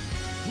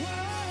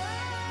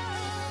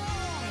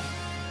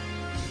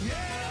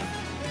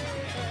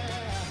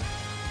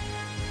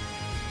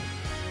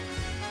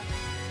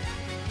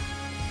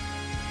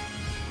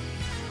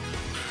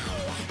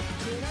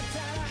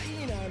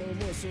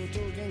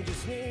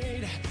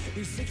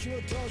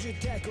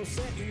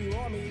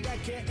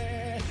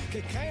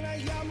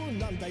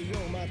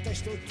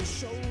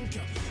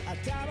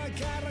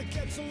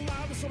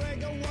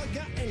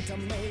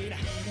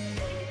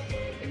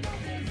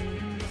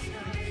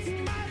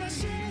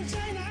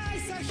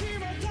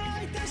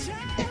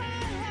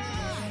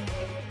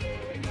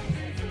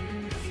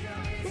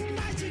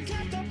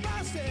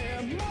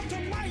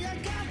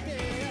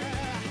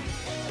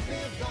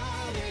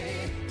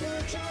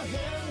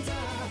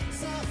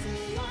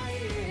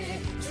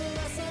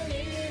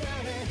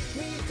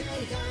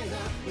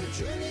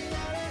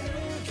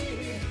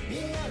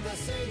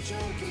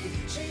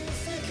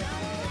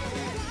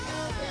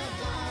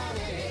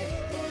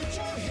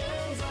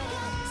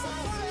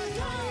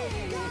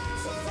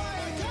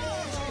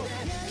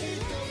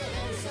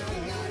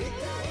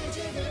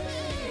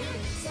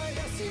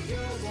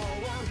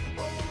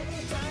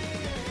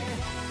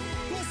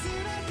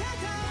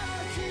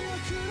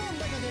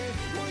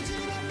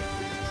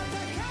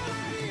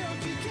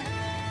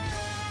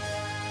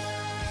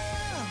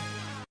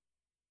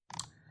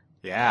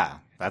 Yeah,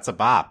 that's a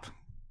bop.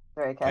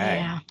 Very catchy. Okay.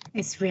 Yeah,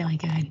 it's really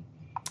good.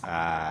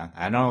 I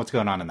don't know what's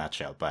going on in that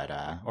show, but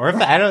or if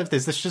I don't know if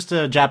is this just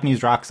a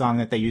Japanese rock song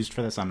that they used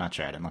for this? I'm not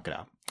sure. I didn't look it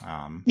up.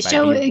 The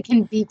show it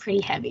can be pretty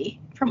heavy,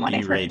 from what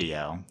I've heard.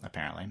 Radio,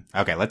 apparently.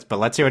 Okay, let's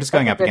hear what it's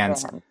going That's up a good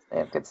against. band. They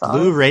have good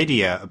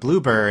songs.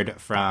 Bluebird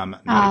from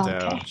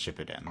Naruto okay.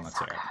 Shippuden. Let's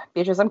hear it.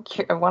 Beatrice,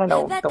 I want to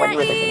know the one you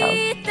were thinking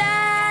of.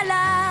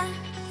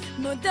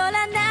 戻ら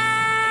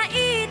ない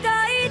と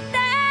言って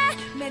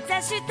目指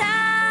した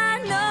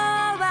の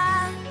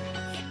は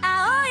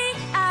青い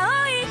青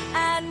い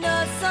あの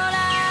空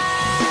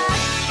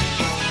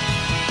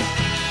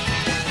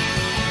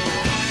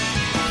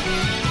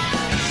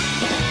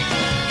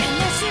悲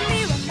しみ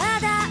はま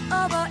だ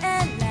覚え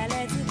ら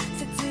れず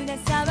切な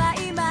さは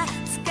今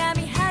掴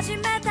み始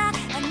めたあ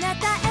な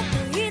たへと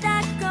抱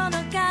くこの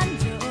感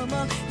情も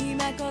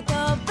今言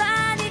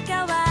葉に変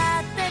わ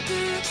ってく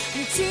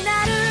未知な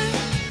る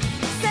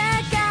世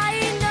界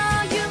の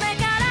夢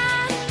から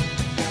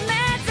目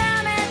覚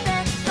めて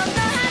この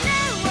羽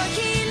を広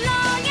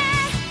げ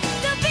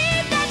飛び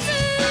立つ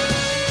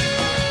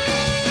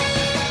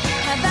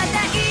羽ばた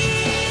い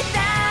た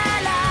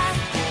ら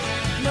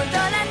戻ら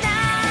な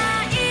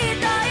い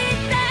と言っ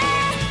て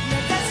目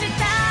指し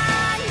た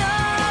の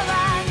は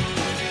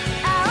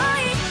青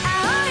い青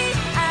い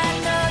あ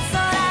の空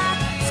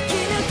突き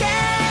抜け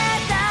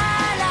た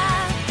ら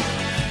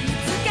見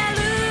つかる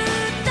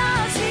と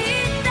知っ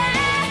て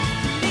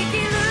振り切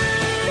る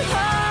ほ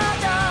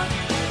ど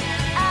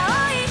青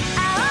い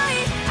青い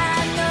あ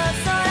の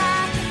空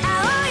青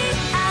い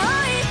青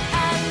いあ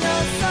の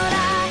空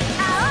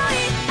青い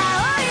青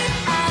い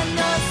あの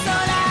空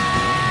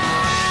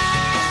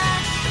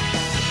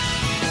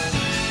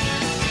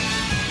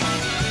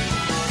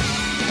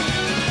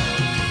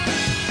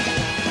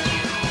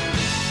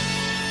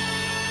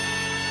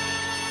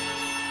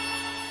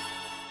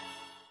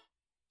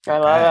I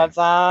love that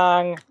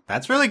song.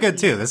 That's really good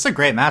too. This is a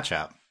great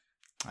matchup.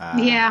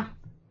 Yeah.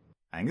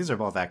 I think these are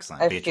both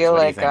excellent. I Beatrice, feel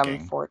what are you like I'm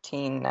thinking?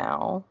 14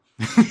 now.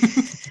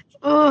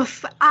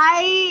 Oof.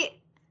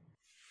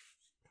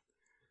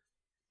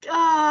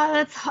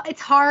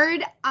 It's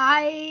hard.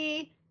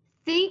 I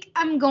think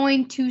I'm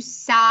going to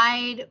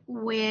side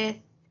with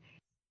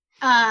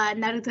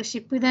Naruto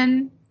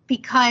Shippuden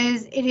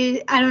because it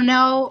is. I don't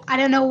know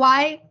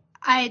why.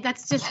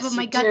 That's just Yes, what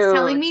my you gut's do.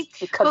 telling me. It's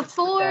because it's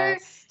the Before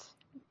best.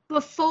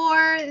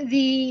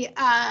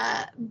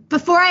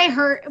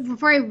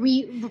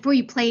 before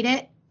you played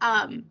it,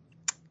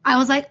 I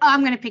was like, oh,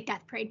 I'm gonna pick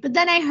Death Parade. But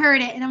then I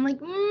heard it and I'm like,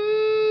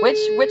 Which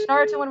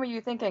Naruto one were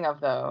you thinking of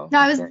though? No,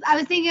 I was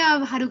thinking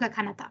of Haruka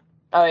Kanata.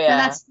 Oh So yeah,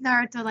 that's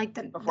Naruto, like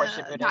the Before the-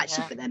 Shippuden, not yeah.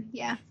 Shippuden.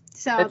 Yeah.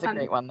 So that's if a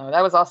great one though.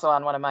 That was also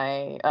on one of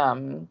my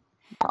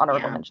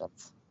honorable Yeah.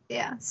 mentions.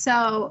 Yeah.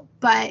 So,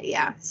 but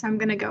yeah. So I'm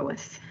gonna go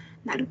with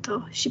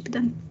Naruto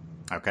Shippuden.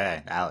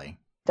 Okay, Allie.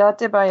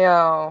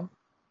 Datebayo.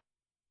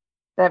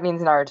 That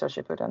means Naruto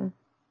Shippuden.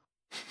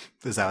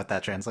 Is that what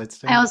that translates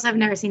to? I also have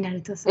never seen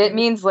Naruto. So It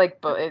means like,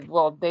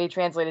 well, they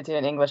translated it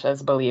in English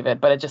as believe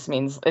it, but it just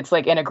means it's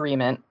like in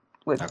agreement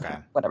with Okay.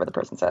 whatever the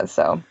person says.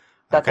 So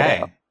that's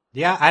Okay. it.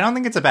 Yeah, I don't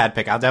think it's a bad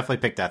pick. I'll definitely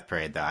pick Death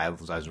Parade though. I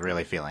was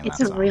really feeling it's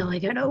that a song. really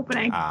good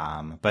opening.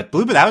 But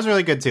Bluebird, that was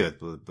really good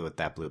too with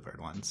that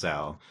Bluebird one.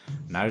 So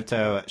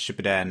Naruto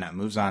Shippuden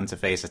moves on to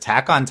face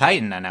Attack on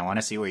Titan, and I want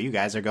to see where you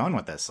guys are going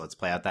with this. Let's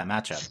play out that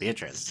matchup.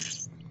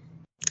 Beatrice.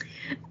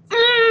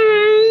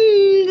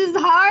 This is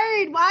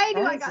hard. Why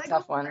do I That's a gotta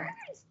tough go one.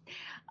 first?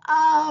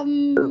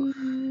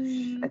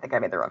 I think I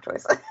made the wrong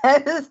choice.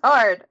 It's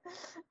hard.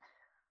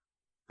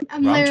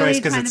 I'm Wrong literally choice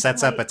because trying it to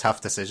sets up play- a tough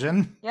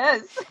decision.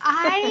 Yes.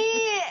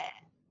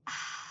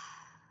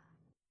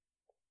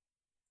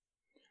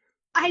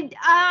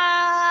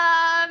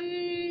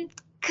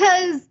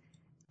 Cause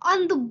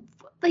on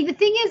the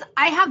thing is,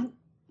 I have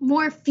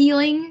more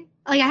feeling,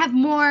 like I have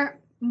more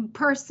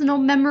personal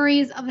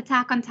memories of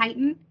Attack on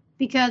Titan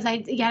because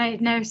I've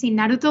never seen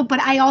Naruto, but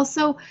I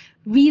also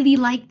really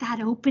like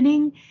that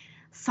opening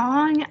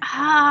song.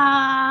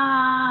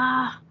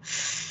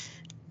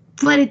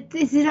 But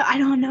I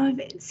don't know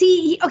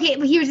if okay,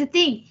 but here's the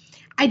thing.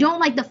 I don't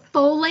like the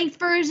full-length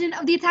version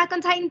of the Attack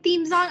on Titan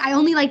theme song. I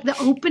only like the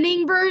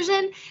opening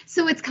version.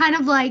 So it's kind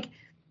of like...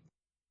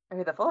 I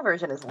mean, the full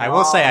version is long. I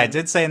will say, I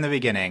did say in the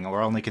beginning,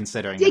 we're only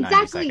considering the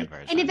 90-second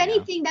version. And if yeah.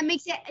 anything, that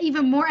makes it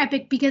even more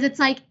epic because it's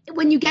like,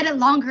 when you get it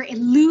longer, it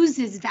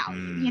loses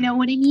value. You know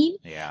what I mean?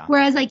 Yeah.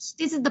 Whereas, like,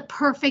 this is the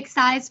perfect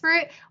size for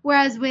it.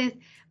 Whereas with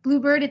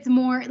Bluebird, it's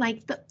more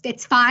like,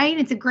 it's fine.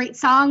 It's a great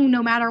song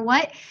no matter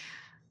what.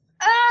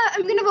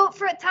 I'm going to vote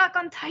for Attack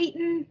on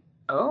Titan.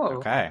 Oh.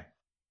 Okay.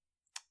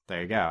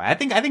 There you go. I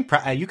think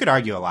you could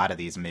argue a lot of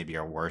these maybe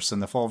are worse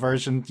than the full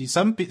version.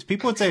 Some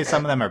people would say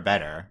some of them are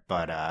better,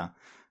 but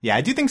yeah,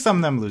 I do think some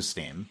of them lose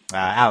steam.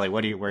 Allie,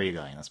 where are you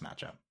going in this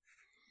matchup?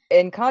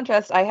 In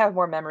contrast, I have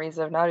more memories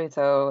of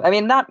Naruto. I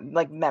mean, not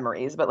like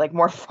memories, but like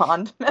more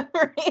fond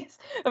memories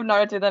of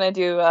Naruto than I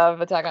do of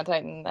Attack on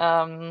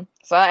Titan.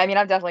 So I mean,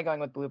 I'm definitely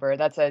going with Bluebird.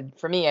 That's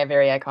for me a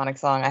very iconic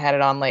song. I had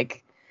it on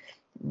like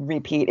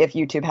repeat if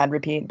YouTube had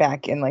repeat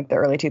back in like the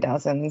early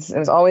 2000s. It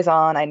was always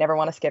on. I never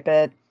want to skip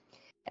it.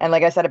 And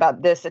like I said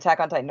about this Attack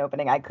on Titan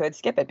opening, I could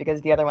skip it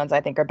because the other ones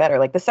I think are better.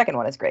 Like the second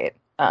one is great.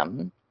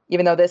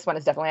 Even though this one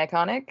is definitely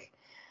iconic.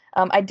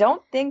 I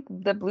don't think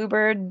the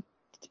Bluebird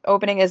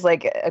opening is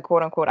like a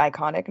quote unquote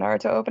iconic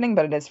Naruto opening,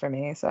 but it is for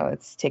me. So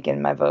it's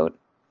taking my vote.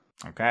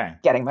 Okay.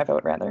 Getting my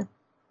vote rather.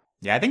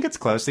 Yeah, I think it's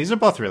close. These are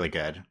both really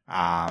good.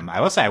 I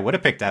will say I would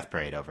have picked Death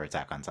Parade over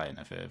Attack on Titan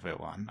if it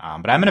won.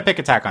 But I'm going to pick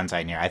Attack on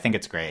Titan here. I think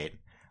it's great.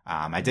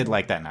 I did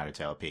like that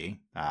Naruto OP,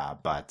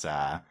 but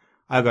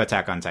I'll go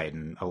Attack on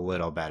Titan a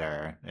little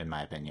better in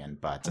my opinion.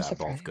 But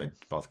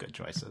both good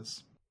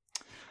choices.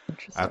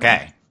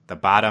 Okay, the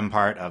bottom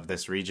part of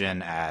this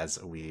region,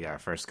 as we are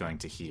first going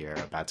to hear,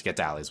 about to get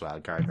to Ali's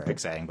wild card, very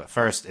exciting. But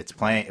first, it's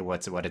playing.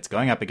 What it's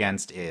going up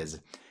against is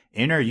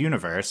Inner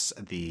Universe,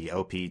 the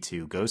OP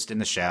to Ghost in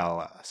the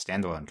Shell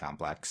standalone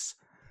complex.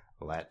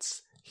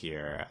 Let's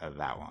hear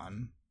that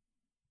one.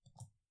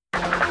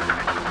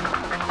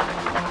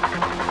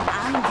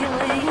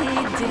 Ангелы,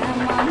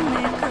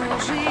 демоны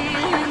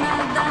кружили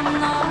надо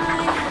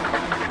мной,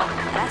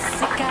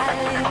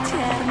 рассекали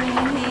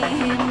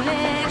тернии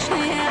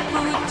Млечные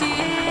пути,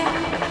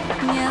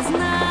 не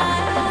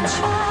знаю,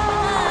 что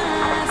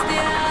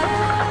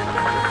сделать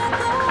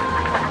потом,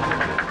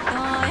 но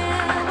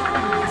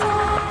его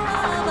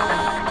злого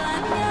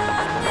понять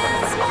не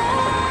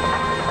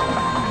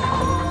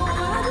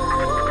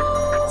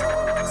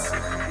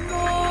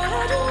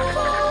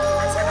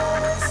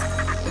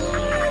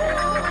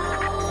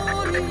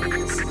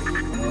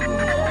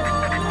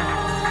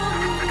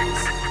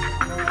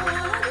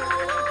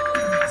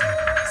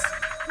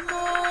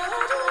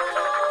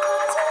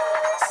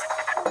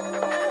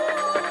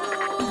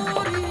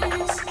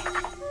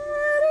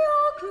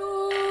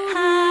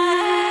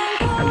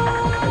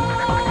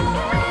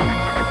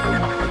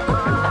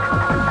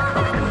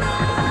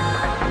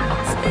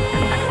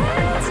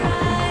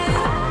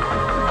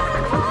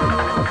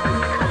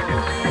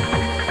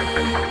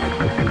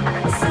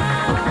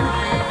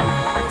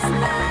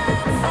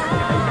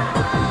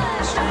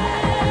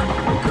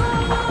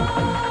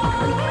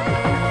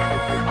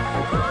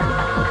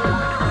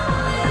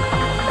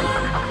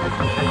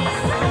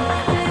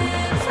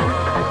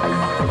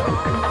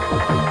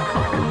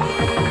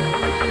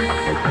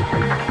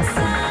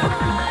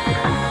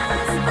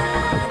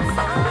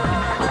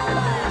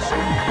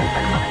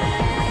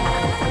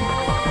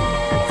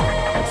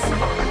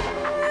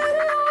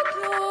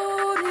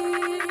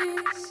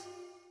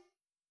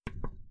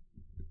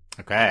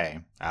Okay.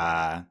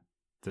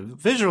 The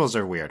visuals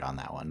are weird on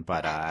that one,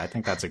 but I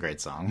think that's a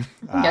great song.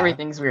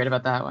 Everything's weird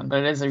about that one, but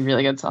it is a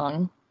really good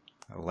song.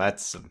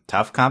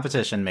 Tough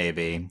competition,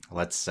 maybe.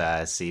 Let's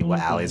see what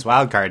Ali's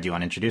wild card. Do you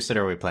want to introduce it,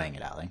 or are we playing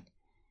it, Ali?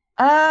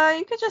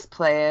 You could just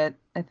play it,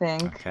 I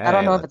think. Okay, I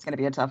don't know if it's going to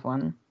be a tough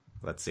one.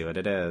 Let's see what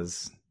it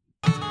is.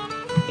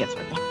 Yes,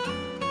 right.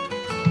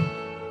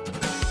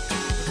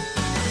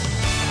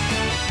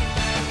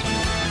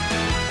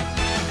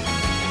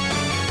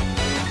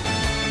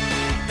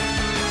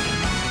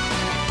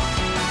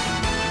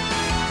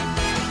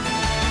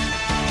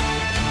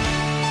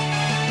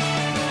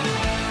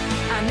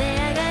 雨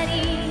上がり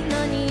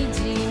の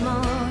虹も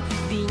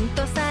凛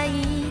と咲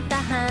いた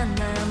花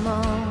も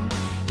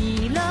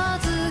色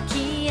づ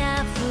き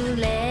あふ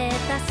れ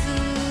たす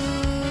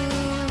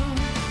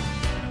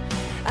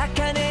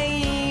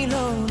茜色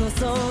の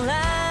空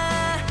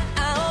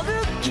仰ぐ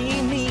君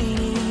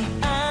に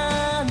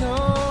あの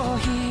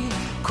日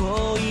恋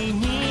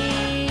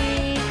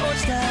に落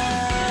ちた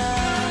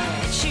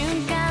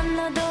瞬間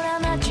のドラ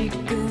マチッ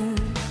クフ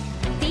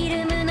ィ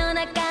ルムの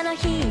中の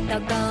一コ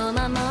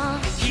マも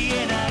消え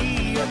な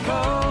いよ心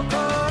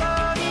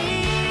に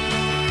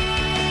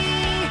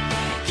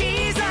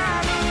刻む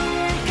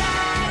か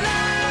ら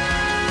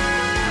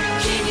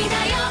君だ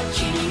よ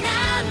君な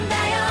んだ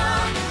よ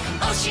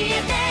教え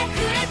てく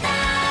れた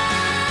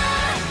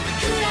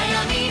暗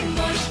闇も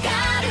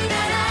光るな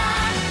ら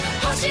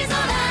星空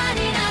に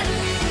なる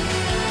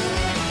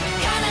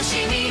悲し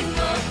みも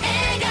笑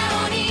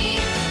顔に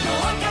も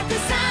う隠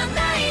さな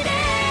いで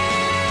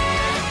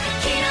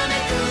きらめ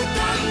くど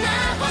んな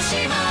星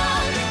も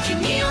君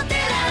を照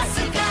らす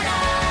から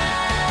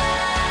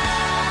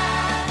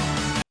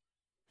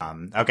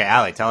Okay,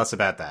 Ali, tell us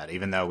about that.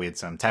 Even though we had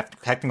some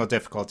technical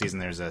difficulties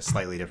and there's a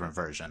slightly different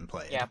version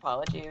played. Yeah,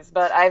 apologies.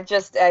 But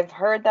I've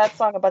heard that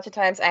song a bunch of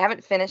times. I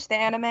haven't finished the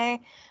anime.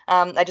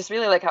 I just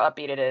really like how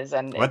upbeat it is.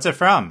 And What's it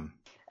from?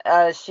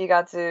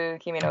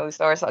 Shigatsu Kimi no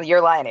Uso or something. Your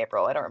Lie in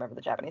April. I don't remember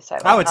the Japanese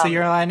title. Oh, it's the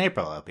Your Lie in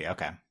April OP.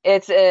 Okay.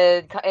 It's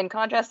in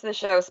contrast to the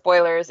show,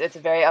 spoilers, it's a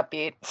very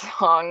upbeat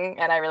song,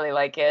 and I really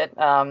like it.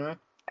 I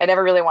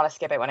never really want to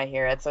skip it when I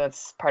hear it, so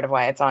it's part of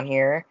why it's on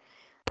here.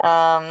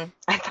 I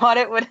thought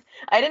it would.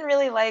 I didn't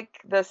really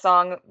like the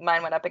song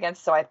mine went up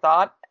against, so I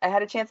thought I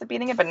had a chance of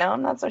beating it, but now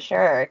I'm not so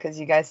sure because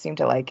you guys seem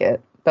to like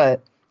it.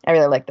 But I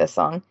really like this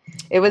song.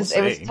 It was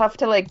tough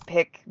to like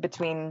pick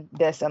between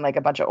this and like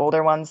a bunch of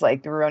older ones,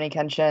 like the Rurouni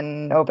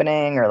Kenshin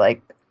opening or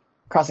like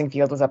Crossing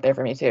Field was up there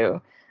for me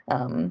too.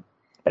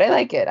 But I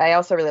like it. I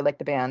also really like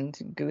the band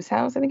Goose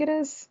House, I think it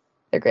is.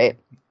 They're great.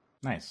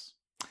 Nice.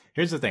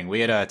 Here's the thing. We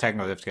had a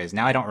technical difficulties.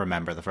 Now I don't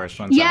remember the first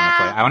one, so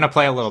Yeah. I want to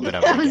play a little bit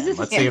of it I was again. just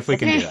Let's see if we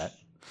can do that.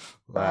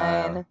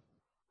 Fine.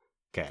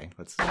 Okay,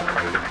 let's...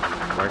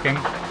 Working?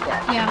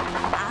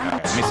 Yeah.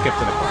 Okay, let me skip to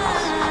the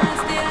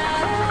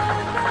chorus.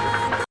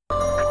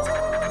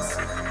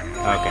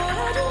 Okay.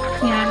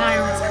 Yeah, now I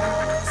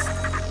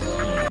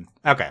remember.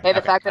 Okay. Hey, the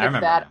okay, fact that I it's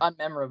remember that now.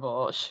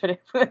 unmemorable should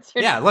influence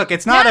your Yeah, look,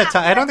 it's not Yeah.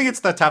 I don't think it's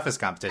the toughest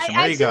competition.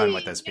 Where are you going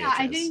with this, Beatrice?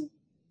 Yeah, I think.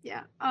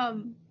 Yeah.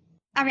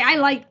 I mean, I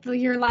like the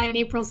Your Lie in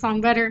April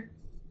song better.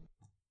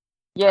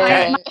 Yeah.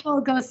 Okay. My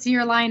vote goes to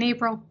Your Lie in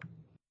April.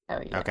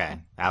 Oh, yeah. Okay.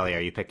 Allie,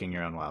 are you picking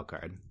your own wild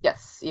card?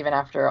 Yes, even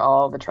after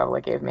all the trouble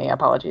it gave me.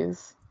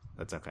 Apologies.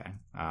 That's okay.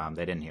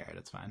 They didn't hear it.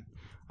 It's fine.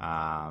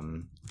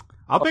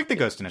 I'll pick the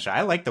Ghost in the Shell.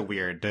 I like the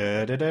weird.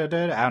 I don't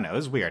know. It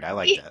was weird. I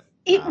liked it.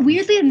 It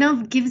weirdly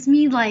enough gives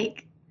me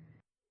like,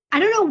 I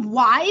don't know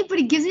why, but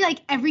it gives me like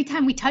every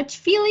time we touch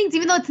feelings,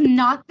 even though it's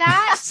not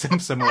that. Some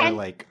similar And-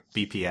 like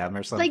BPM or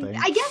Like, something.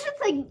 I guess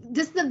it's like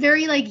just the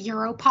very like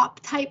Europop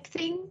type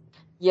thing,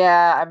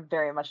 Yeah, I'm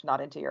very much not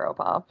into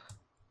Europop.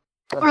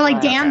 That's or like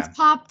why- dance Okay.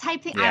 pop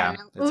type thing. Yeah, I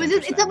don't know. that's It's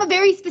of interesting. a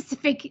very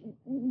specific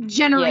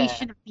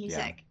generation of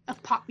music,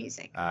 of pop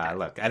music.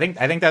 Look, I think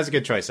that was a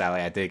good choice,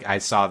 Allie. I think I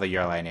saw the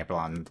Your Lie in April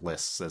on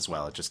lists as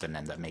well. It just didn't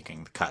end up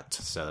making the cut,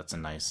 so that's a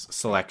nice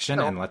selection.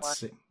 So And let's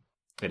see.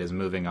 It is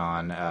moving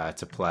on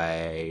to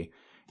play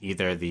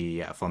either the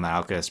Fullmetal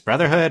Alchemist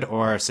Brotherhood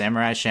or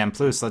Samurai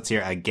Champloo. So let's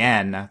hear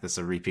again. This is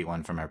a repeat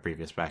one from our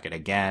previous bracket.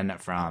 Again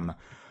from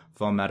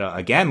Fullmetal.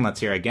 Again, let's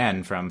hear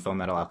again from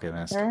Fullmetal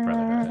Alchemist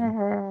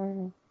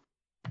Brotherhood.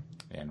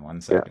 In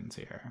 1 second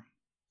here.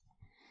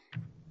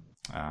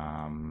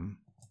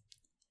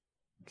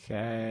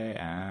 Okay,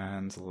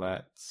 and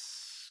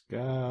let's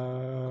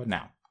go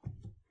now.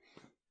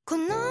 こ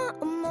の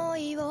想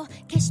いを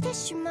消して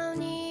しまう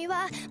に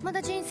はま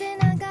だ人生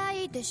長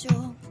いでしょ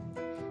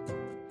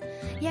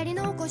うやり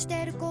残し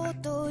てるこ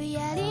とを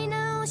やり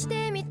直し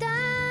てみた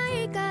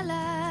いか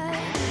ら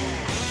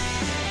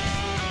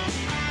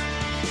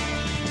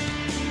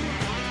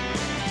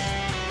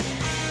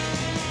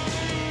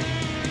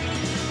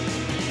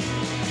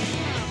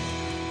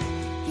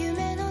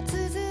夢の続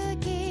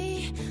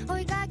き追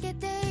いかけ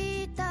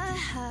ていた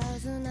は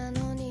ずな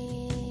の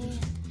に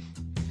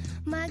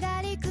曲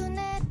がりく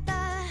ねった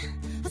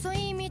細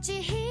い道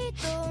一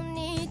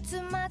に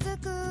つまず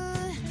くあ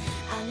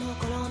の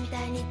頃み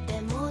たいにって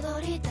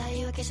戻りた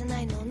いわけじゃ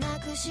ないのな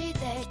くして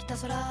きた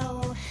空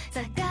を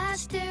探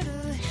してる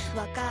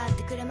分かっ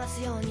てくれま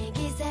すように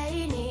犠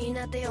牲に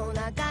なったよう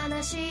な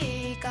悲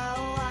しい顔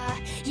は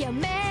や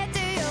めて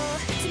よ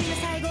罪の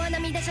最後は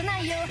涙じゃな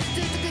いよ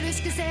ずっと苦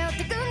しく背負っ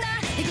てくんだ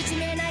出口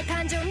見えない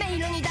感情迷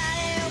路に誰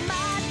を待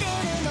って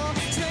るの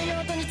白いノ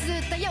ートに綴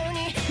ったように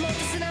もっと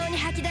素直に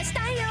吐き出した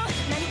いよ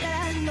何か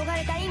ら逃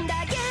れたいんだ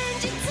現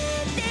実っ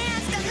てや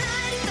つがな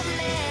いた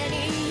め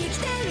に生き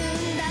てる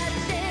んだっ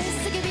て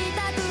叫び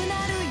たくな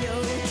るよ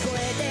聞こ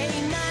えて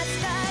います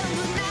か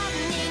無難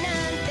にな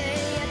んて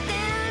やって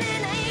られ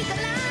ないか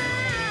ら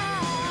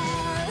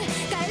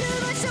帰る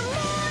場所も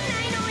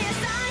ないの優し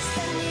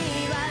さ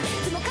にはい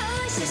つも感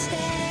謝して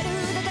る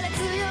だから強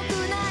く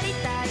なり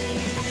たい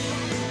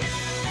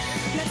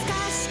懐か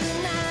しく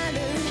なる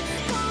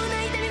こんな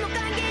痛みも歓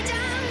迎じゃん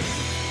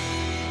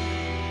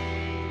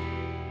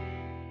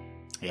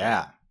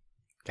Yeah.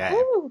 Okay.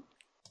 Woo.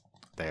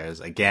 There's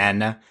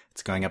again.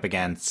 It's going up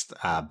against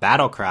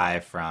Battle Cry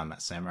from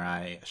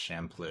Samurai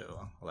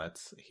Champloo.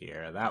 Let's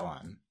hear that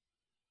one.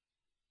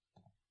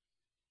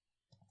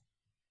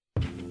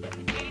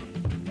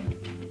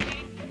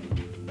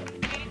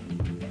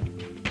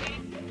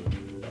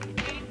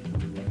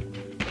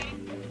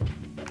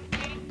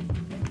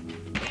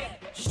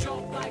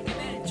 Sharp like an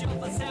edge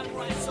of a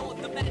samurai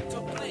sword, the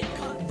mental blade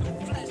cut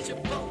through flesh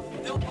and bone.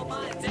 The upper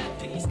mind at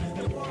peace,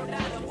 the word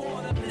out of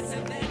order,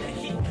 missing in the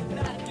heat.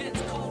 Night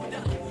gets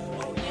colder.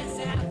 Oh yes,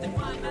 I have to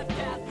find my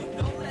path.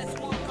 No less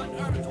walk on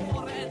earth,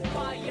 water and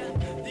fire.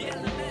 The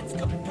elements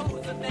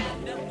compose a man.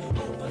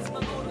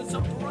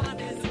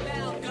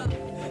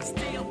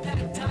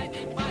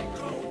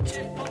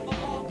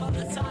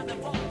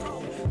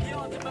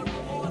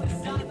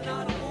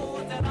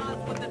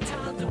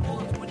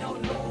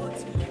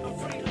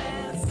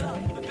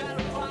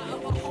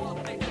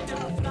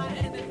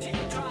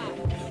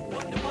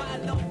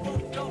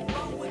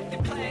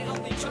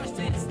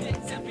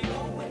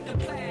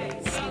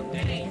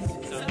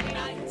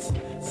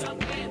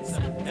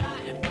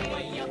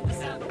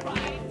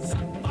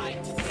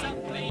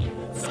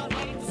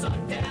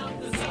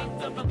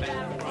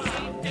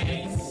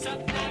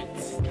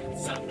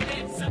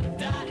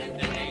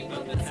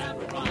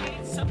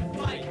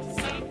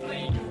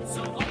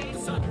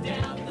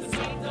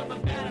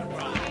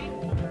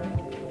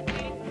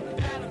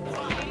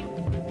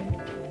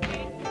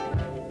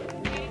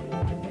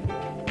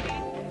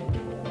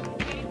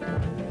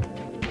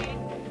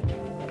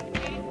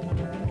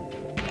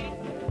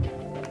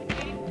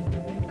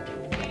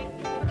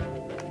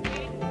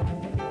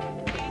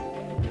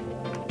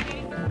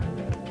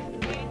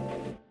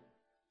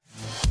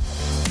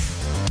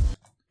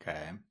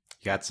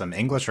 You got some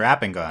English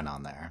rapping going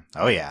on there.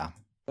 Oh, yeah.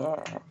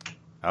 Yeah.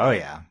 Oh,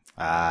 yeah.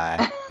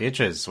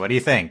 Beatrice, what do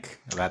you think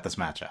about this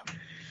matchup?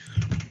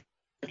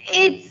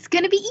 It's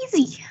gonna be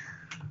easy.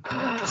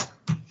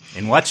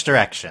 In which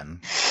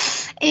direction?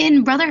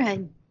 In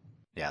Brotherhood.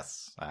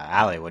 Yes.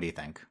 Allie, what do you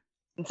think?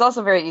 It's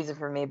also very easy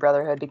for me,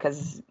 Brotherhood,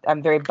 because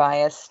I'm very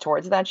biased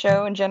towards that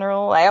show in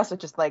general. I also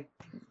just like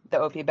the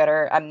OP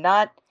better. I'm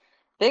not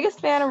biggest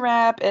fan of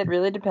rap. It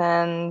really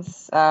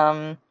depends.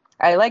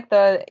 I like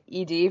the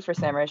ED for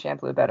Samurai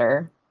Champloo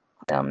better,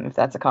 if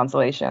that's a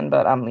consolation,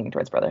 but I'm leaning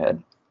towards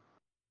Brotherhood.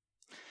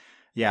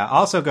 Yeah,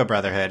 also go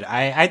Brotherhood.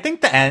 I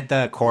think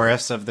the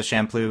chorus of the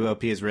Champloo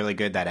OP is really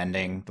good. That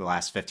ending, the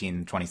last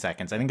 15, 20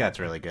 seconds, I think that's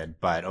really good.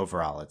 But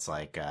overall, it's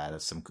like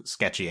there's some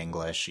sketchy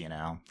English, you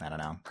know? I don't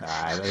know.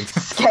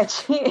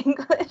 Sketchy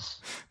English?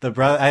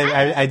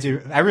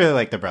 I really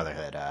like the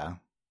Brotherhood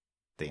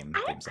theme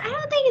song.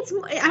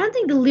 I don't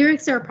think the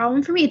lyrics are a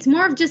problem for me. It's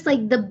more of just like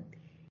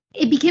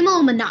it became a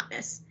little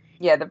monotonous.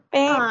 Yeah, the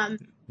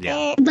band.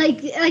 Yeah.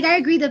 Like I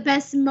agree the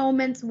best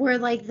moments were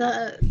like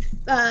the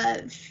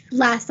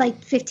last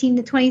like 15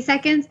 to 20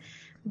 seconds,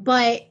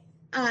 but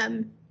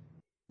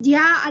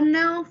yeah, I don't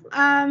know.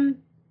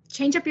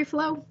 Change up your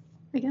flow,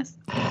 I guess.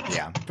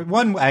 Yeah, but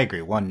I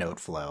agree, one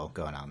note flow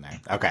going on there.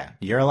 Okay,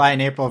 Your Lie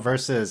in April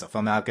versus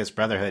Fullmetal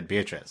Brotherhood.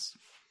 Beatrice.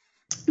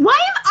 Why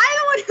am I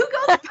the one who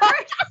goes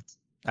first?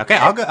 Okay,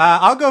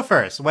 I'll go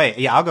first. Wait,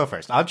 yeah, I'll go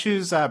first. I'll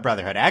choose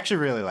Brotherhood. I actually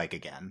really like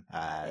Again,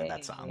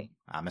 that song.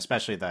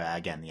 Especially the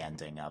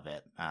ending of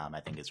it.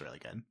 I think is really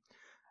good.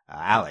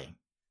 Allie.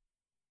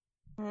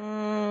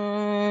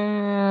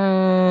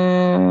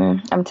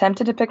 I'm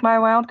tempted to pick my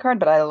wild card,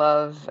 but I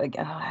love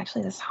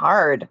actually this is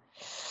hard.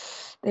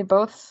 They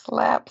both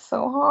slap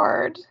so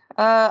hard.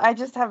 I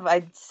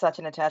such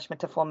an attachment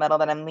to Full Metal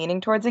that I'm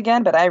leaning towards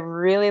Again, but I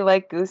really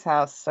like Goose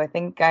House, so I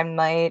think I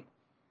might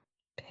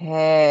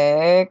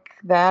pick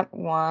that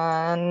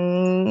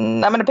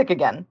one. I'm gonna pick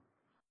Again.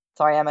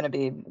 Sorry, I'm gonna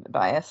be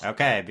biased.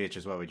 Okay,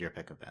 Beatrice, what would your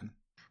pick have been?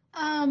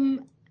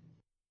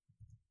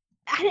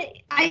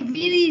 I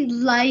really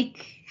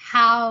like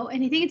how,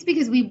 and I think it's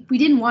because we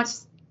didn't watch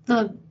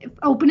the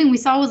opening. We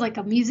saw was like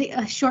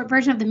a short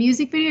version of the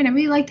music video, and I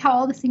really liked how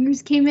all the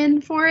singers came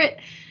in for it.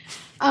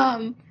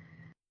 But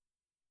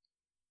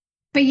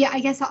yeah, I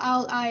guess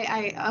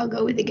I'll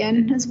go with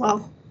Again as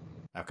well.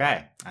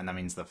 Okay, and that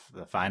means the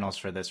finals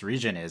for this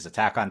region is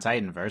Attack on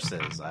Titan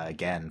versus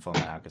again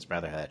Fullmetal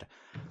Brotherhood.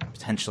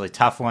 Potentially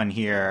tough one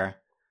here.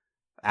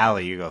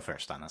 Allie, you go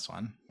first on this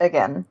one.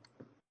 Again,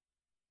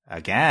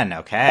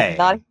 okay. I'm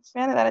not a huge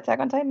fan of that Attack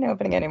on Titan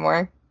opening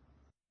anymore.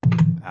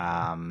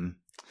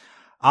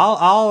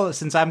 I'll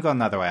since I'm going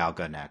the other way, I'll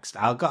go next.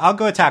 I'll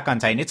go Attack on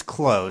Titan. It's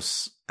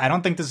close. I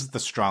don't think this is the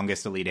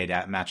strongest Elite 8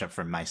 matchup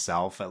for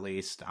myself, at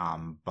least.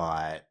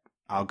 But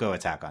I'll go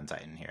Attack on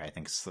Titan here. I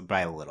think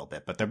by a little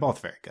bit, but they're both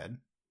very good.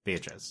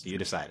 Beatrice, you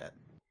decide it.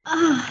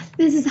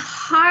 This is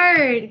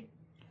hard.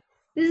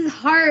 This is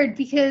hard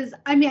because,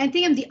 I mean, I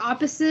think I'm the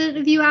opposite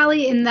of you,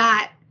 Allie, in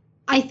that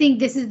I think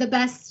this is the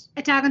best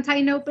Attack on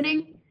Titan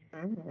opening.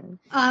 Mm-hmm.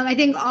 I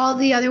think all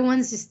the other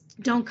ones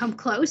just don't come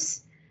close.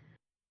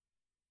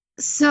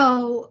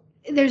 So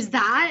there's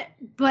that,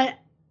 but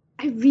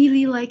I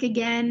really like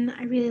Again.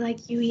 I really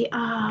like Yui.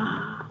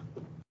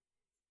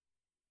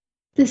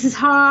 This is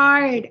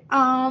hard.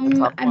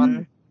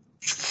 I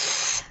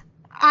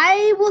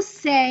will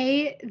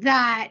say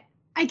that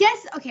I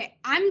guess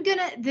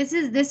this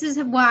is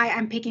why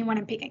I'm picking what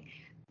I'm picking,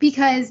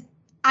 because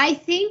I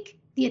think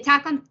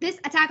Attack on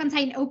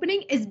Titan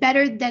opening is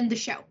better than the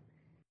show.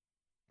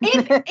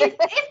 If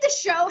the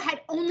show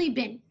had only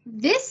been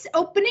this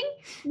opening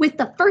with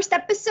the first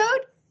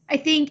episode, I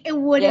think it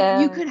would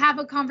you could have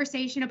a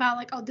conversation about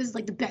like, oh, this is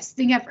like the best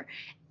thing ever.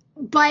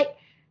 But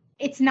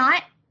it's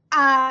not.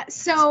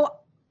 So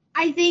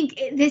I think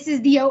this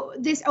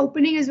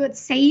opening is what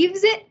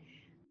saves it.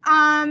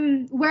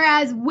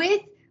 Whereas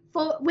with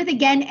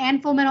Again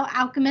and Fullmetal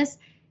Alchemist,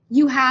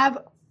 you have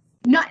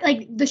not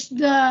like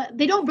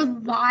they don't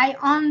rely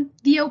on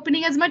the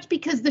opening as much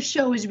because the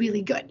show is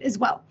really good as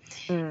well.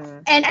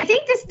 And I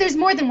think there's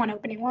more than one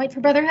opening, right, for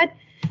Brotherhood?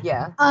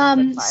 Yeah.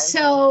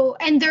 So,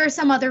 and there are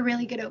some other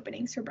really good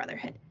openings for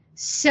Brotherhood.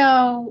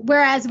 So,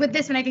 whereas with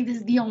this one, I think this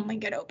is the only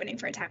good opening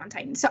for Attack on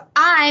Titan. So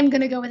I'm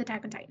gonna go with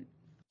Attack on Titan.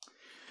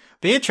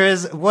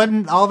 Beatrice,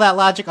 wouldn't all that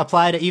logic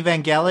apply to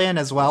Evangelion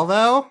as well,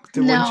 though?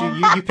 No.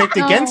 You picked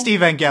against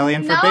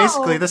Evangelion for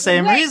basically the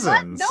same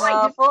reasons. No,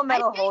 I did. Full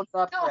Metal holds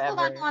up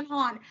forever. Hold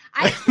on.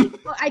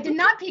 I did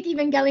not pick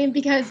Evangelion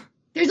because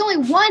there's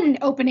only one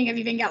opening of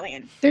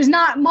Evangelion. There's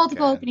not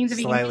multiple openings of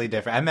Evangelion. Slightly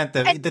different. I meant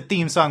the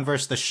theme song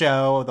versus the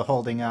show, the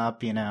holding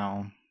up, you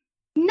know.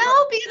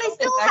 No, because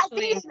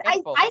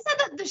I said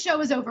that the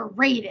show is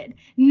overrated,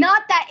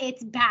 not that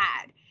it's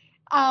bad.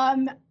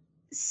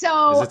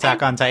 So is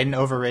Attack on Titan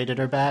overrated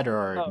or bad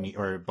or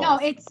both? No,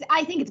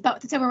 I think it's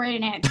both. It's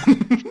overrated and okay.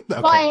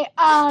 But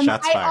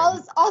Shots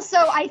fired.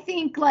 I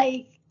think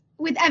like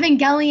with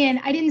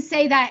Evangelion, I didn't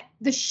say that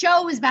the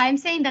show was bad. I'm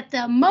saying that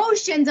the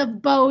emotions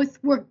of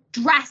both were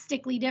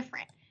drastically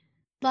different.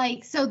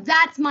 Like, so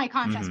that's my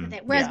contrast with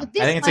it. Whereas with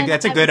this I think one,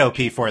 that's a good OP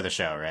for the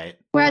show, right?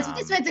 Whereas with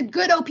this one, it's a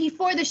good OP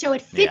for the show.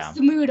 It fits Yeah.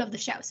 the mood of the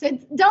show. So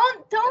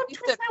don't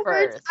twist it my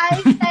words. first.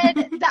 I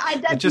said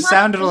that. It just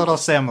sounded a little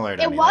similar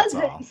to It me. was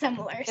that's all.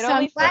 similar. So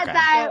only I'm glad Okay.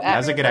 that That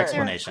was a good we're-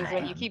 explanation.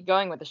 When you keep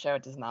going with the show,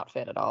 it does not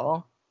fit at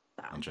all.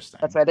 Interesting.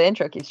 That's why the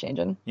intro keeps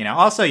changing.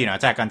 Also,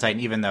 Attack on Titan,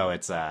 even though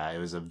it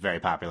was a very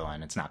popular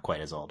one, it's not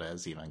quite as old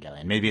as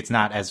Evangelion. Maybe it's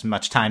not as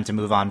much time to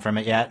move on from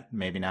it yet.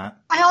 Maybe not.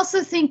 I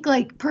also think,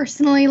 like,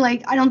 personally,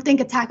 like, I don't think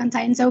Attack on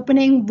Titan's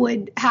opening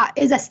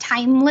is as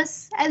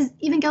timeless as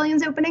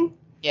Evangelion's opening.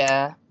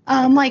 Yeah.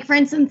 Like, for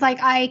instance, like,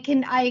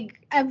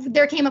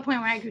 there came a point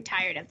where I grew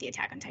tired of the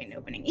Attack on Titan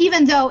opening,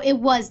 even though it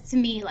was, to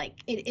me, like,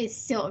 it is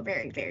still a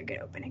very, very good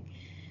opening.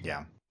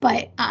 Yeah.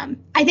 But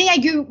I think I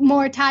grew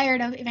more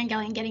tired of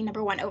Evangelion getting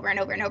number one over and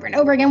over and over and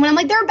over again when I'm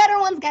like, there are better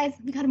ones, guys.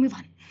 We gotta move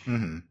on.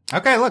 Mm-hmm.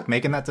 Okay, look,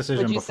 making that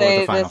decision Would you before say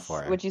the final this?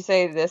 four. Would you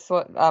say this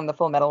one, the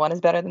Full Metal one,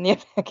 is better than the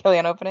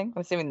Evangelion opening?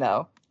 I'm assuming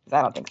no, 'cause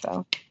I don't think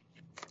so.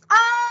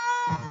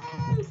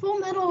 Full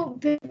Metal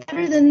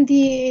better than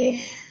the.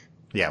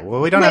 Yeah,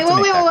 well, we don't have to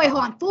make that Wait, call.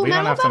 hold on. Full We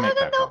don't Metal have to better make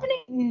than that the call.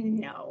 opening?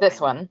 No.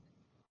 This one.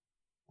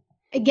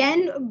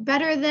 Again,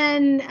 better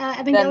than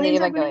Then the Evangelion's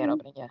Evangelion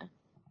opening, yeah.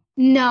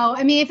 No,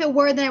 I mean, if it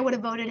were, then I would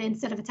have voted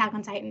instead of Attack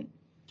on Titan.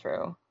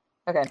 True.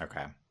 Okay.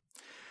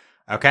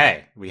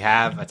 Okay, we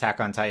have Attack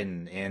on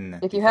Titan in.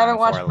 If the you haven't final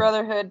watched four.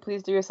 Brotherhood,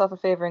 please do yourself a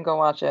favor and go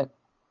watch it.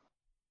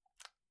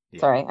 Yeah,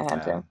 Sorry, I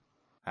had to.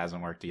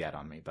 Hasn't worked yet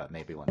on me, but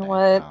maybe one You day. know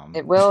what?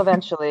 It will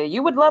eventually.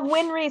 You would love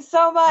Winry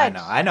so much.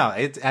 I know.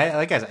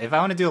 Like I said, if I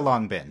want to do a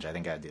long binge, I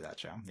think I'd do that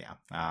show.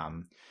 Yeah.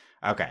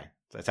 Okay.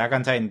 So Attack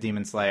on Titan,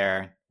 Demon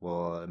Slayer.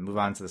 We'll move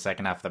on to the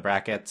second half of the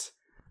bracket.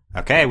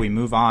 Okay, we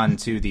move on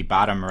to the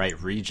bottom right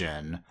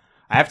region.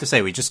 I have to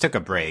say, we just took a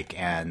break,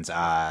 and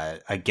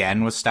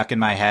again was stuck in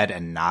my head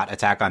and not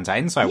Attack on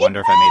Titan, so I wonder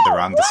if I made the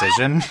wrong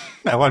decision.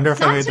 I wonder if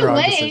I made the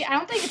wrong decision. I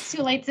don't think it's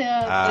too late to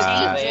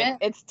Uh, change it.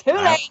 It's too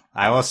late.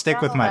 I will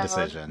stick with my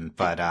decision,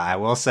 but I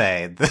will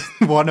say that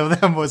one of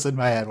them was in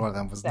my head, one of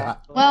them was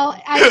not.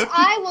 Well,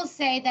 I will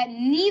say that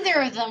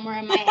neither of them were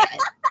in my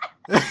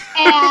head.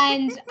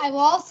 And I will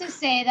also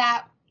say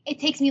that it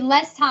takes me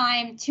less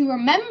time to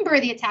remember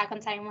the Attack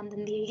on Titan one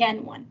than the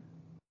Again one.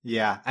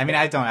 Yeah, I mean,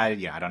 I don't have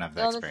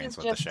the experience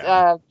this with is the just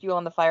show. fuel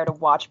on the fire to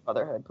watch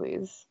Brotherhood,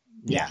 please.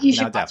 Yeah, you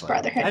should no, watch definitely.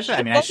 Brotherhood.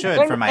 I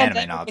should for my anime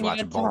Pandemic knowledge and you watch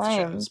had both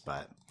time. shows,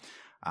 but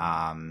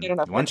You don't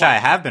have one to show I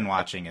have been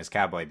watching is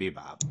Cowboy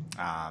Bebop,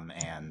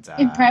 and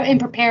In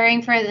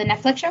preparing for the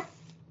Netflix show?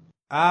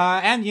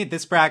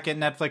 this bracket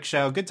Netflix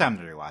show, good time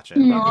to rewatch it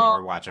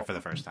or watch it for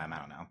the first time. I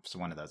don't know, it's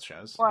one of those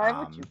shows. Why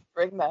would you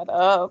bring that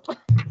up?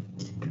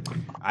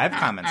 I have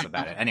comments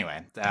about it anyway.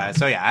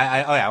 So yeah,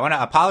 I want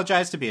to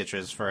apologize to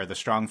Beatrice for the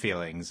strong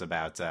feelings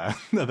about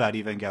about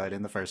Evangelion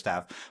in the first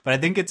half, but I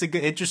think it's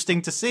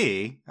interesting to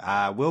see.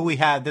 Will we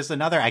have this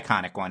another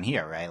iconic one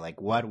here, right? Like,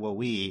 what will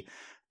we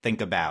think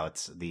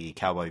about the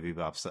Cowboy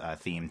Bebop's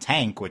theme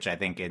Tank, which I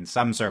think in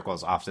some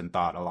circles often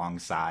thought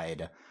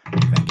alongside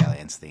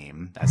Evangelion's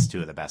theme as two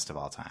of the best of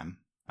all time.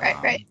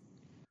 Right.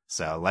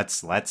 So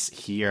let's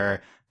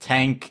hear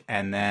Tank,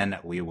 and then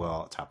we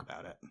will talk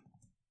about it.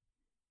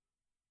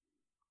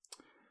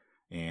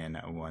 In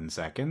 1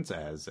 second,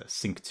 as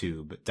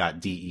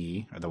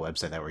synktube.de, or the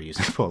website that we're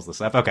using, pulls this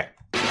up. Okay.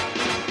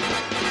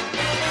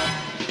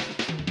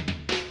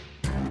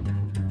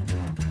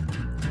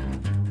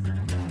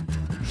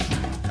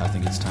 I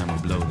think it's time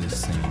to blow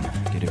this scene.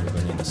 Get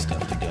everybody in the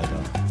stuff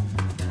together.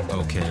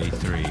 Okay,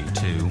 3,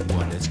 2,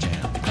 1, let's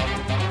jam.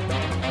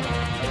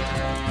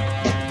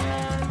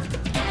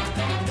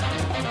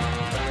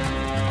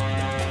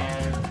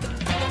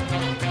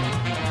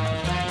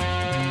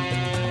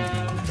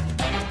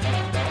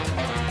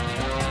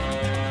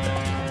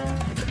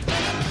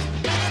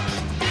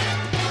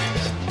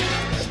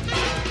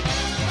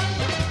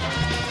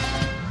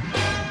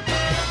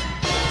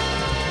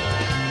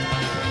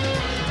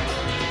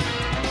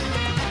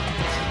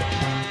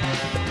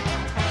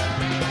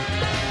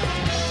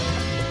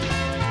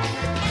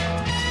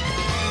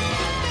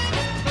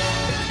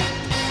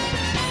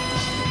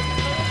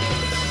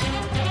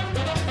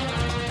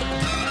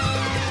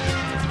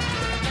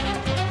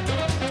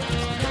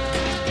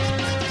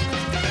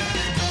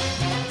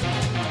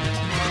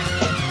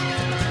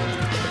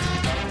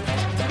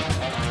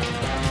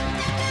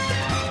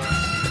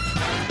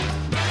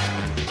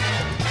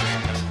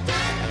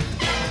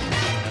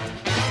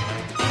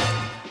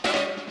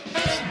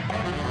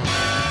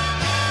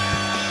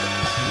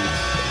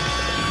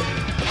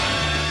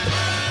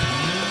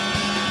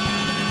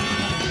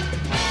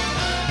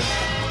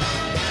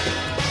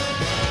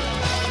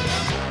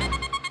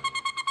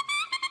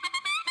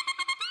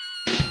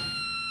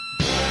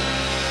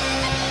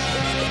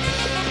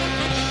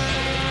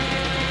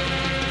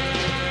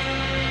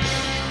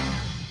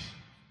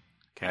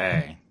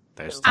 Okay.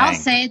 There's Tank. I'll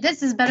say it.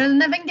 This is better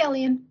than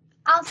Evangelion.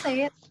 I'll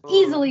say it.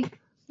 Easily.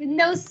 With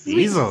no sleep.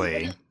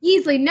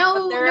 Easily. No,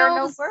 But there are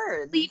no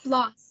words. sleep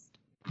lost.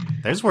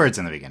 There's words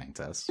in the beginning,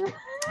 Tess.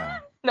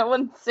 No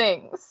one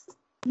sings.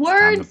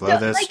 Words. blow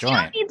this You don't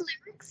joint. need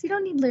lyrics. lyrics. You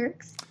don't need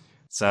lyrics.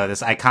 So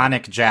this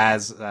iconic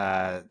jazz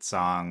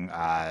song,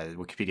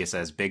 Wikipedia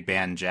says, big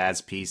band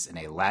jazz piece in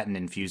a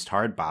Latin-infused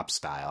hard bop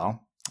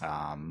style.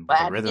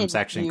 The rhythm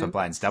section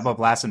combines double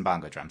blast and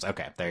bongo drums.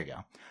 Okay, there you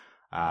go.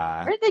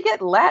 Where did they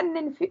get Latin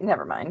infused?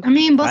 Never mind. I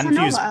mean, bossa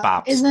Latin-infused nova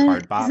bops, isn't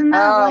hard bop. that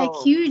like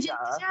Oh, huge duh.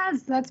 in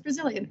jazz? That's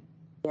Brazilian.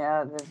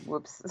 Yeah,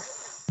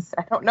 whoops.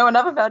 I don't know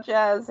enough about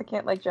jazz. I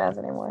can't like jazz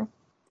anymore.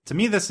 To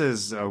me, this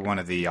is one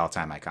of the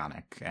all-time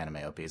iconic anime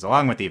OPs,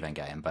 along with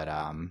Evangelion. But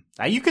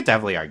you could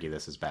definitely argue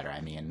this is better.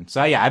 I mean,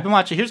 so yeah, I've been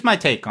watching. Here's my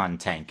take on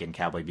Tank and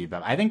Cowboy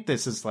Bebop. I think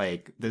this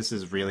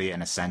is really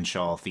an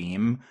essential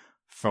theme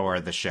for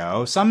the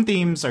show. Some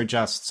themes are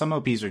some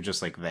OPs are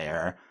just like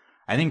there.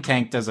 I think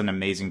Tank does an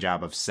amazing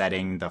job of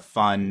setting the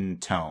fun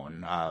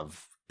tone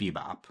of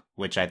Bebop,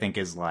 which I think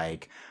is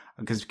like,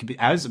 because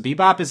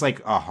Bebop is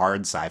like a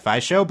hard sci-fi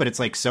show, but it's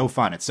like so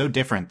fun. It's so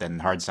different than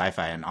hard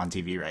sci-fi on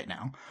TV right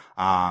now.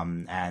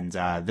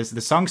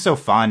 The song's so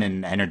fun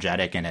and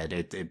energetic, and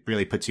it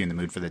really puts you in the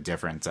mood for the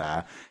different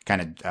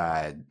kind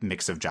of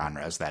mix of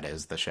genres that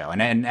is the show.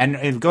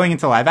 And going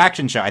into live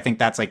action show, I think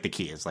that's like the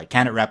key is like,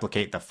 can it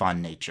replicate the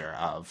fun nature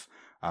of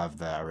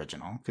the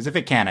original? Because if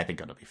it can, I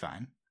think it'll be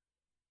fine.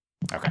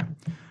 Okay.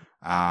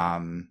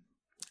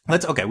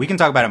 We can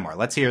talk about it more.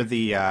 Let's hear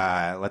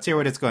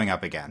what it's going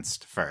up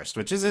against first,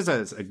 which is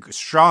a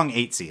strong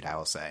 8 seed, I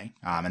will say.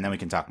 And then we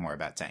can talk more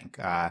about Tank.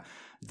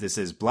 This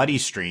is Bloody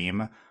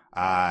Stream,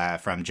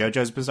 from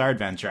JoJo's Bizarre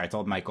Adventure. I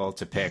told Michael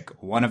to pick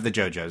one of the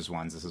JoJo's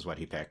ones. This is what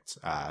he picked.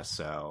 I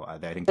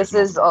think This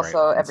is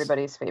also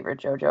everybody's favorite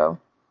JoJo.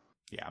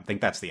 Yeah, I think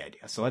that's the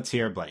idea. So let's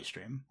hear Bloody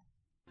Stream.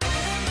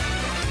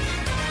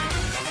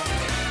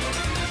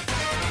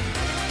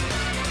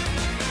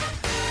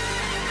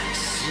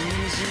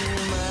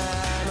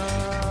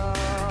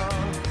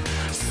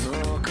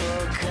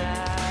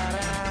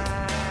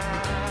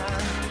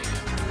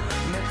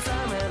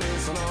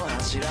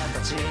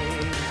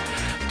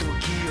 時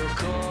を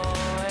超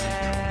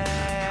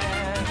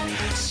え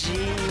真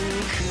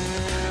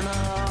空の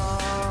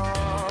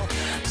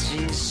地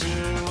震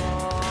が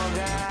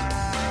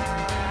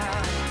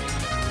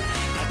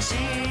立ち上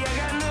が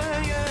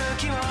る勇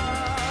気を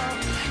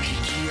引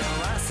き合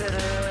わせる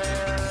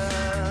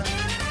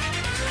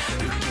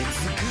受け継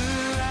ぐ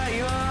愛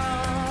を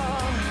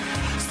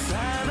定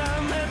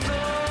めと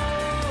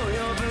呼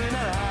ぶな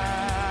ら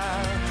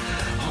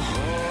微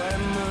笑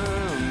む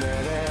目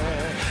で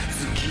月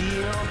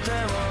の手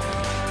を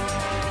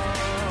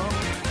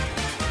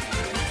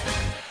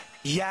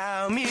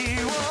闇を欺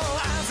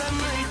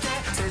いて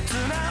切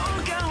なを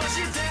交わし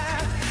て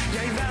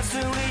刃す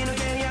り抜け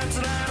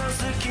奴らの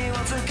隙を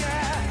つけ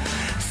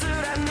貫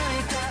い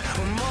た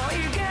思い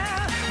が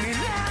未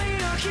来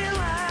を開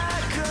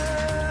く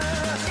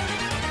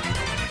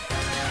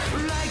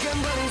Like a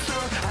burning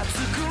stone 熱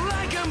く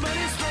Like a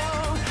burning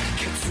stone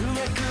血脈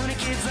に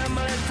刻ま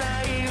れた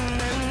因縁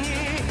に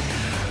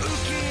浮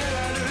き上が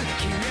る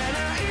消えな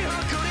い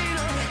誇りの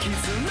絆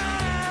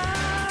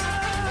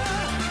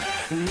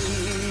握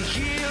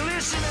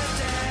りしめ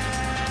て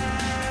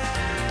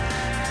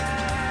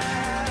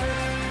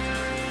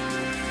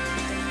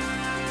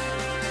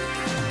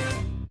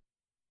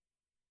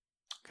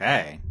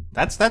Okay,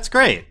 that's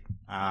great.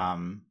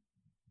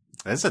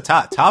 This is a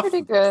tough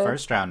pretty good.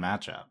 first round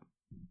matchup.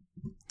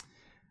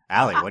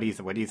 Allie, what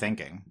are you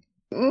thinking?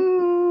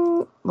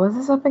 What's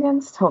this up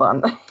against? Hold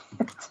on.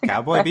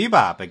 Cowboy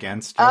Bebop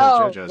against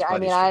JoJo's yeah, I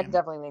Bloody mean, I Stream.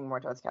 definitely lean more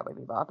towards Cowboy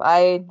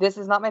Bebop. This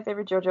is not my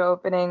favorite JoJo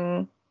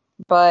opening,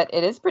 but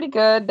it is pretty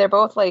good. They're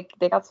both like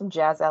they got some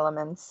jazz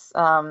elements.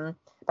 But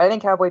I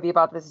think Cowboy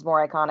Bebop this is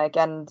more iconic,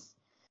 and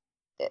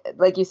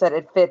like you said,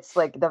 it fits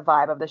like the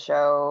vibe of the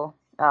show.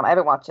 I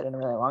haven't watched it in a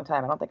really long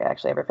time. I don't think I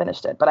actually ever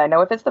finished it, but I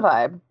know it fits the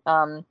vibe.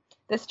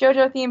 This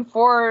JoJo theme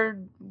for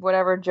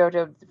whatever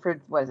JoJo for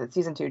what is it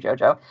season 2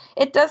 JoJo?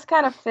 It does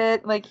kind of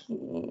fit. Like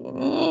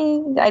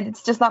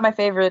it's just not my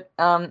favorite.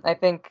 I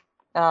think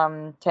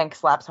Tank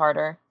slaps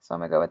harder, so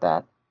I'm gonna go with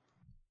that.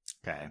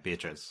 Okay,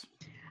 Beatrice.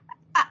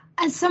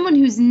 As someone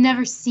who's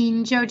never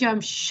seen JoJo, I'm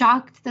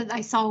shocked that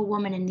I saw a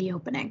woman in the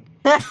opening.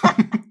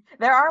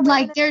 There are women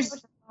Like, in there's-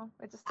 JoJo.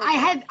 It just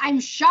takes- I'm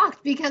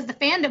shocked because the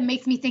fandom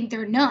makes me think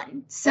they're none.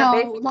 they're So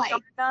basically like,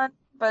 none,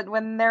 but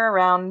when they're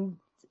around,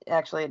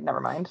 actually, never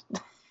mind.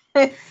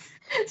 so not great.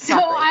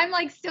 I'm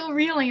like still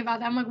reeling about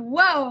that. I'm like,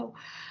 whoa.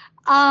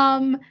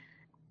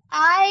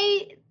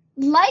 I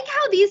like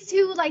how these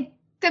two like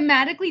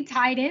thematically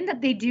tied in,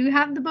 that they do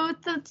have both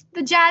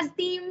the jazz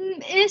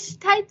theme ish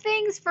type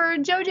things for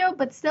JoJo,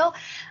 but still,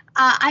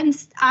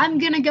 I'm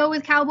gonna go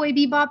with Cowboy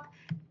Bebop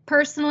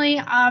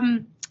personally.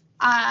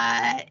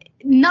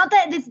 Not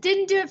that this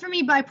didn't do it for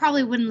me, but I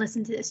probably wouldn't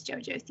listen to this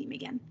JoJo theme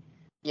again.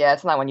 Yeah,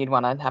 it's not one you'd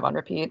want to have on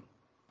repeat.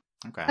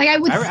 Okay. Like I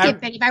would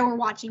skip it if I were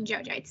watching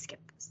JoJo. I'd skip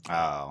this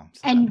Oh.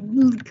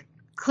 and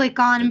click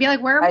on and be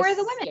like, where are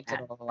the women skipped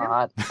at? it a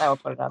lot. I will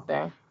put it up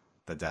there.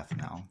 The death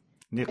knell.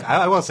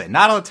 I will say,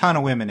 not a ton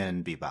of women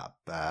in Bebop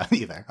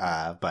either.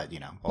 But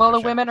Well, older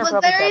the show. women are But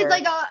probably there is better.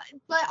 like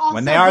but also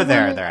when they are the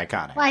there, women- they're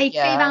iconic. like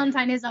Yeah. Faye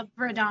Valentine is a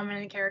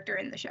predominant character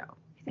in the show.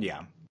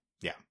 Yeah.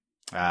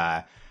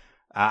 I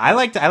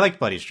liked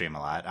Bloody Stream a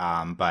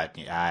lot. But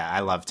I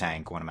love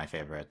Tank, one of my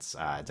favorites.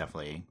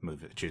 Definitely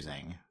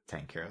choosing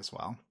Tank here as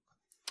well.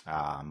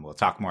 We'll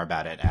talk more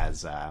about it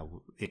as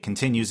it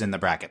continues in the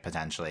bracket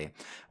potentially.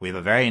 We have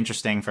a very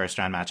interesting first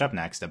round matchup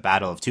next, a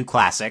battle of two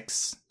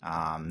classics.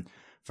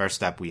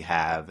 First up, we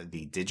have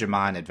the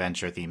Digimon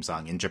Adventure theme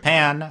song in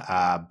Japan,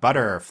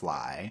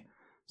 Butterfly.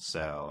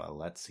 So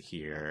let's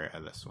hear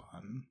this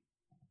one.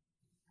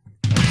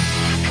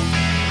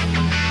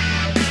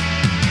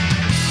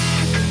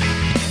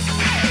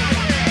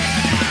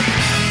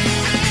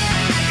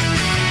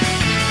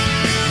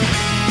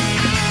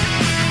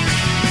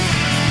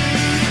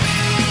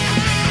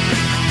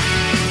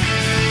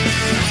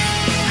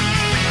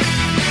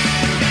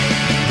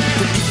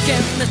 危険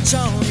な蝶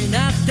に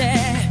なって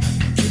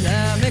き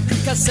らめく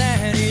風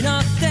に乗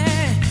って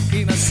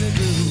今すぐ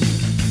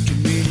君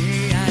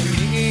に会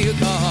いに行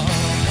こう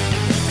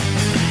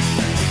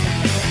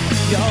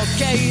余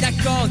計なこ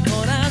と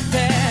なんて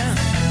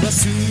忘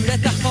れ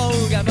た方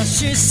がマ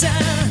シさ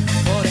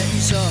これ以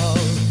上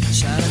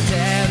しゃれて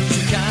る時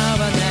間は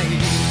ない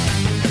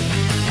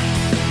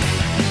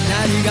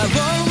何がこ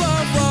の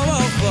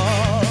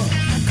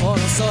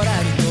空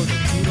に届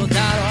くのだ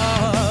ろ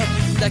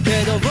うだけ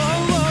ど明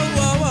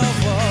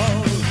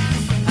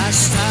日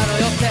の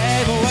予定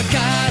もわか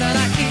らな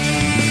い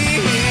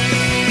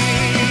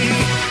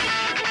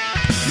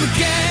無限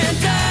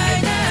大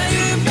な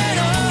夢の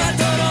後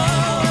の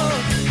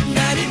何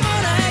も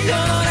ない世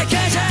の中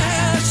じゃ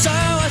そうは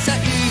愛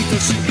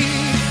しい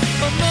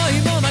思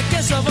いも負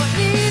けそうに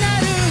な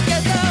るけ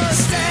どス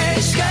テ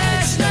ージが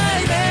しな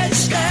いイメー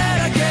ジだら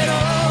けの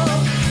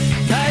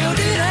頼り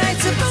ない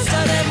翼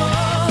でも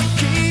き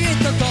っ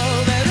と飛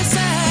べるさ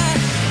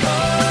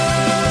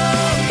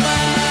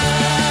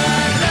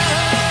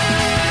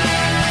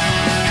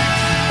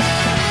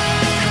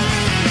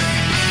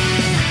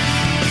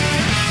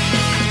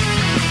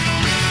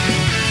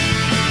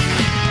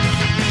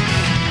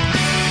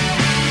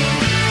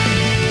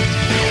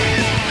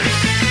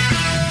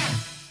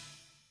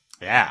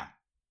Yeah.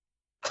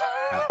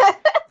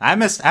 I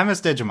miss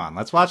Digimon.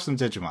 Let's watch some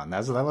Digimon.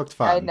 That looked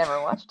fun. I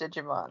never watched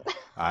Digimon.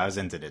 I was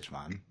into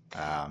Digimon.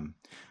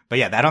 But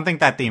yeah, I don't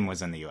think that theme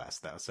was in the US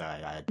though. So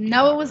I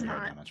No, it was heard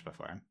not. that much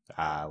before.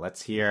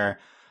 Let's hear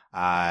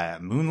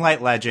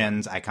Moonlight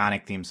Legends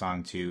iconic theme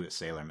song to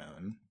Sailor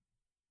Moon.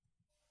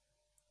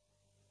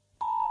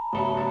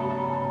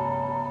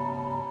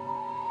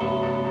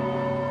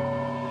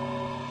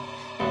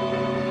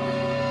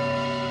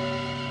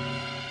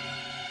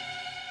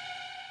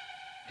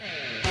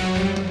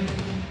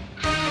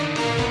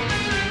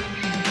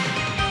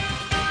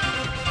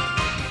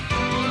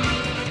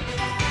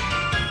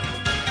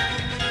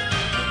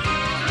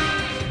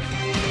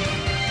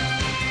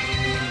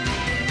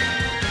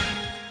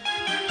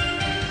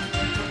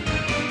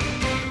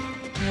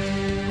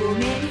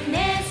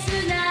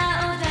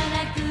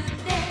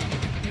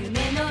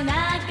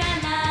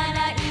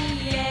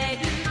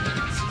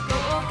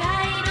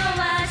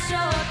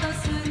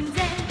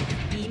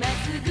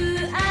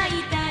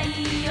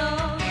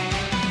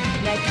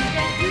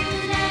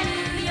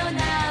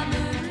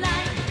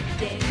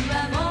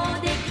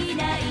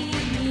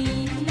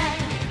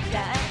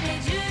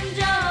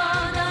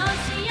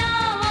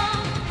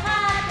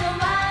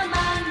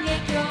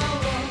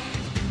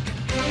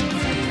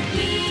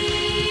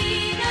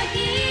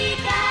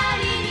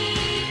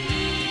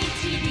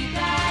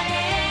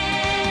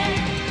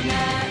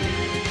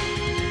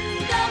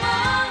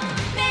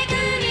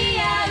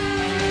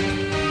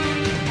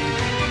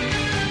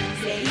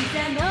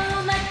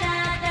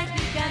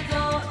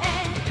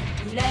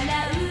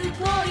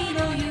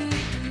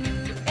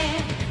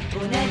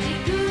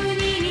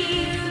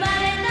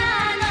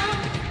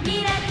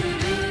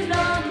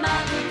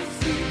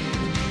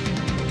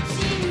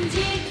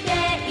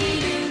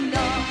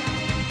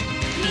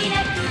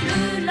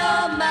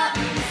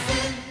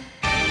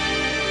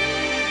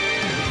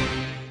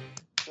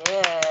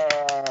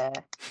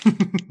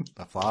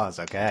 Applause.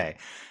 Okay.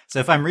 So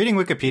if I'm reading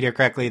Wikipedia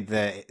correctly,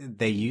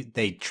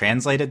 they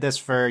translated this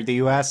for the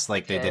US,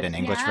 like they did an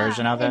English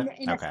version of it.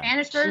 In Okay. a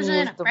Spanish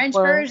version, a French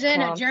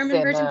version, a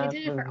German version. They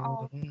did it for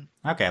all.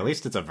 Okay, at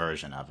least it's a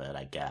version of it,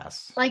 I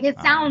guess. Like it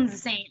sounds the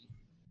same.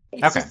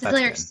 It's Okay, just the that's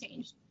lyrics good.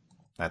 changed.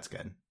 That's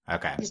good.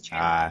 Okay. Just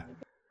translated.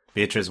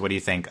 Beatrice, what do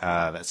you think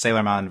of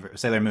Sailor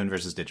Moon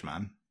versus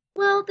Digimon?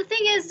 Well, the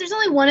thing is, there's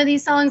only one of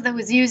these songs that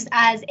was used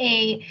as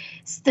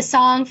the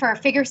song for a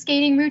figure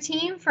skating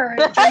routine for a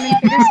German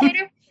figure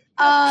skater.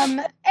 And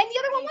the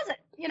other one wasn't,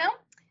 you know?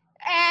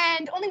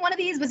 And only one of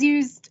these was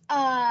used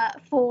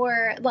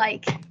for,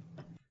 like,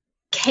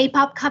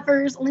 K-pop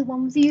covers. Only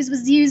one was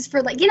used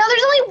for, like, you know,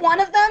 there's only one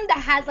of them that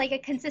has, like, a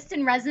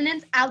consistent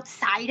resonance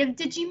outside of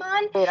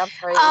Digimon. Wait, I'm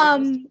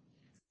sorry.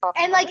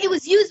 And, like, it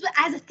was used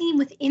as a theme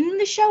within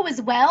the show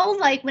as well.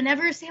 Like,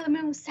 whenever Sailor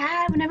Moon was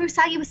sad, whenever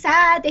Usagi was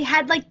sad, they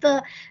had, like,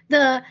 the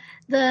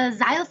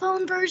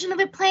xylophone version of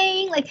it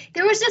playing. Like,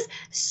 there was just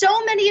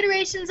so many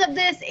iterations of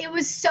this. It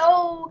was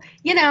so,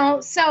 you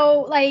know,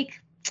 so,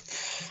 like,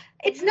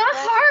 it's not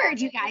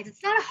hard, you guys.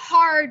 It's not a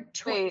hard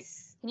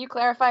choice. Can you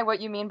clarify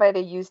what you mean by they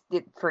used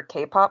it for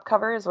K-pop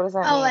covers? What does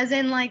that Oh, mean? as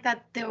in like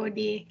that there would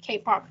be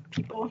K-pop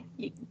people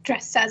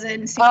dressed as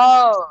it.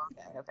 Oh,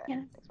 okay.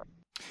 Yeah.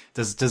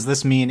 Does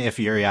this mean if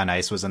Yuri on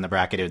Ice was in the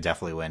bracket, it would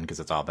definitely win because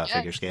it's all about Yeah.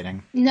 figure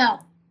skating? No.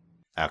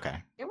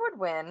 Okay. It would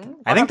win.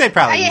 I think they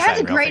probably It use has that a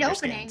in real great figure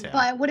opening, skating, too.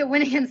 but would it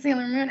win against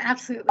Sailor Moon?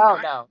 Absolutely Oh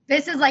not. no.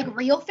 This is like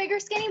real figure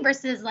skating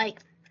versus like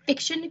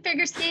fiction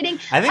figure skating.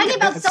 I think Talking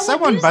about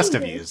someone using must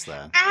have this used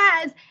that.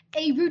 as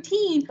a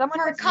routine Someone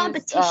for a has used,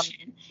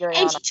 competition, Yuri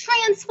and on she Ice,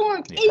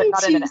 transformed Yeah. but into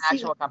not in an Sailor-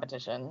 actual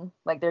competition.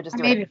 Like they're just Or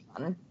doing maybe- it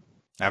for fun.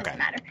 Okay. Doesn't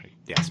matter.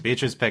 Yes,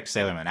 Beatrice picked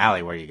Sailor Moon.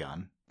 Allie, where are you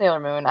going? Sailor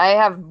Moon. I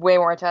have way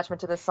more attachment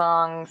to this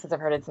song since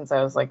I've heard it since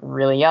I was like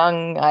really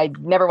young. I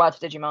never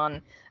watched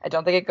Digimon. I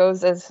don't think it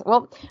goes as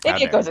well. Maybe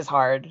Okay. it goes as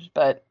hard,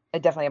 but I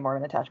definitely have more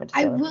of an attachment to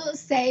I Sailor Moon. will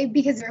say,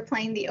 because we were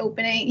playing the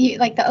opening,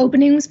 like the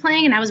opening was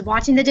playing, and I was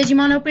watching the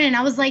Digimon open, and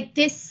I was like,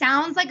 this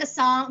sounds like a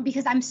song,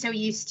 because I'm so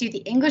used to the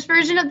English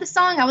version of the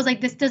song, I was like,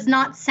 this does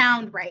not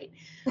sound right.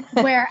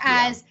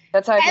 Whereas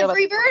That's how I feel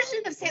every about version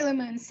of Sailor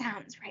Moon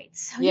sounds right.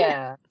 So yeah.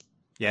 Yeah.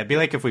 Yeah, it'd be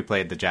like if we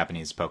played the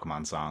Japanese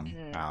Pokemon song.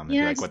 Mhm. It'd be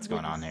Yeah, like, it's what's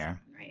going on just- here?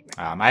 Right.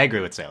 I agree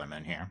with Sailor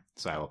Moon here,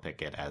 so I will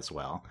pick it as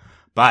well.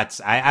 But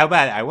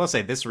I will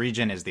say this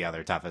region is the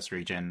other toughest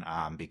region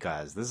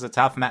because this is a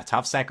tough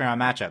second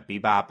round matchup.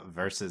 Bebop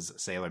versus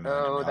Sailor Moon.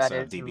 Oh, and we that also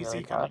have is DBZ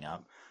really coming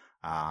up.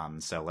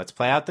 So let's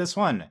play out this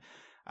one.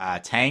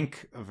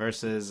 Tank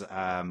versus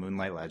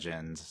Moonlight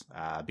Legends.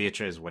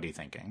 Beatrice, what are you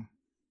thinking?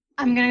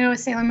 I'm going to go with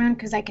Sailor Moon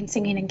because I can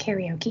sing it in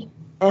karaoke.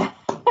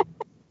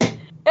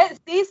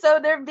 See, so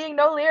there being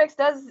no lyrics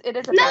it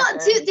is a No,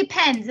 factor. it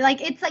depends.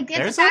 Like, it's like, it's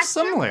There's a factor,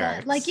 some but,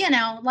 lyrics. like, you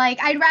know, like,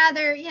 I'd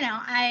rather, you know,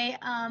 I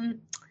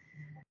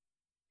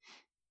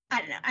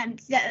don't know. I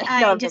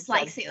No, it just makes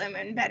like sense. Sailor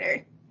Moon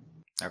better.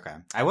 Okay.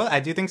 I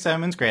do think Sailor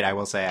Moon's great. I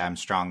will say I'm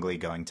strongly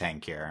going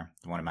Tank here.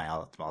 One of my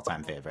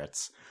all-time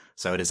favorites.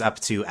 So it is up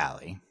to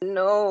Allie.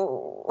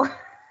 No.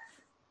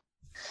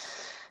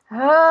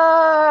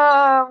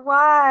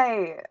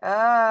 Why?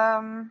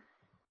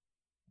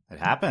 It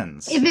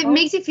happens. If it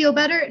makes you feel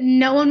better,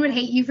 no one would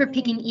hate you for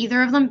picking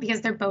either of them because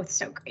they're both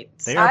so great.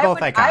 They are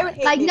both I would iconic.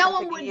 hate Like, no people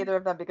one picking would- either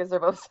of them because they're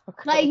both so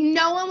great. Like,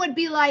 no one would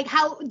be like,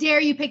 "How dare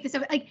you pick this?"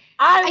 Like,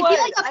 I I would.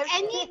 feel like of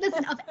any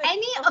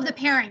of the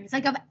pairings,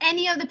 like of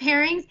any of the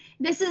pairings,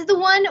 this is the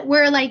one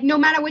where like no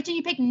matter which one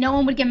you pick, no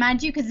one would get mad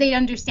at you because they'd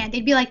understand.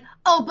 They'd be like,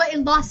 "Oh, but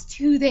it lost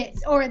to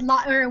this, or it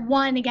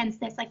won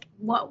against this." Like,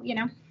 whoa, you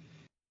know?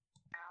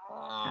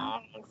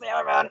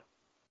 Sailor Moon.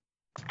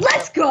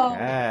 Let's go.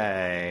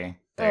 Hey,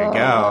 there you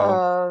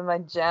go. My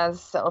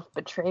jazz self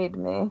betrayed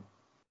me.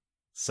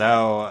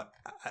 So,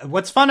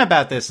 what's fun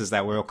about this is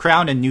that we'll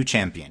crown a new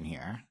champion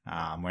here.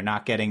 We're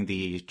not getting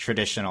the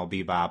traditional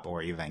Bebop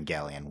or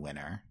Evangelion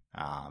winner.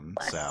 So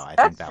I think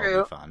That's that true.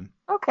 will be fun.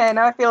 Okay,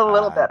 now I feel a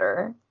little Uh,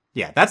 better.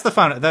 Yeah, that's the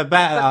fun. not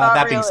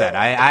That being really. said,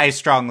 I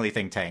strongly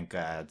think Tank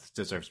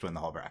deserves to win the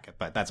whole bracket,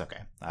 but that's okay.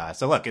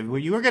 So look,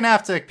 you were gonna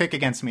have to pick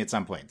against me at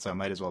some point, so it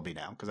might as well be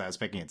now because I was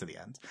picking it to the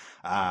end.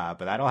 But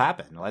that'll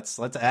happen. Let's.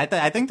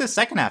 I think the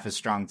second half is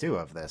strong too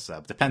of this.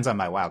 Depends on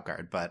my wild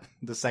card, but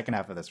the second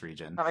half of this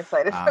region I'm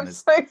excited. I'm is-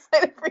 so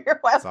excited for your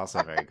it's wild.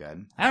 also very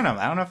good. I don't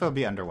know if it'll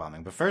be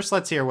underwhelming, but first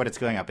let's hear what it's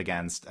going up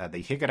against.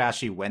 The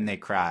Higurashi When They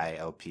Cry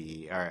OP,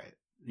 or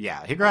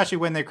yeah, Higurashi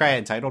When They Cry,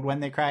 entitled When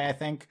They Cry, I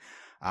think.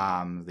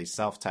 The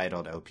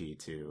self-titled OP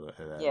to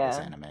this Yeah.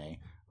 anime.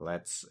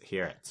 Let's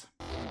hear it.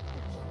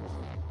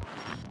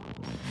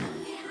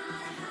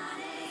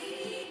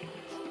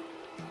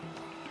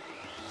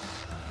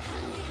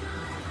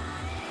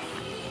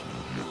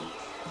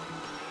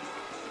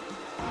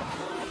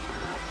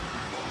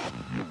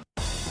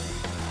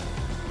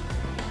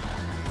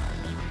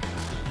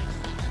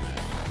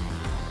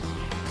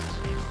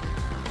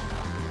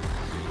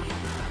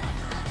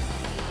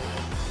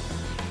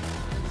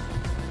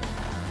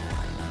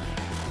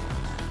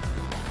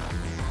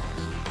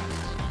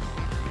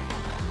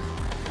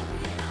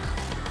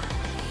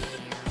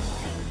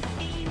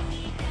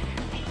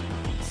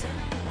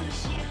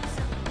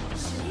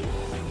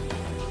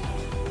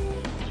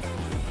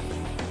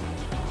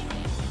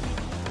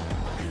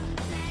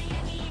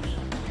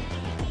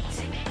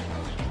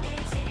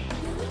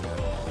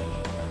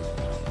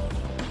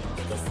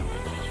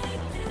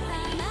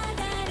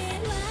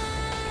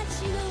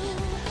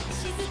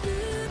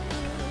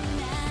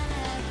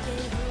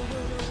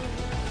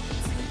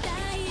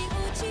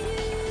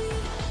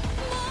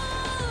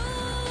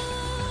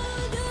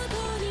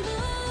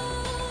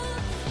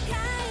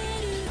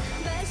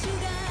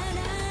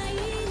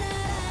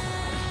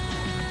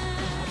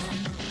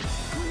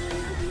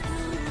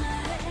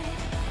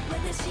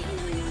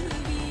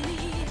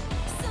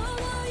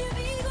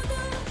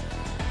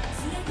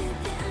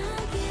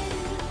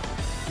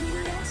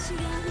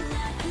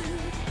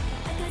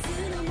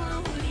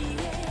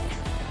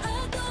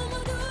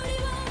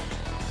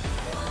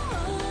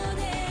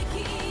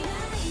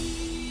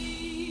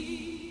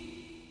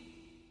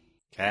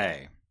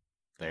 Okay,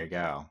 there you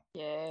go.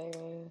 Yay.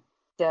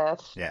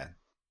 Death. Yeah.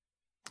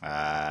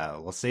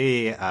 We'll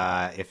see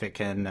if it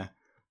can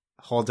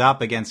hold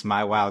up against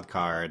my wild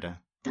card,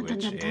 Dun, dun,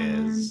 which dun,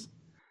 dun. is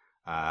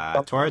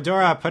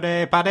Toradora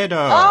Pure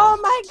Paredo. Oh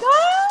my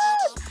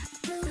god!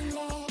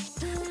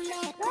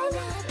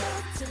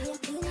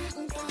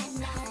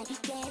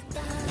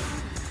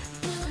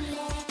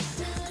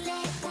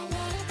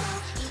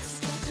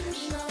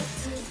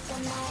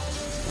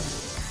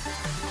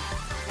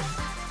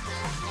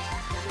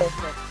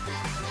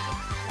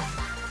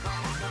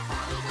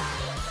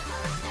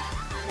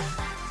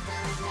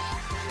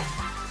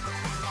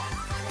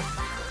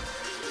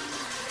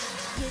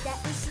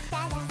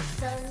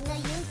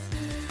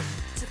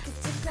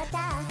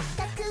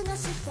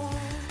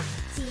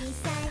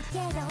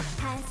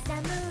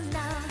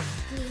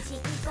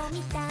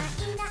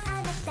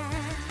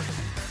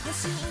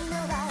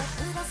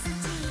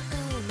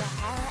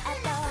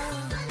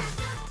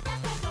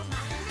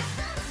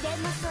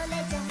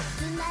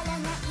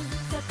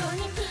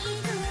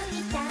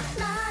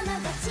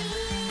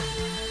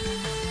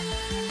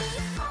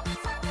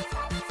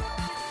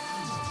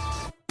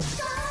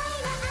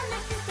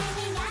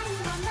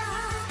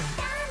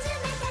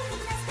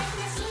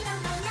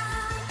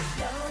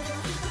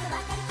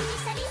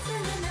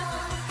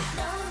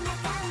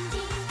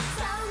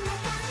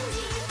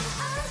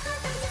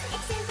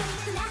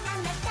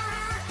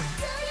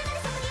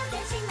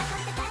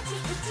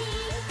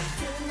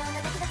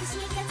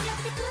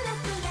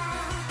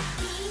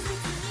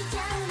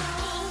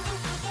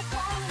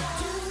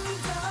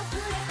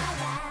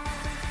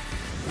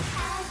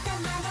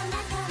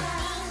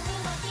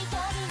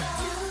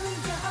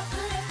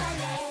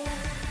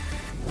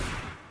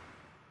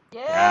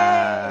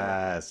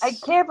 Yes. I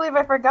can't believe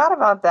I forgot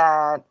about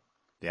that.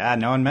 Yeah,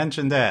 no one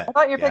mentioned it. I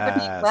thought your pick would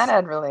be Yes.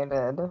 Clannad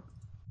related.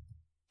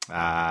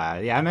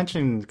 Yeah, I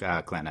mentioned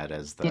Clannad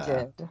as the. You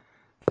did.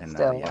 in the-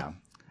 Still.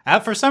 yeah.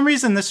 For some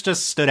reason, this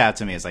just stood out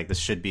to me as like this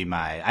should be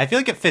my. I feel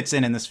like it fits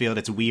in this field.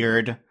 It's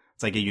weird.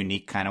 It's like a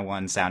unique kind of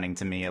one, sounding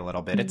to me a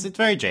little bit. It's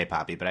very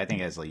J-poppy, but I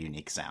think it has a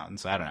unique sound.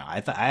 So I don't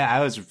know.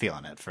 I was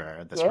feeling it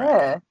for this round.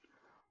 Yeah.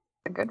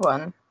 A good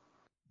one.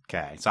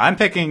 Okay, so I'm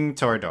picking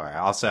Toradora.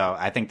 Also,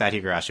 I think that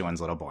Higurashi one's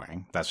a little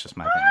boring. That's just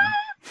my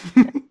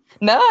opinion.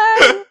 No,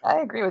 I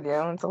agree with you.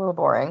 It's a little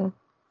boring.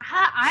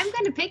 I'm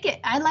going to pick it.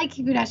 I like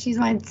Higurashi's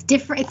one. It's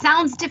different. It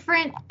sounds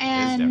different,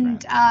 and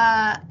different.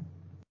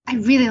 I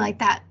really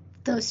like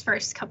those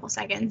first couple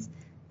seconds.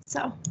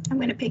 So I'm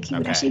going to pick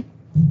Higurashi. Okay.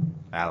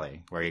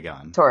 Allie, where are you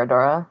going?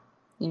 Toradora.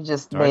 You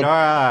just made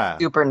Toradora!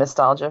 super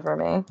nostalgia for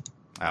me.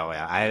 Oh,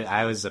 yeah.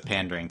 I was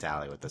pandering to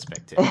Allie with this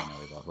pick, too. I know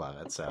we both love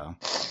it, so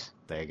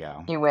there you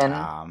go. You win.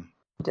 You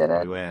did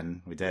it. We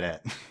win. We did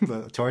it.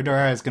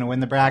 Toradora is going to win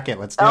the bracket.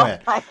 Let's do Oh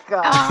it. my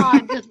god. Oh,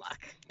 good luck.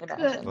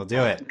 Imagine. We'll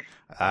do it.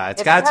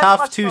 It's If got you a haven't tough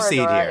watched 2 seed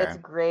Toradora, here. It's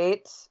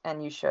great,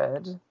 and you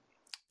should.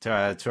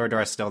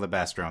 Toradora is still the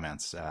best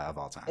romance of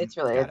all time. It's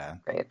really it's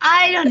great.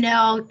 I don't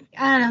know.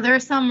 There are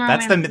some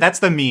romances. That's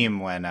the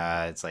meme when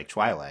it's like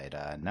Twilight.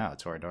 No,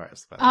 Toradora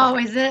is the best. Oh,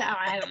 is it? Oh,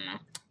 I don't know.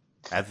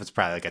 That's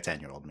probably like a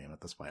 10-year-old meme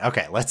at this point.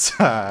 Okay, let's.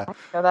 No,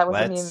 that was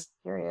a meme let's-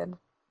 period.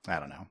 I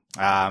don't know.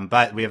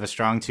 But we have a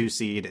strong 2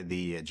 seed,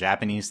 the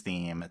Japanese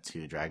theme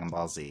to Dragon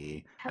Ball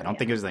Z. Hell I don't yeah.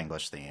 think it was the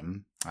English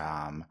theme.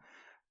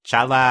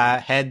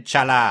 Chala, head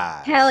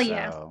chala. Hell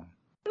yeah. So,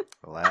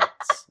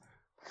 let's.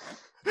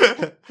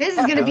 This is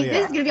gonna Hell be yeah.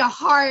 this is gonna be a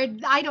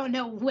hard. I don't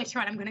know which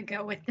one I'm gonna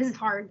go with. This is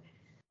hard.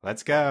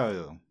 Let's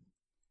go.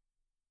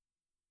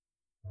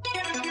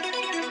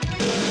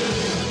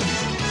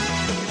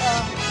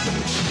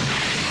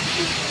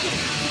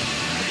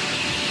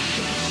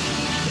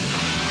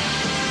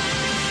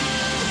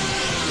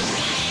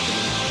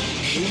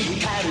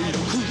光る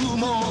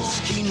雲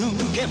突き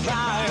抜け Fly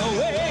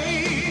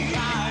away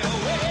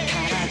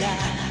体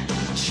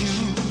中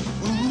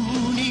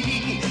に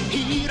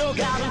広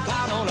がる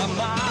パノラマ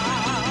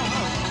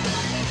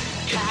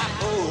顔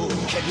を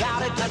蹴ら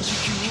れた地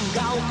球が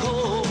起こ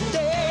って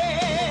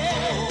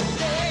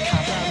火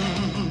山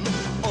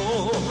を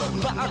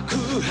爆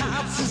発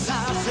さ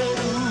せる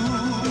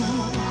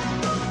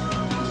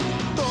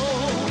溶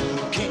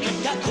け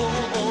た氷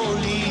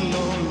の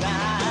中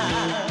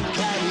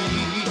に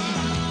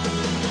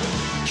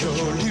恐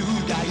竜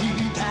がい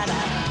たら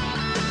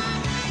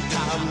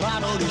玉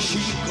乗りし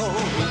こ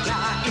みた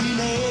いね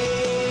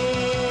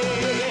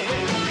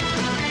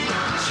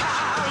チャ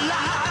ラ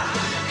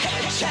ヘ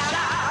チャラ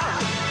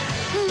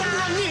何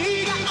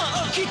が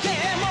起きて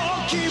も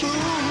気分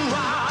は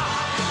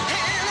ヘ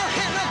ノヘ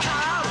ノカ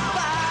ッパ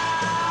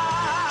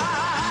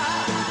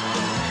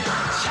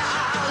チャ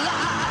ラ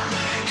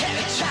ヘ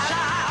チャラ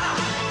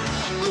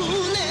胸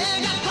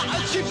がパ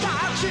チパ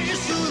チ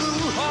する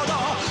ほど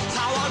騒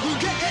ぐ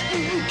元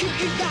気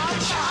が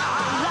チャ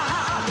ラ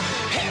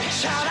ヘ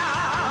チャラ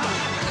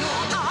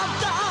頭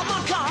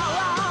から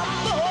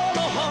棒の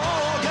方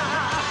が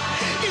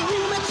夢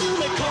詰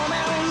め込め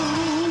る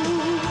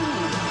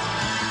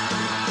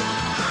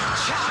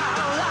チャ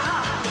ラ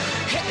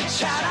ヘチ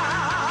ャラ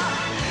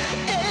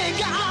笑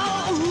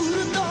顔ウル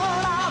ト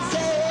ラ Z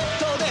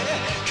で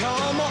今日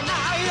もア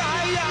イア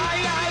イアイ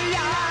アイア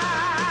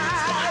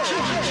イ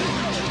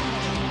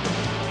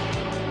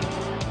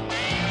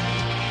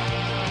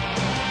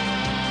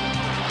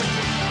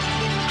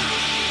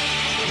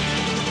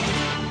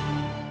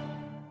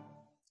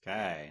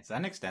that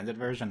an extended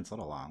version? It's a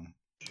little long.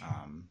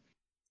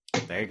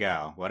 There you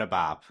go. What a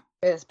bop.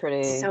 It's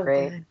pretty So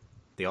great. good.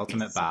 The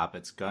ultimate bop.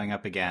 It's going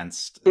up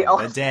against The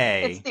the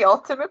day. It's the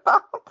ultimate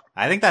bop.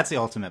 I think that's the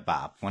ultimate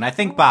bop. When I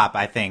think bop,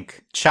 I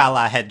think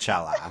Chala Head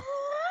Chala.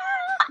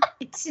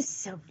 It's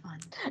just so fun.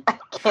 I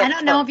I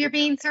don't know if you're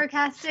being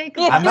sarcastic.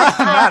 Yeah. I'm not.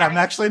 I'm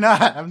actually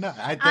not. I'm not.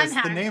 The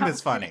having name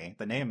is fun. funny.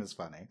 The name is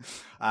funny.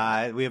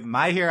 We have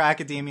My Hero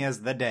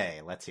Academia's The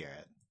Day. Let's hear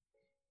it.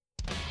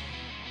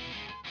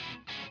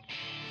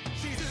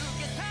 静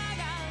けさ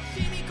が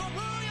染み込む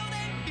よね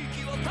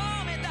息を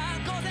止めた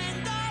午前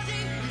5時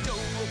非常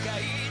階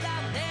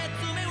段で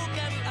詰め浮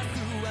かび明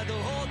日はど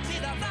っ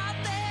ちださ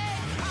って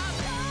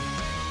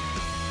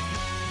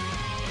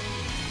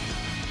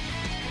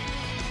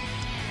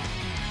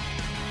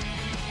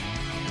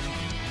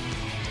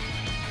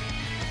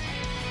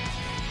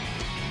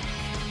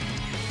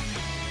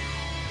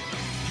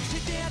決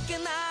して明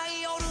けな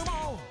い夜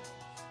も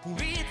降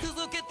り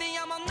続けて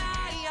やまな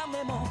い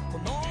雨もこ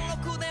の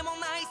ろくでも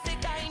ない世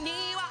界に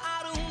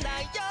はあるんだ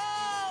よ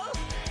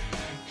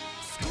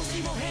少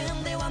しも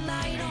変では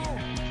ないの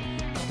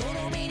泥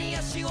の身に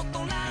足を取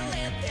ら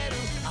れてる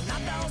あな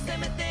たを責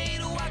めてい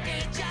るわ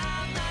けじゃ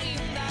ないん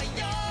だ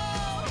よ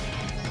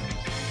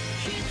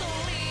一人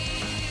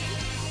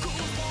空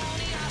想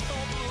に遊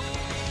ぶ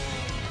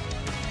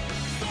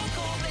そこ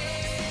で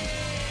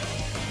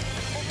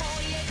思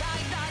い描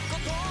いたこ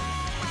と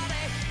まで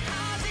恥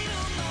じる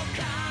のか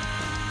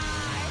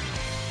い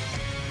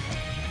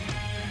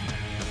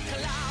絡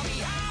み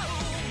合う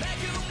め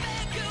くめ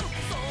く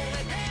そ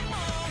れでも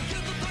行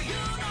くという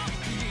の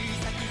切り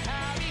裂き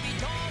旅人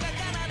が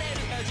奏でる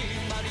始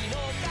まりの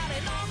彼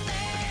の音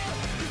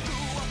服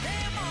はで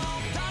も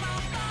タラ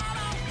ンタラ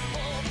ン本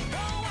当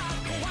は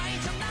怖い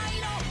じゃない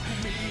の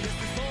踏み出す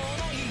そ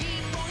の一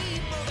歩一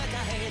歩が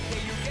変えて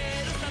ゆけ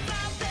るさだ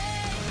って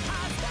明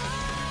日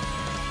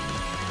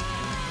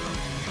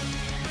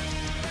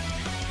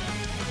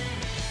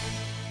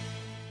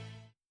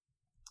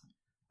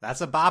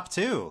That's a bop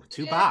too.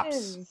 Two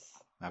bops. Yes.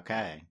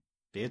 Okay,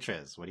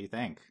 Beatrice, what do you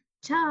think?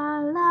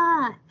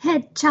 Chala,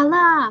 head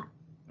chala.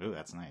 Ooh,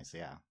 that's nice.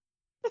 Yeah,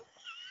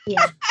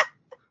 Yeah.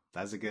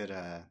 that's a good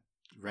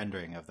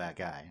rendering of that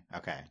guy.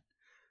 Okay,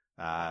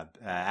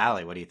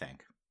 Allie, what do you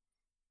think?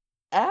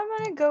 I'm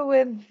gonna go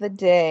with The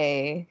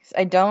Day.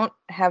 I don't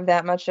have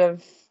that much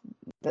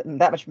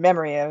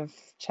memory of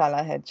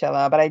Chala Head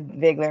Chala, but I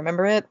vaguely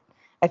remember it.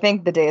 I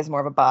think The Day is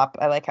more of a bop.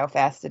 I like how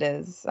fast it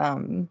is.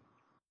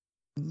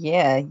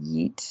 Yeah,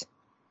 yeet.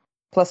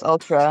 Plus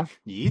Ultra.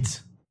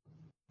 Yeet.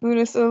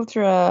 Bonus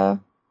Ultra.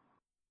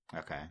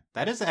 Okay,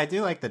 that is. I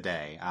do like The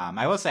Day.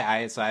 I will say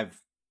I have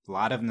a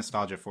lot of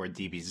nostalgia for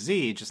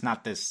DBZ, just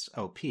not this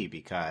OP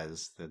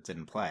because it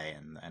didn't play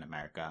in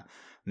America.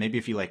 Maybe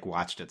if you like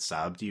watched it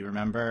subbed, do you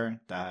remember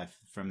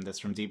from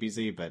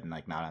DBZ, but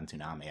like not on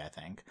Toonami, I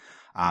think.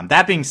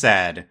 That being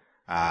said,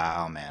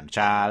 oh man,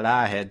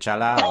 Chala Head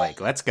Chala, like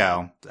let's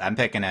go. I'm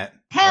picking it.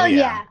 Hell Oh,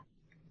 yeah.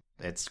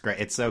 It's great.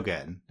 It's so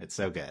good. It's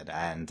so good,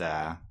 and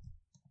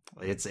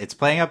it's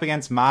playing up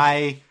against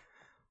my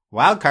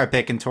wildcard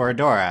pick in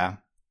Toradora.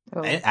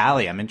 Oh.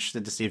 Allie, I'm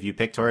interested to see if you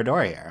pick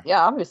Toradora here.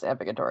 Yeah, obviously I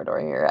pick a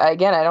Toradora here.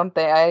 Again, I don't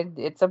think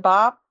it's a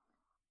bop.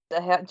 The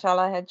Head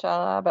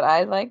Chala, but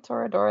I like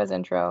Toradora's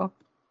intro.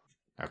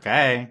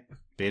 Okay,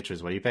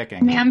 Beatrice, what are you I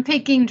picking? mean, I'm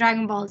picking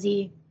Dragon Ball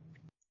Z.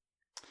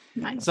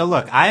 So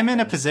look, I'm in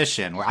a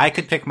position where I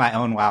could pick my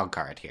own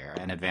wildcard here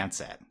and advance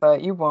it.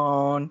 But you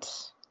won't.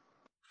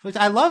 Which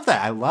I love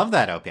that. I love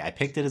that OP. I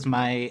picked it as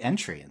my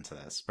entry into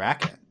this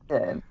bracket.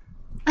 Good.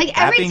 Like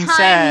That every being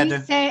time you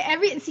said-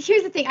 say see,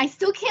 here's the thing. I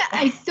still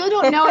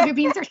don't know if you're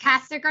being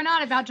sarcastic or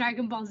not about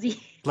Dragon Ball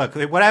Z. Look,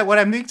 what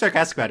I'm being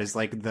sarcastic about is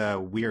like the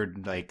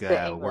weird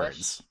English.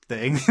 words.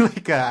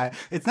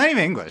 It's not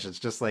even English. It's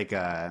just like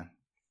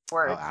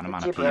Words.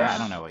 onomatopoeia. gibberish. I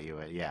don't know what you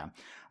would. Yeah.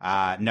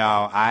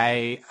 No,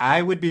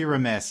 I would be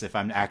remiss if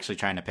I'm actually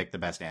trying to pick the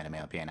best anime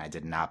OP and I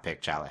did not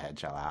pick Chala Head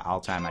Chala. All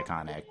time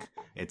iconic.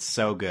 It's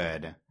so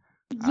good.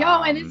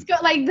 Yo, and it's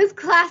got like this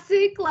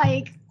classic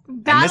like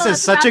And battle. this is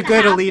that's such about a to good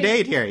happen. Elite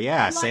Eight here.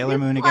 Yeah, Like, Sailor this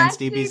Moon against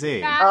classic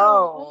DBZ. battle.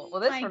 Oh, well,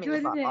 this my for me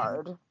is not goodness.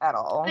 hard at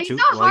all. Like, Two-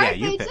 it's not well, hard, yeah, but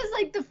you it's pick. just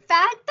like the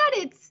fact that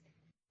it's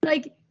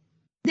like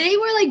they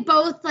were like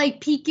both like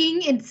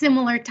peaking in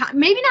similar time.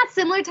 Maybe not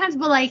similar times,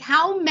 but like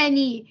how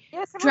many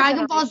Yeah, similar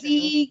Dragon Ball generation.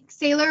 Z,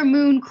 Sailor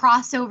Moon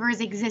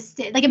crossovers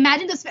existed? Like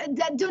imagine those.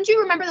 Don't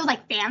you remember those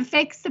like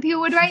fanfics that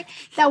people would write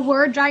that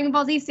were Dragon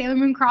Ball Z, Sailor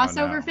Moon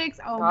crossover no. fics?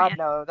 Oh God, man.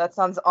 no, that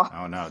sounds awful.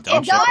 Oh no, It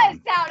don't does ship sound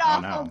them. Oh,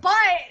 awful, no. but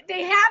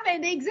they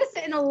haven't. They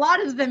existed, and a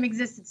lot of them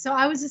existed. So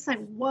I was just like,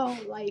 "Whoa!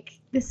 Like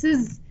this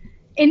is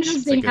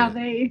interesting how good-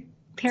 they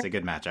pair." It's a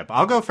good matchup.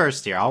 I'll go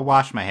first here. I'll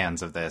wash my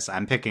hands of this.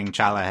 I'm picking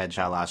Chala Head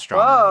Chala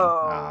strongly.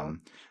 Whoa.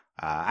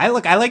 I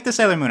like the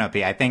Sailor Moon OP.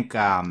 I think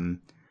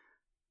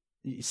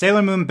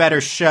Sailor Moon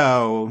better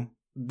show.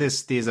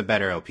 This is a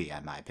better OP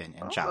in my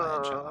opinion.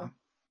 Chala Head Chala.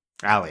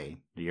 Allie,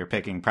 you're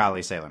picking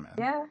probably Sailor Moon.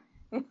 Yeah.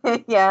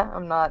 Yeah,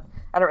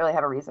 I don't really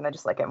have a reason. I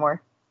just like it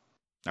more.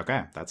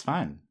 Okay, that's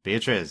fine.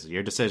 Beatrice,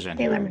 your decision.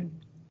 Sailor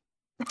Moon.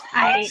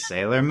 I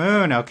Sailor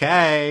Moon,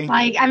 okay.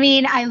 like. I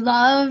mean, I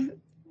love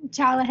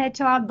Chala Head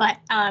Chala, but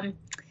I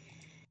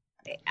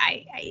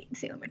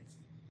Sailor Moon.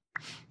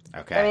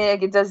 Okay. I mean,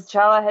 like, does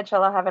Head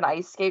Chala have an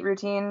ice skate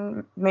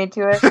routine made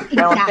to it? I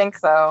don't think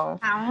so.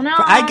 I don't know.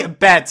 I could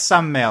bet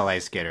some male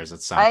ice skaters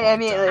at some point. I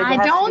mean, do. it I has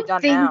to be don't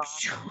done think now.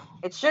 so.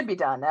 It should be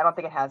done. I don't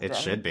think it has been. It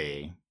should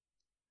be.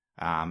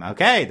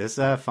 Okay, this is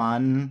a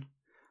fun.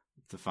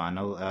 The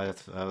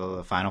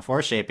final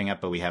four shaping up,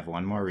 but we have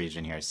one more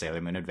region here.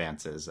 Sailor Moon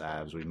advances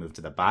as we move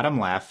to the bottom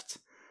left.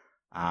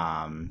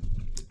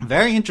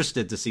 Very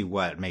interested to see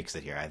what makes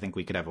it here. I think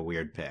we could have a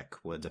weird pick,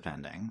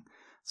 depending.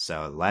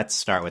 So let's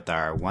start with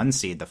our 1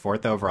 seed, the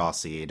 4th overall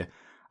seed.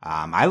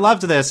 I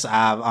loved this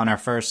on our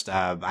first.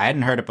 I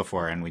hadn't heard it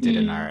before, and we did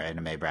it in our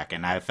anime bracket,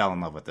 and I fell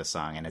in love with this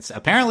song. And it's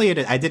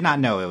apparently I did not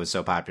know it was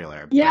so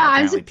popular. but Yeah,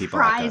 I'm apparently people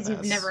echo surprised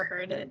you've this. never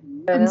heard it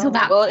until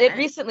that. Well, it point.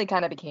 recently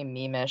kind of became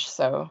meme-ish,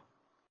 so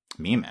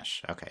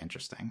Meme-ish. Okay,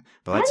 interesting.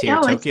 But let's I hear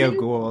know, it's Tokyo been-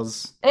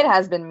 Ghouls. it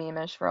has been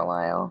meme-ish for a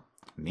while.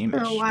 Meme-ish.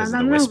 For a while, This is I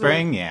the don't know,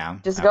 whispering, yeah.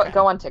 Just Okay.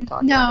 go on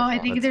TikTok. No, you'll I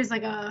understand. think there's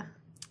like a.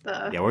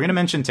 Yeah, we're gonna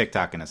mention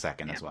TikTok in a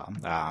second as well.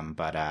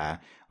 But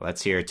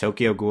let's hear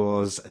Tokyo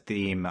Ghouls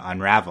theme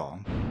Unravel.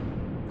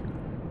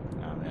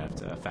 I'm gonna have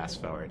to fast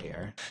forward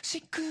here.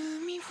 There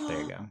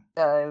you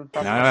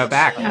go. No,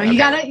 back. No, you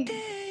gotta.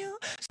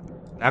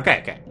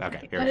 Okay. Here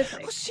Let we it go.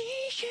 play. 教え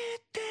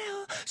てよ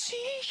教え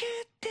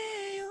て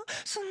よ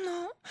その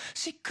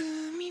仕組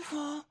みを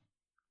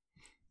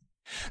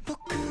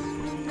僕の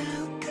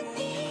中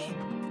に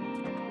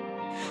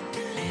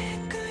誰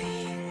がい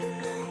る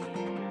の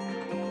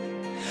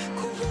壊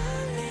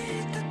れ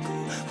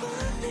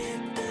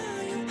た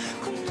よ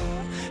この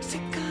世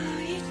界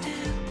で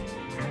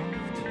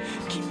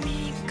君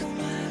が笑う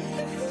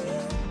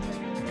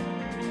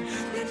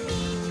何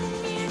も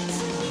見えず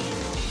に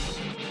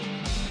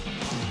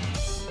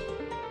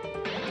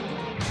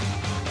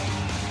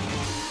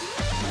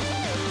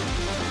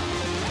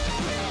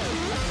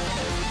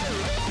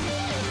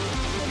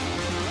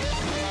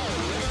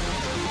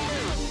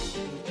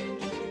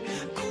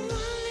壊れ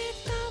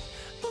た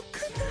僕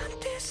なん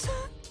てさ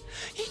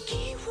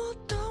息を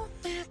止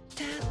め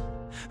て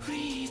フ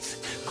リーズ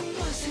壊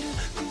せる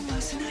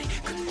壊せない狂える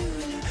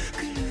狂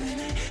え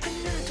ないあな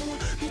たを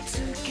見つけ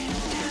て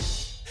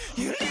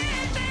揺れて歪ん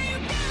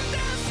だ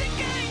世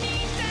界に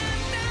だん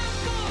だん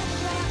僕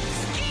は透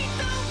き通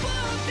っ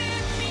て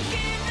見え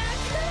なく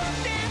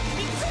て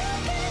見つけな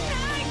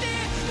いで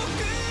僕の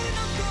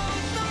こと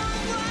を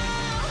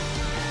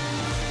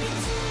見つ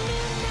め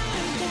ない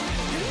で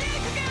誰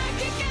かが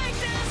描いた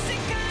世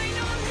界の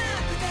中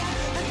であ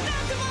なた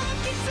を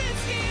傷つ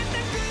けた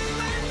く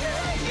はない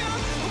よ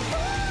覚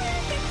え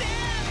てて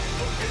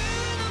僕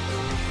のこ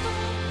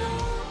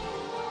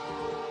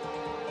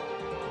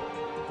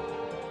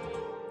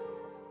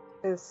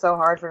とを It's so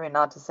hard for me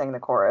not to sing the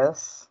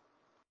chorus.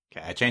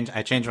 Okay, I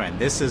changed mine.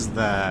 This is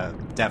the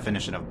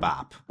definition of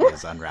bop.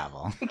 Is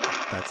Unravel.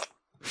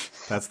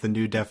 That's the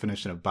new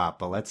definition of bop.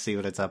 But let's see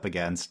what it's up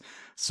against.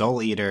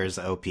 Soul Eater's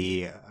OP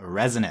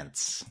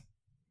Resonance.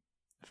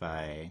 If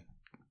I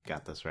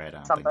got this right, I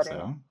don't Somebody.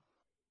 think so.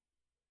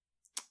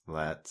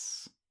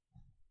 Let's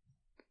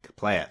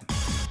play it.「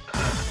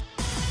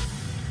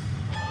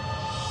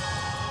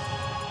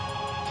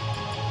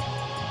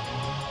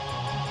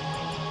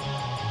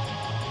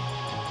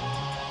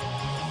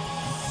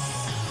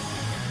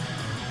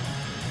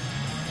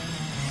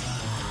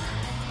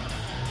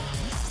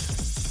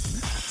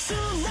繋い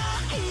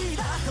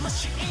だ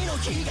魂の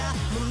火が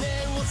胸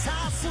を刺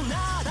すな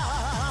ら」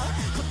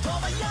「言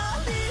葉よ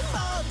りも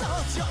っと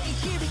強い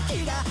響き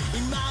が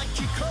今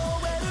聞こ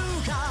える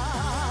か」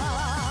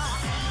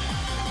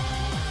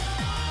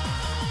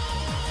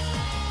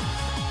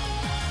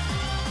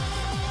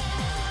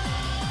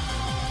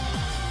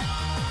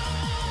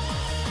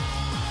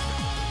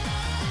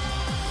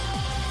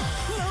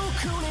「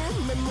6人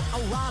目も合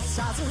わ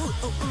さず運命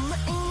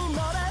に乗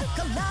れ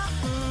絡ん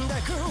で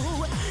く」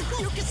「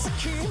行き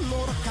先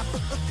もろかぶ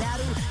ってる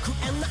食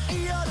えない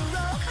夜の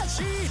端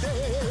で」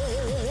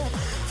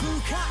「深追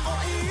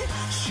い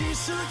し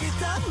すぎ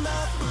た眩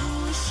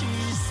し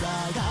さ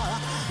が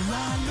悪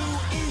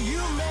い夢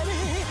に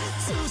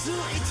続い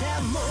て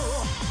も」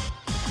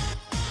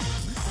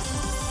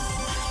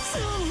「繋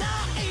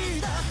い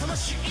だ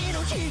魂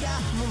の火が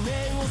胸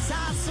を刺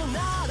すな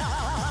ら」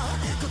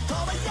「言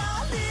葉よ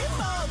り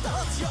もっと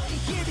強い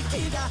響き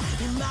が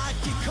今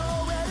聞こ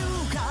える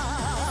か」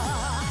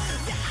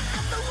「出会っ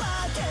たわ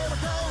けはど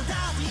うだ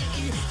っていい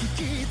引き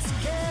つ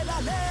けら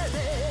れて」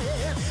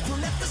「触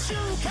れた瞬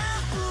間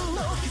の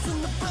傷の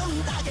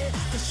分だけ確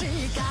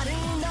かに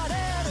なれる」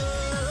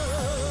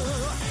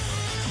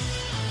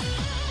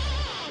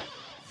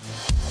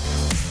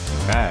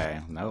 Okay.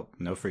 Nope.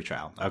 No free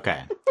trial.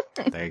 Okay.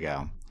 There you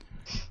go.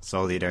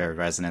 Soul Eater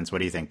Resonance. What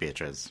do you think,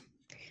 Beatrice?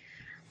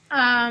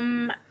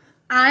 I'm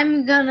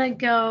gonna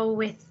go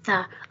with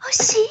the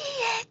教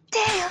えて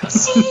よ教え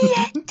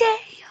てよ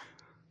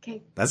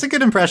Okay. That's a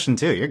good impression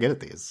too. You're good at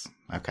these.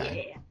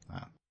 Okay. Yeah.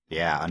 Wow.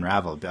 Yeah,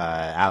 Unraveled.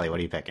 Allie, what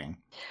are you picking?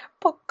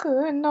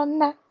 Boku no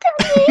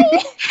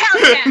Nakami.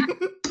 Hell yeah.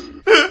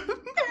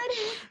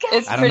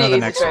 It's I don't pretty know the easy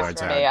next choice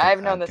words. for me.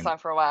 I've known this song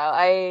for a while.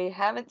 I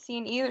haven't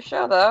seen either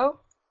show though.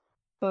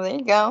 So there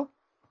you go.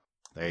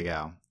 There you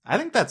go. I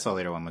think that Soul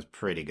Eater one was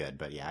pretty good,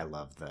 but yeah, I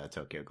love the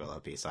Tokyo Ghoul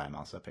OP, so I'm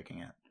also picking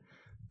it.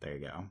 There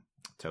you go.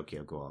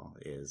 Tokyo Ghoul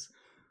is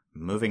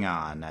moving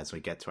on as we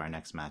get to our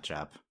next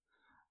matchup.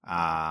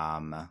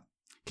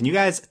 Can you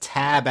guys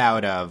tab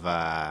out of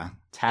the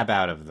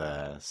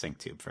sync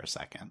tube for a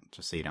second,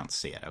 just so you don't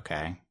see it?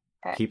 Okay.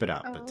 Okay. Keep it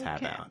up, but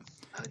tab Okay. out.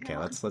 Okay,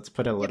 let's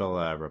put a little.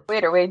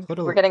 Wait, are we?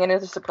 Little- We're getting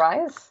another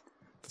surprise.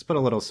 Let's put a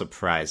little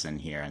surprise in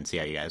here and see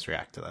how you guys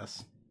react to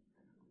this.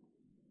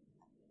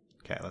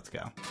 Okay, let's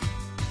go.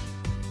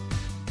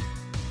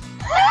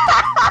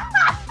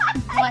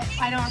 What?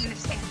 I don't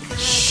understand.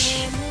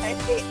 I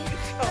hate you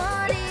so much.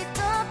 鳥飛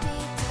び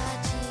立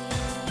ち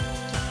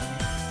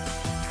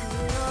黒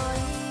い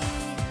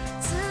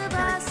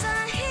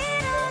翼広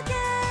げ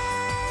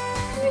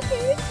い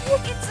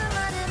つま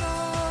でも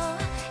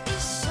一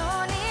緒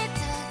に戦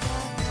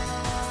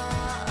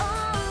おう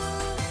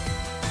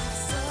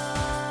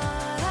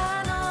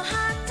空の果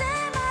て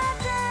ま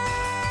で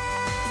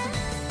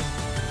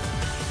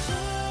君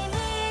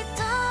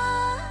と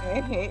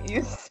I hate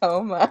you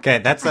so much. Okay,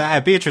 that's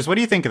Beatrice. What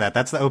do you think of that?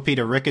 That's the OP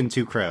to Rick and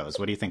Two Crows.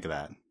 What do you think of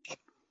that?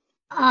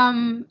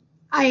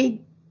 I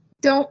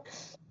don't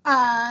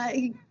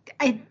I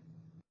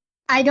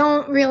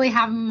don't really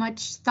have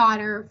much thought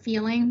or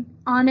feeling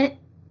on it.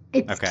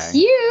 It's Okay.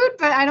 cute,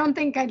 but I don't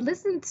think I'd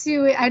listen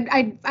to it.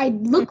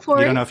 I'd look for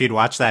You it. don't know if you'd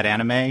watch that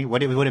anime?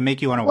 Would it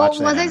make you want to Well, watch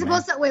that was I anime?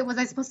 supposed to wait? Was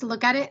I supposed to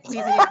look at it? Because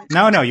I didn't.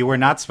 No, you were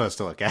not supposed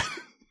to look at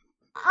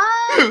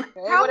it.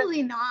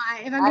 Probably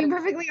not. If I'm being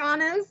perfectly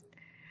honest.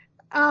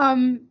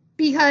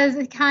 Because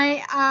it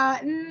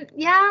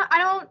yeah,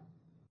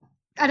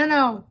 I don't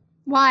know.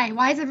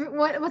 Why is it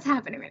what's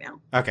happening right now?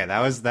 Okay,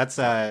 that's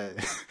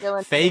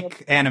Dylan,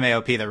 fake anime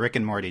OP that Rick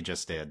and Morty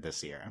just did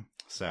this year.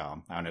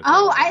 So I don't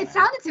know. It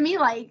sounded to me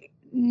like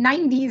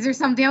 90s or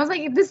something. I was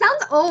like, this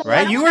sounds old. I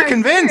Right? don't You wanna were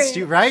convinced,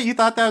 hear it. right? You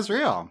thought that was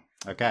real.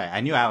 Okay,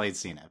 I knew Allie'd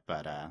seen it,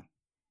 but I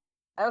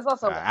was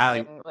also Allie-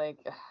 thinking, like,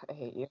 I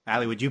hate you.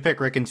 Allie, would you pick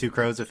Rick and Two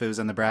Crows if it was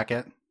in the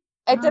bracket?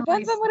 It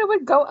depends on what it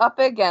would go up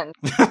against.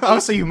 Oh,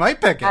 so you might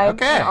pick it. I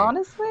Okay. mean,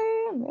 honestly,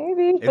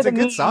 maybe. It's for a the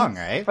good memes, song,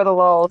 right? For the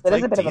lulz, It's it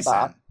is like a bit of a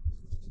bop. decent.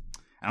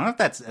 I don't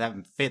know if that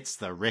fits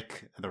the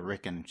Rick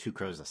and Two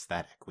Crows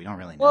aesthetic. We don't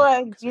really know.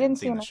 Well, because you we haven't didn't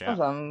see seen the enough show. of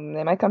them.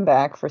 They might come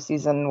back for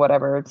season's up Yeah,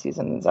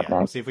 we'll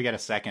next. see if we get a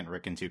second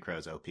Rick and Two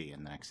Crows OP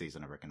in the next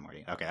season of Rick and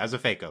Morty. Okay, that was a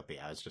fake OP.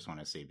 I just want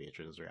to see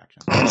Beatrice's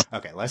reaction.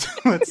 Okay, let's.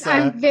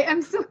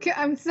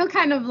 I'm still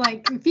kind of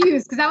like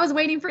confused because I was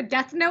waiting for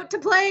Death Note to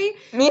play.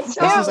 Me too.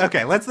 This is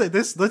okay. Let's do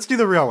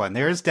the real one.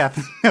 There's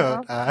Death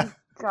Note. God.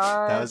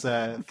 That was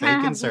a fake Kind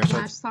of insertion.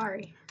 whiplash,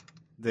 sorry.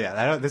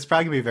 Yeah, this is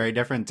probably gonna be very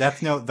different.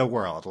 Death Note: The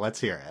World. Let's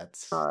hear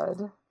it.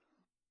 God.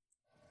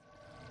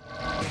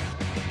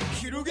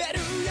 広がる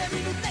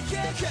闇の中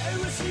交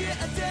わし合っ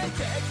た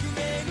革命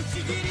の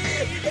ちぎり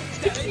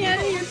Yeah,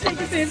 you're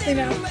taking seriously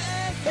now.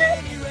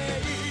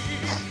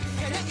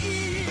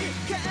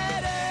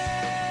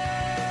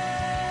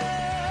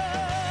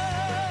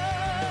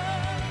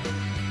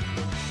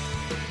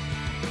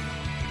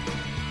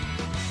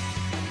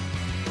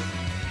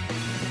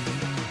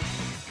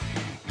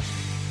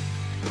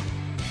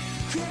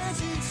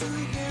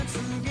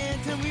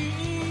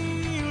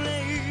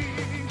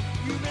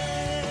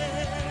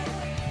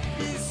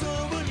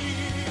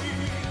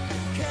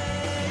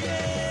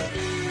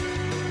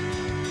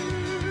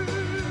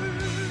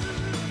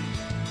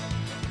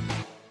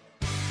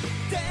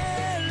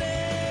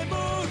 誰も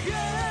が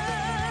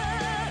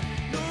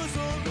望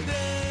んで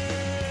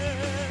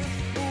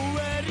終わ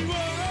りを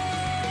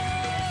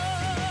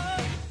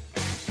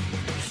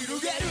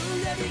広がる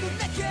闇の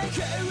中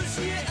交わし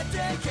合った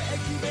革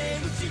命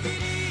のちぎり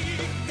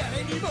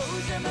誰にも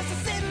邪魔さ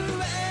せる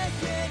わ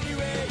けに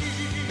はい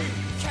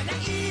かないい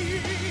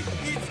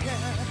つか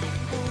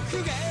僕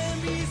が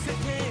見せて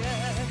あ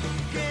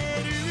げ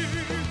る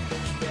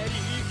光り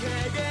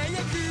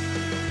輝く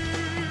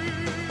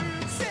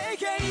世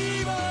界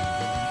を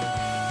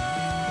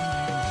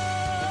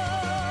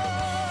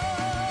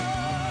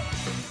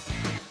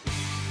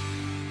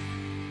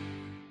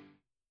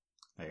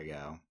There you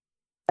go.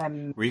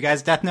 I'm Were you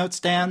guys Death Note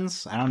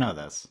stans? I don't know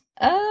this.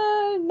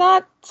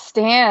 not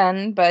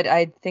Stan, but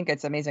I think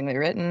it's amazingly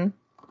written.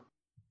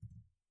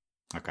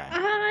 Okay.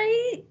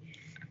 I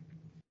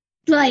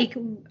read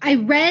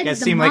You guys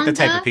the seem like the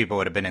type manga. of people who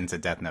would have been into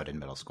Death Note in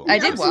middle school. I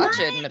did No, watch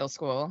I- it in middle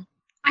school.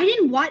 I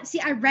didn't watch. See,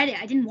 I read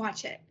it. I didn't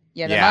watch it.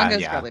 Yeah, the Yeah,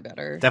 manga's yeah. probably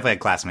better. Definitely had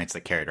classmates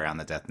that carried around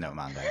the Death Note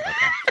manga. Okay.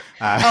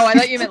 Oh, I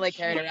thought you meant like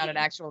carried around an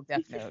actual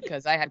Death Note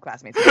because I had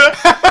classmates.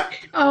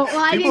 Oh, well,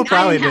 I People didn't.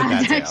 probably I didn't did have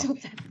that, an too. actual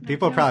Death Note,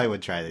 People no. probably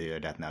would try to do a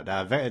Death Note.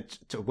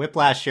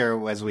 Whiplash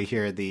here, as we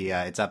hear the,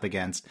 it's up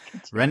against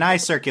Renai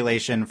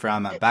Circulation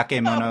from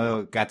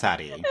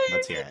Bakemonogatari.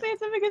 Let's hear it.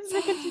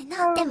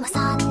 でもそ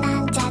ん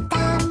なんじゃ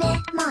ダメ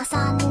もうそ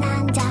ん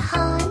なんじゃほ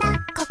ら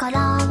心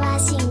は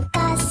進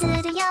化する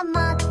よよも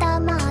っと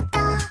もっ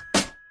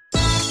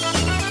と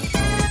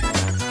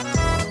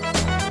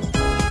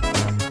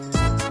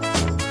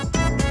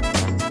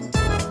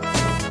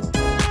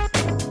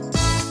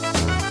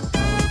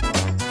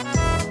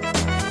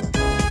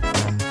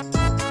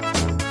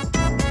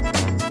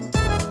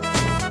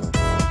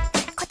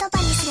言葉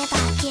にすれば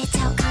消えち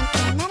ゃう関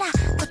係なら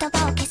言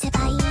葉を消せ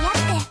ばいいやっ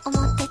て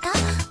思ってた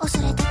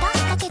恐れてた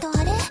だけど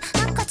あれ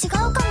なんか違う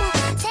かも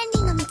千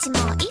里の道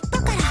も一歩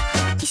から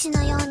石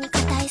のように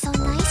硬いそん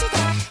な意志で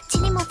地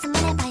にも積も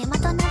れば大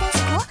和なでし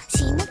こ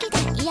死ぬ気で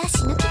いや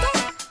死ぬ気で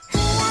ふ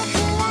わふ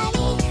わり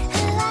ふ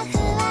わふ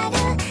わる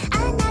あ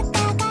なた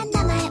が名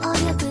前を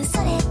呼ぶそ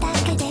れだ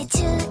けで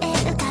宙へ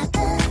浮かぶ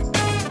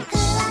ふ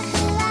わふ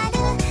わる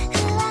ふ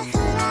わふ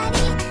わり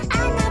あ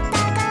なた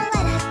が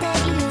笑って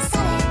いるそ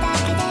れだ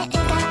けで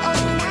笑顔に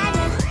なる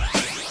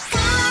神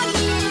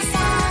様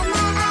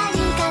あり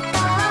がと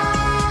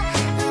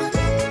う運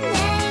命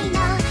の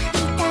い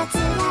たず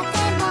らで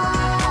も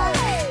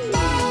巡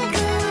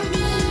り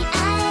会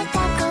えた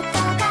こと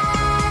が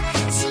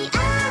幸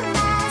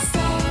せ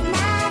な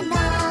の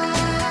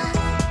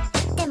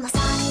でもそ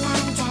んな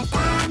んじゃダ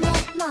メ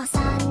もうそ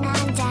んなん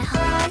じゃほ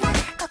ら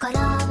心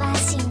は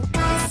進化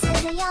す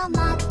るよも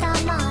っと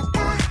もっと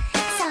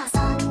そうそ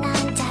んなん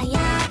じゃや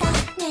だ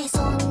ねえそ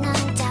んなん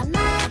じゃま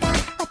だ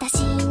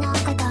私の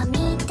こと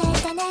見て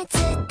てねずっ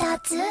と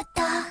ずっ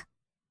と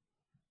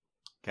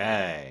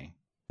Okay.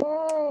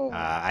 Yay.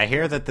 I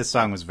hear that this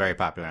song was very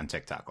popular on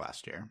TikTok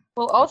last year.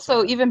 Well,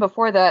 also, even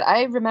before that,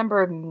 I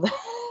remember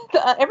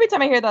every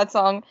time I hear that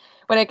song,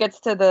 when it gets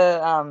to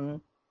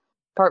the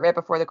part right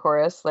before the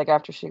chorus, like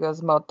after she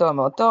goes moto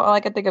moto, all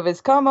I can think of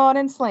is "Come on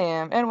and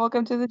slam" and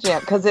 "Welcome to the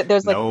jam" because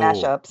there's like No.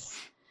 mashups.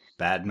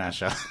 Bad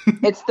mashup.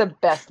 It's the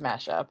best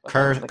mashup.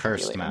 Cursed Like,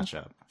 cursed really.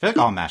 mashup. I feel like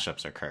all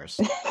mashups are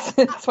cursed.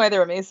 That's why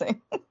they're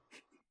amazing.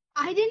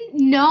 I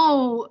didn't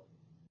know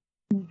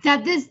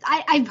that this.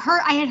 I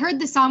had heard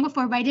the song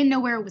before, but I didn't know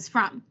where it was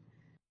from.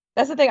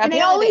 That's the thing. I And I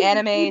feel like always the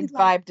anime included,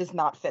 like- vibe does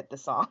not fit the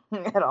song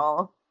at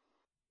all.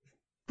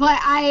 But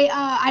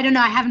I don't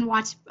know. I haven't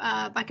watched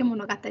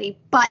Bakemonogatari,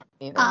 but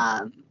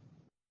Either.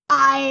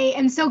 I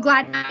am so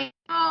glad I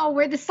know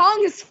where the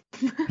song is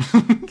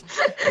from.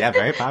 Yeah,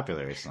 very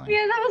popular recently.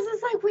 Yeah, that was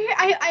just like weird.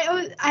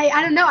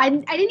 I don't know. I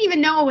didn't even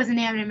know it was an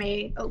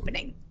anime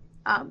opening.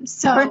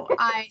 So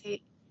I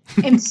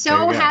am so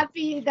There you go.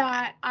 happy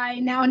that I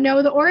now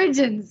know the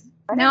origins.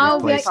 I Now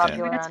know we it's placed it.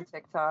 popular on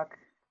TikTok.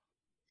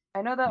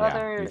 I know the Yeah,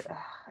 other. you've-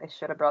 I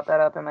should have brought that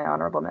up in my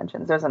honorable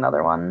mentions. There's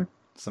another one.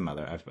 Some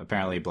other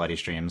apparently Bloody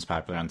Stream's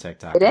popular on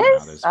TikTok. It I don't know,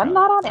 is. there's I'm probably-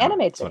 not on I don't know,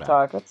 anime it's whatever.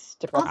 TikTok. That's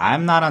different.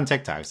 I'm not on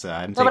TikTok, so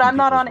I'm No, taking but I'm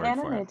not on people's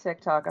word for anime it.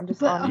 TikTok. I'm just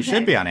But- on. You Okay.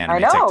 should be on anime I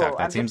know, TikTok.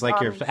 That I'm seems just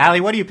like you're. on- Allie,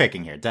 what are you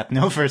picking here? Death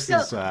Note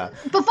versus. So,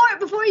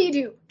 before you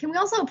do, can we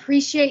also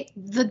appreciate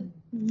the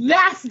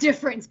vast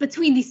difference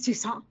between these two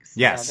songs?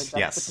 Yes, Yeah,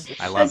 yes, that's-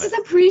 I Let's love just it.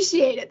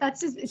 appreciate it.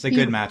 That's just It's a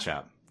good beautiful.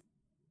 matchup.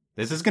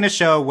 This is going to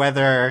show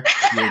whether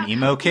you're an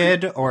emo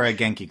kid or a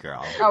Genki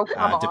girl, Oh,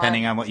 come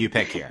depending on what you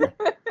pick here.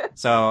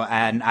 So,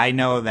 and I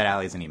know that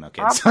Allie's an emo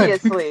kid. so-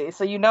 Obviously,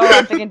 so you know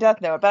I'm picking Death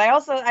Note,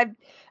 but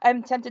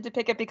I'm tempted to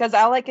pick it because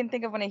all I can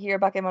think of when I hear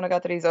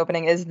Bakemonogatari's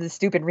opening is the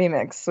stupid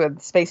remix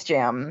with Space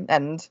Jam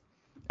and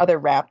other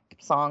rap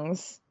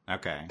songs.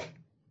 Okay.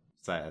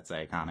 So it's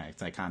iconic.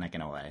 It's iconic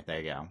in a way. There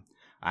you go.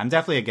 I'm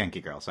definitely a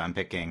Genki girl, so I'm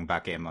picking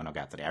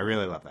Bakemonogatari. I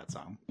really love that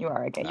song. You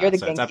are okay. You're the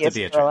so it's up to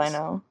Genkiest girl I Beatrice.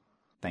 know.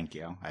 Thank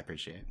you. I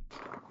appreciate it.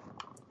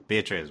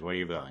 Beatrice, where are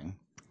you going?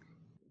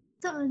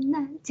 そんな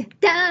んじゃ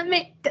ダ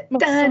メだだ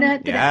だだ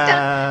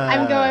だ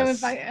I'm going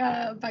with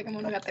Yes.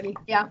 Bakemonogatari.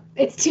 Yeah,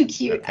 it's too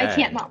cute. I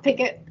Okay. can't not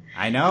pick it.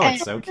 I know,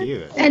 it's so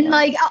cute. And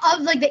like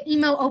of like the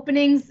emo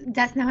openings,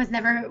 Death Note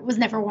was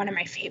never one of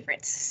my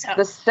favorites. So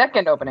The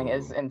second opening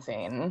is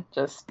insane.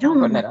 Just I don't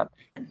putting it remember. up.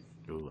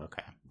 Ooh,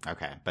 okay.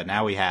 Okay. But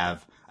now we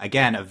have,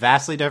 again, a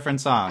vastly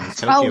different song. oh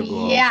Tokyo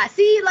Ghoul. yeah,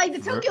 see, like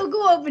the Tokyo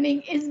Ghoul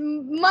opening is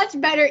much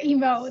better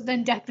emo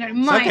than Death Note.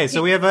 in my Okay,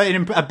 so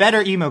opinion. we have a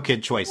better emo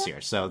kid choice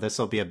here. So this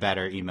will be a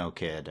better emo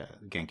kid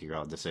Genki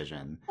Girl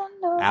decision.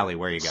 Allie,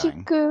 where are you going?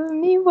 仕組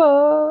み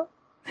を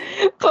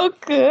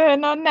僕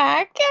の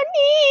中に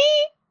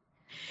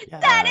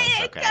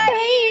Yes, okay.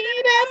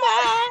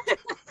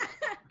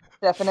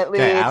 Definitely.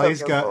 Okay, Allie's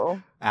Tokyo go-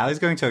 Ghoul. Allie's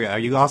going Tokyo. Are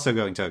you also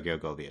going Tokyo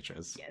Ghoul,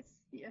 Beatrice?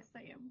 Yes,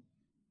 I am.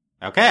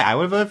 Okay, I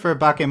would vote for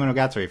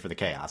Bakemonogatari for the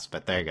chaos,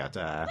 but there you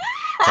go.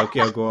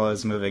 Tokyo Ghoul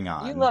is moving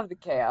on. You love the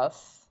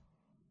chaos.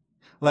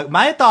 Look,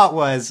 my thought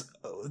was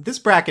this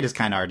bracket is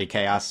kind of already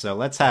chaos, so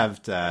let's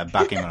have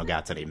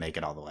Bakemonogatari make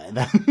it all the way.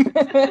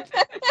 Then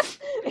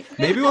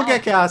maybe we'll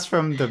get chaos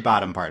from the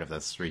bottom part of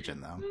this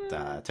region,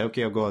 though.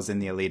 Tokyo Ghoul is in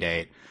the Elite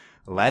Eight.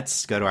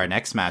 Let's go to our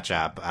next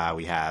matchup.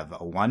 We have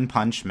One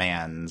Punch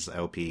Man's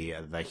OP,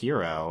 The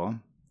Hero,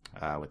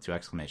 with 2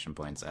 exclamation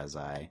points as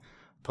I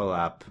pull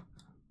up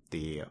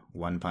the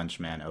One Punch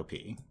Man OP.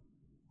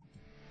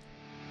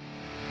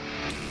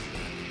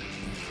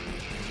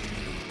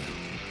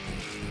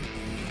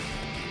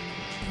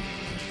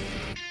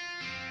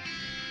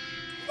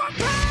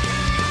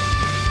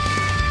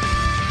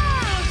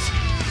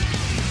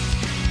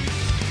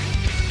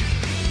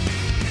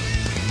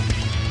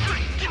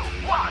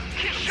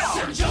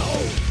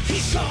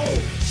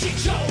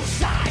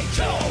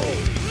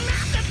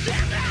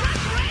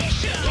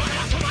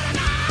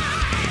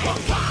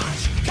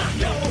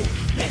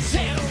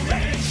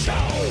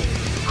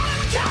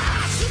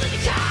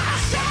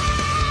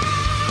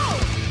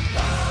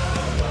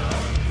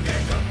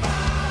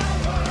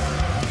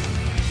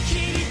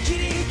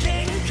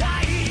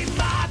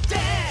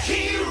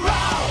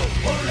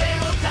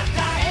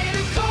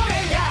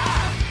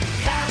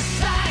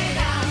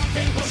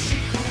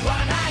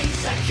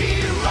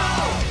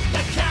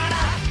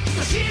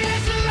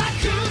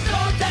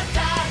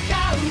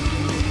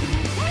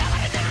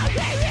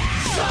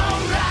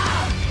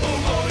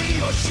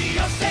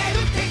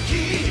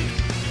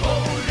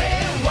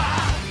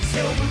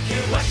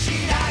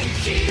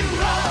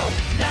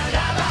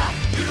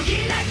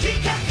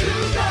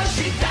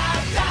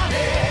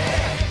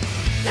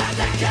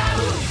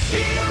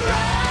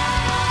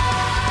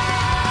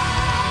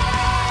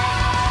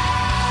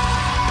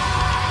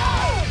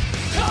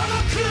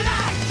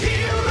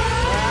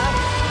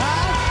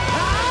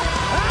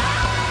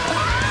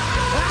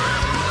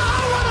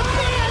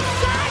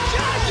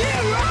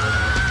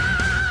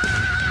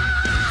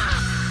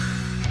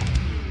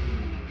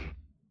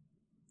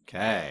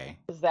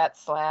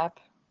 slap.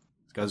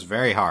 It goes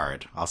very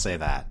hard, I'll say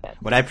that.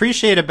 What I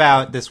appreciate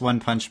about this One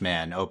Punch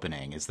Man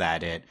opening is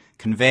that it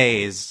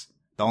conveys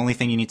the only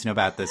thing you need to know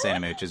about this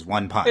anime, which is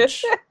one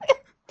punch.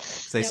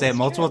 So they say it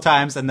multiple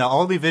times, and the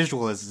only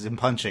visual is him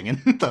punching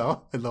in the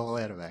whole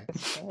anime.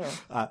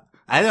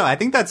 I know, I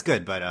think that's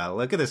good, but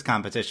look at this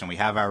competition. We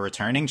have our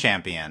returning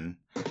champion,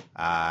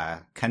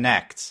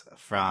 Connect,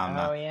 from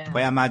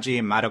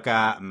Koyamaji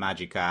Madoka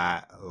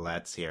Magica.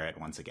 Let's hear it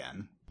once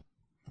again.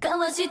 交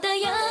わした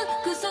約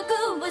束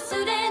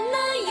忘れ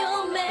ない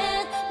よ目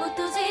を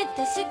閉じ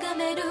てしか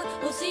める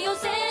押し寄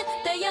せ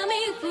た闇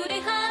振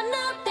り放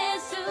って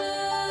進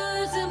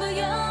む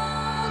よ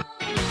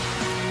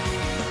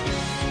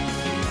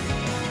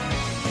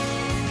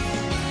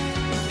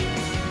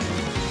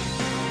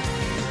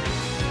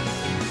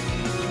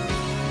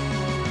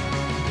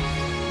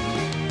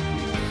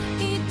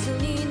いつ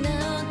にな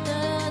った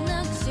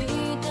なくし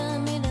た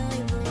未来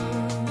を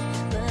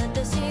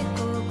私こ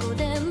こ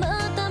でま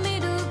た見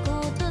るこ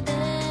とで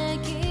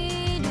き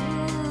る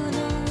の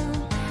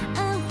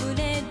溢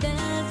れ出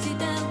し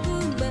た不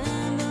安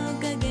の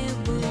影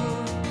を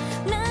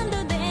何度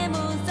でも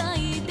咲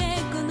いて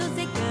この世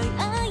界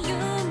歩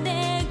んで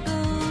こ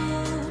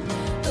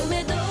う止め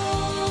ど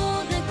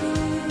なく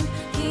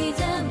刻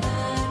ま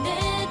れ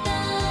た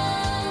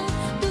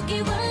時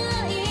は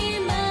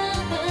今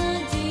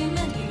始ま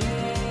り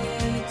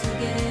告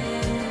げ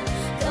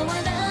変わ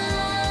ら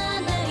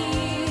ない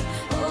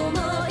想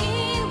い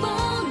を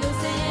乗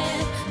せ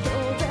閉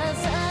ざ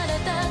され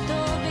た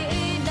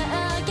扉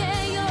開け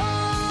よう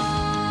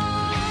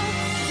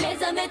目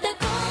覚めた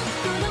心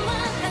は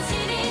走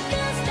り出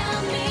すた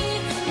未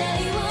来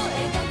を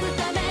描く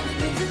ため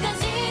難し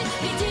い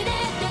道で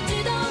立ち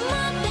止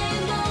まって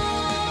も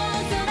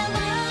空は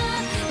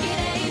綺麗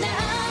な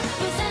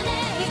朝で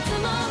いつ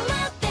も待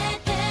って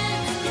て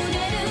触れ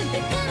るだ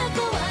から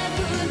怖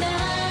くない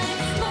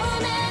もう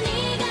何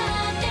が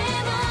あって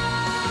も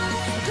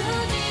く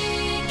じ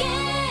け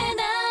な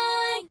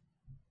い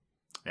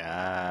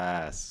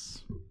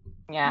Yes.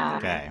 Yeah.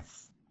 Okay.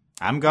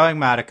 I'm going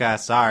Madoka,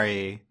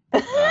 sorry.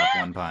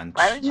 One Punch.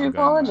 Why would you I'm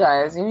going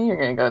apologize? You knew you were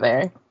gonna go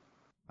there.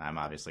 Madoka. I'm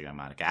obviously going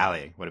Madoka.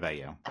 Ali, what about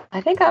you?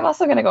 I think I'm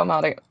also gonna go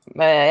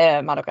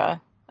Madoka.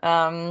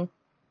 I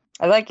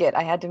like it.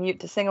 I had to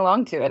mute to sing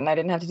along to it, and I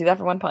didn't have to do that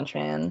for One Punch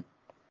Man.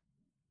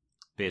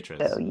 Beatrice.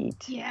 So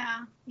yeet.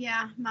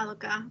 Yeah,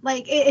 Madoka.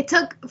 Like it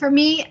took for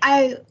me.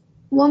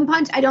 One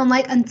Punch I don't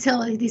like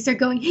until they start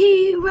going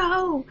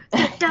hero.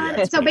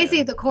 Yeah, So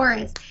basically the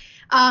chorus.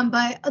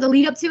 But the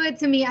lead up to it,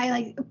 to me, I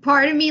like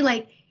part of me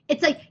like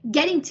it's like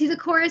getting to the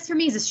chorus for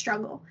me is a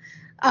struggle.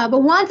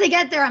 But once I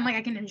get there, I'm like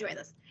I can enjoy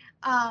this.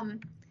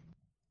 And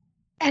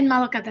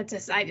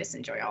Madoka, I just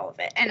enjoy all of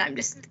it, and I'm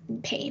just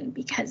in pain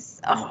because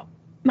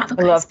Madoka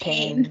I love is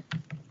pain.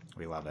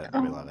 We love it.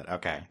 We love it.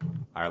 Okay.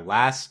 Our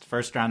last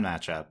first round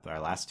matchup, our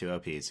last two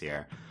OPs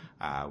here.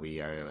 We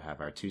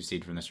have our 2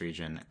 seed from this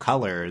region.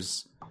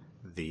 Colors,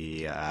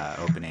 the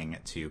opening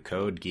to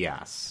Code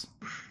Geass.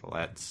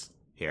 Let's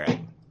hear it.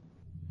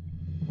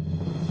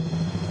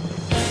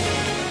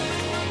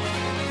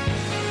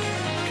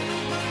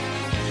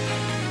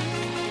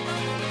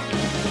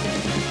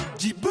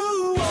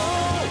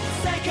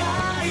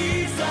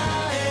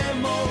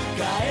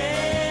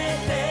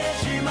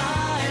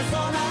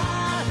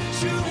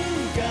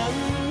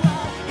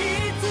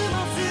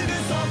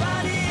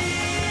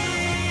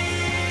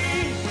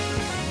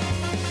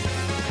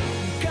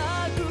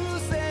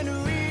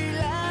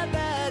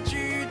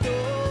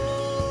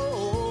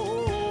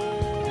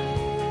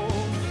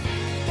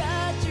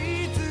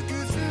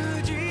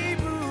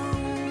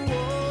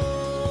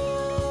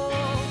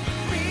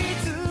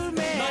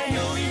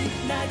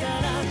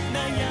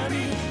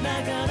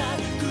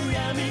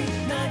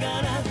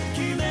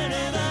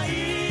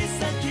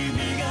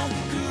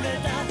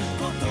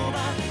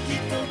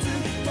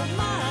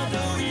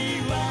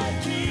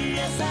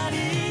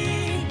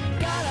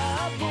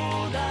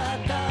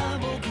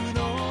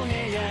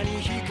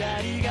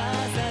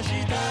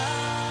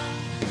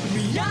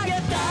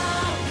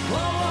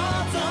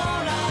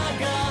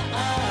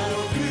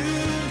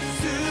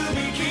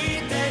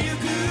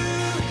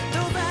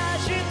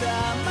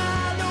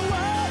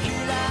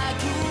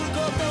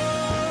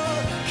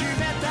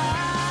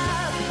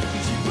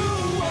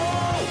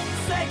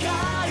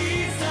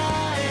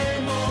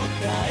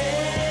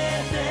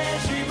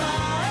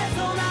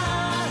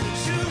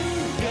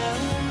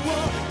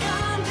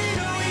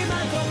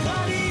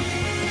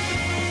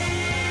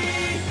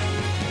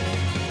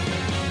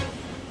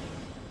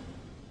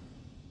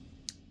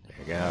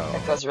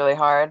 It goes really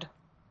hard.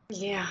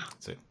 Yeah.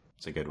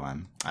 It's a good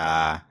one.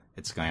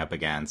 It's going up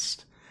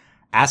against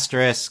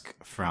Asterisk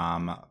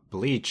from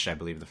Bleach, I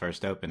believe the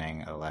first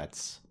opening.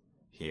 Let's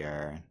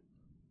hear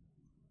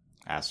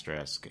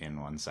Asterisk in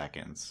 1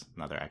 second.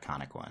 Another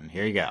iconic one.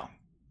 Here you go.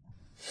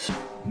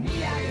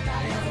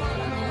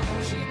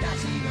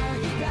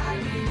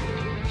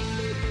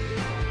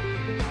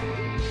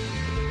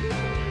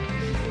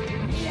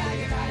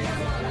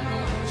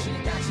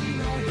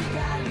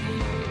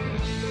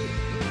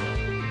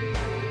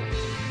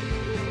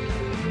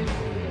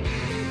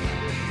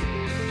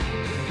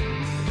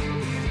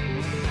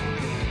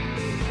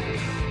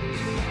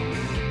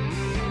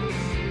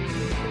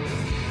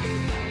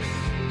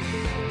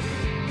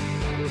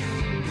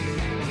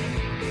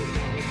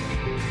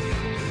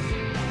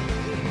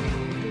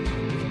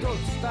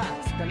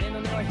 鐘の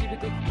音は響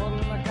く心の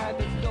中へ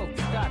と自動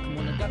深く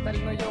物語の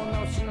ような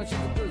星の雫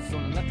そ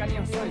の中に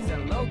細い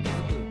線路を築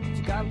く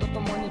時間とと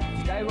もに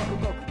時代は動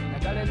く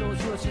流れる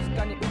星を静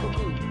かに動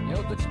く目を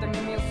閉じた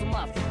耳を澄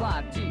ませ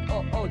ば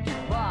GOOD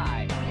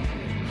バイ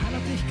放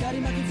て光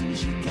負けずに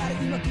しっかり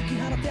今解き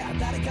放て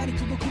誰かに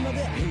届くま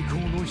で栄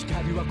光の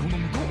光はこの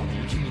向こう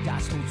に君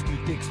たちと作っ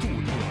ていくストーリ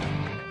ー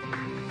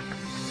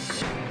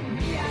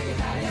見上げ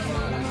た夜空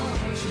の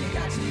星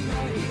たち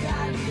の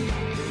光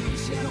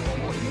西への思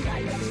い願い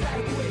が時代を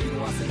超え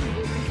色あせるこ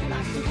な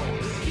くと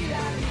左瞳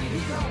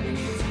に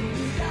映る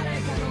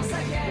誰かの叫び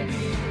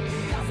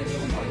風に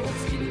思いを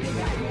月に願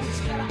いを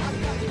力ある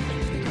限り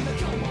生きてくんだ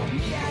今日も見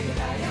上げ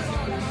た夜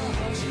空の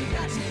星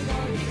たちの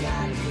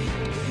光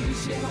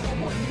西への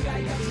思い願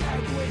いが時代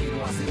を超え色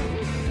あせる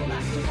こな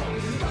くと僕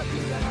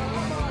らの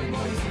思いも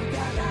いつか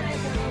誰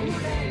かの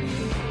胸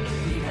に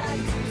光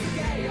り続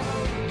けよう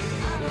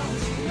あの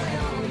星のよ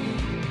うに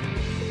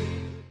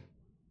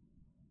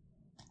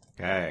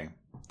Okay,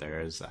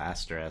 there's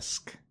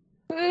Asterisk.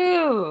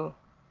 Ooh.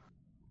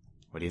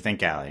 What do you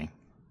think, Allie?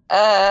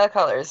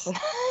 Colors.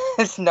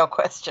 It's no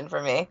question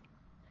for me.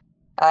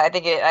 I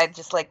think I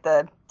just like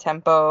the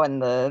tempo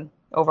and the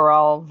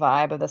overall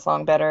vibe of the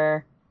song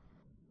better.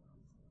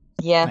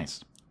 Yeah.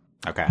 Nice.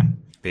 Okay,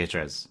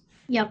 Beatrice.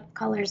 Yep,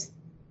 Colors.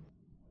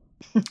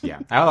 Yeah,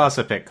 I'll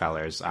also pick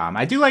Colors.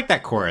 I do like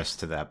that chorus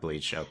to that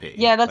Bleach OP.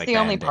 Yeah, that's like the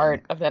only ending.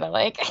 part of it I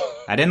like.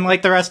 I didn't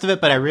like the rest of it,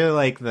 but I really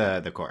like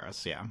the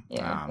chorus. Yeah.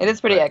 Yeah, it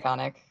is pretty but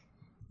iconic.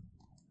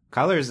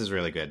 Colors is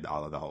really good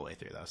all of the whole way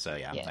through, though. So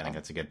yeah, Yeah. I think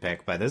that's a good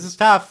pick. But this is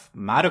tough.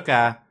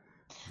 Madoka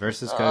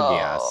versus Code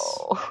Geass.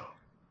 Oh.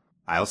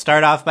 I'll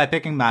start off by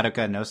picking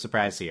Madoka. No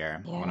surprise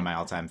here. Yeah. One of my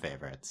all-time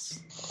favorites.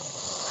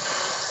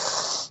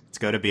 Let's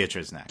go to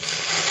Beatrice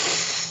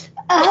next.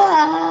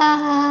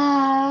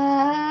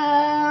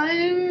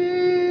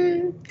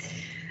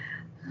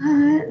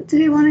 Do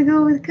we want to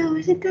go with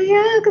Colors or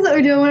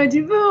do I want to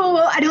do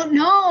both? I don't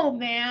know,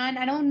 man.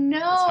 I don't know.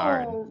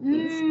 hard.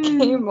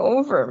 Game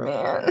over,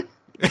 man.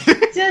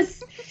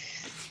 Just,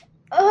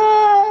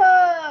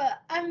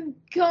 I'm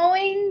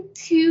going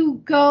to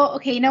go.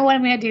 Okay, you know what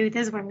I'm going to do?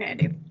 This is what I'm going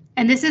to do.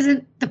 And this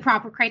isn't the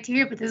proper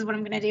criteria, but this is what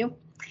I'm going to do.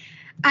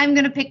 I'm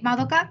going to pick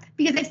Madoka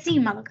because I've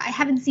seen Madoka. I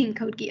haven't seen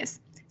Code Geass.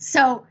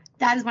 So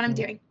that is what I'm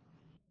doing.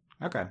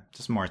 Okay,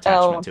 just more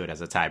attachment to it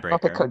as a tiebreaker. I'll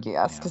pick Code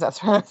Geass because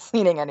that's where I'm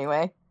leaning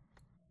anyway.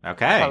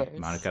 Okay, Colors.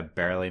 Monica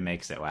barely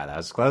makes it. Wow, that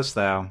was close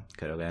though.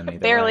 Could have been either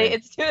Barely. way.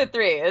 It's 2-3.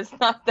 It's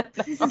not that.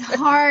 This is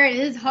hard. It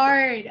is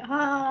hard. It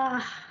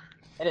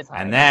is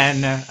hard. And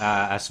then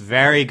a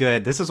very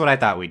good. This is what I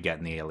thought we'd get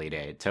in the Elite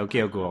Eight: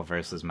 Tokyo Ghoul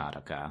versus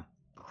Madoka.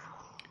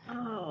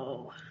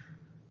 Oh.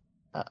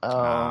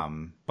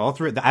 Both.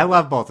 I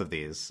love both of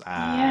these.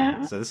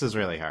 Yeah. So this is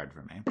really hard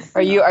for me.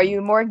 Are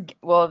you more?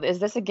 Well, is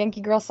this a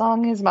Genki Girl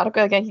song? Is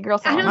Madoka a Genki Girl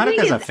song? I don't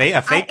think Madoka's a it's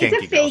fake It's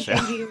Genki a Girl fake show.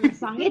 Genki Girl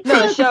song. It's No, a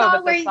the show, song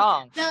but where the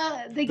song. the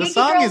Genki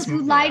song girls is-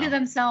 who lie yeah. to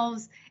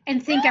themselves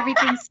and think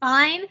everything's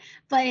fine,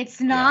 but it's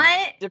not.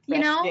 Depressed You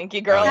know.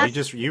 Genki Girl. Oh,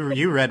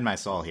 you read my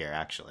soul here,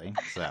 actually.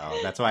 So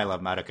that's why I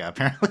love Madoka.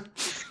 Apparently,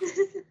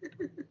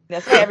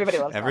 That's why everybody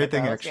loves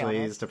everything Madoka, let's be actually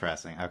is honest.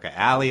 depressing. Okay,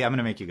 Allie, I'm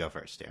gonna make you go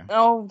first here.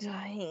 Oh,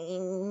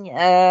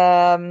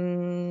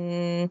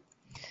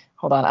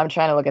 hold on. I'm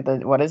trying to look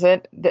at what is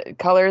it? The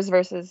Colors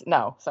versus.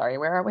 No, sorry.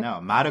 Where are we? No,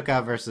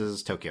 Madoka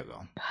versus Tokyo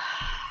Ghoul.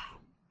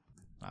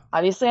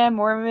 Obviously, I'm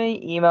more of a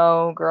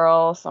emo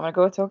girl, so I'm gonna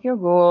go with Tokyo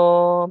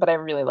Ghoul. But I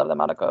really love the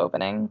Madoka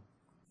opening.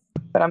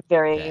 But I'm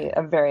very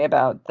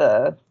about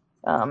the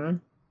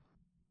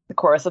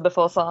chorus of the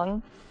full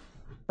song,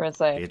 where it's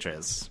like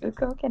Beatrice.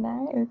 Uko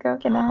Kenai,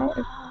 Uko Kenai,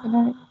 Uko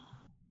Kenai.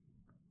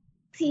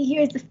 See,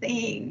 here's the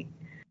thing.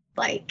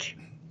 Like,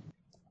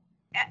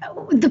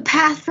 the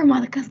path for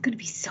Madoka is going to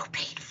be so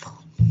painful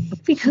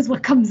because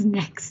what comes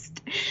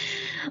next?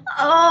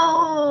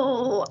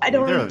 Oh, I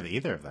don't.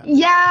 Either of them.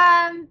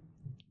 Yeah.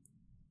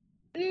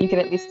 You can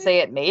at least say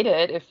it made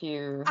it if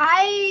you.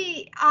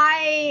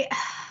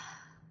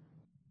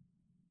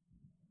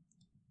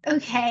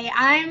 Okay,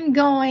 I'm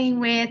going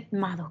with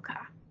Madoka.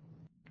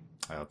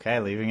 Okay,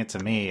 leaving it to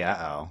me.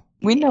 Uh-oh.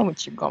 We know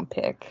what you're gonna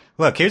pick.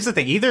 Look, here's the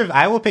thing.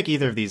 I will pick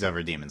either of these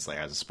over Demon Slayer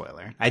as a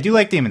spoiler. I do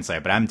like Demon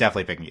Slayer, but I'm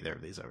definitely picking either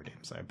of these over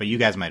Demon Slayer. But you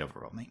guys might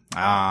overrule me.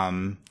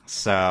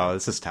 So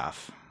this is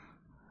tough.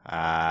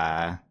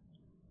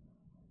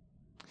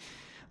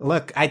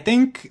 Look, I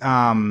think,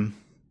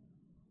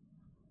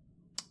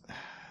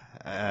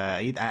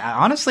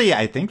 honestly,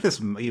 I think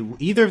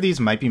either of these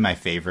might be my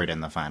favorite in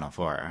the Final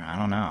Four. I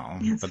don't know,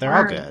 It's but they're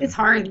hard. all good. It's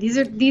hard.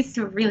 These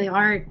two are really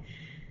hard.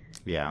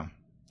 Yeah.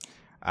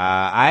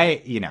 I'm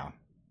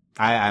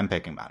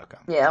picking Madoka.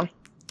 Yeah,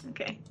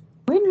 Okay.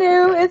 we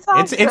knew it's all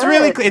It's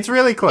really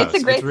close.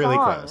 It's a great really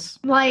song. close.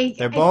 Like,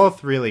 They're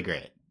both really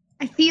great.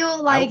 I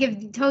feel like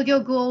if Tokyo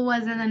Ghoul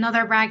was in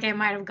another bracket, it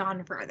might have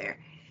gone further.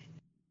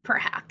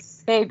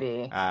 Perhaps.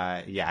 Maybe.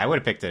 Yeah, I would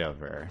have picked it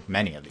over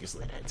many of these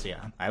lead-ins.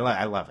 Yeah, I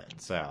love it.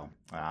 So,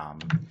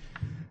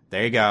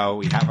 there you go.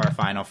 We have our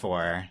final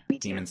four: Me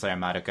too. Demon Slayer,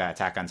 Madoka,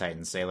 Attack on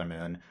Titan, Sailor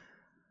Moon.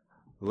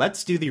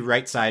 Let's do the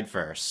right side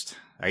first.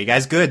 Are you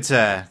guys good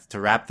to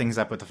wrap things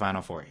up with the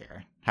final four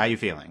here? How are you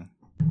feeling?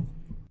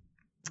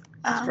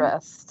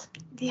 Stressed.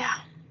 Yeah.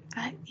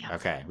 Yeah.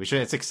 Okay,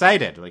 it's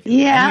excited. Like,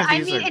 Yeah,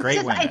 any of these are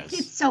great winners.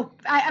 it's so.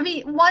 I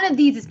mean, one of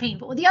these is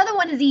painful. The other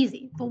one is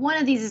easy, but one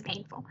of these is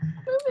painful.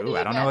 Ooh,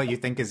 I don't know what you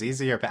think is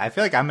easier. I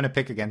feel like I'm going to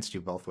pick against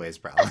you both ways,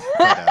 probably.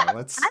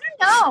 But, I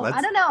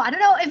don't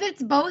know if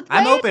it's both ways.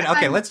 I'm open.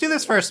 Okay, let's do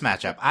this first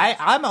matchup.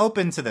 I'm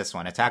open to this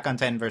one. Attack on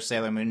Titan versus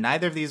Sailor Moon.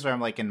 Neither of these are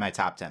like in my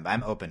top 10, but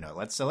I'm open to it.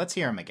 Let's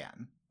hear them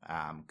again.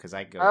 Because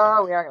I go.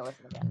 Oh, we are gonna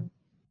listen again.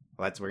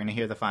 We're gonna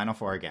hear the final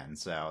four again.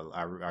 So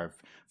our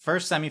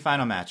first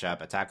semifinal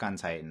matchup: Attack on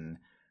Titan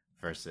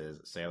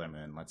versus Sailor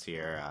Moon. Let's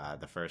hear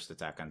the first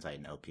Attack on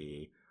Titan OP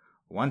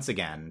once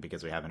again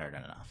because we haven't heard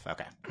it enough.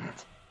 Okay.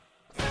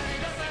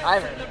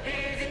 I've heard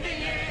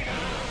it.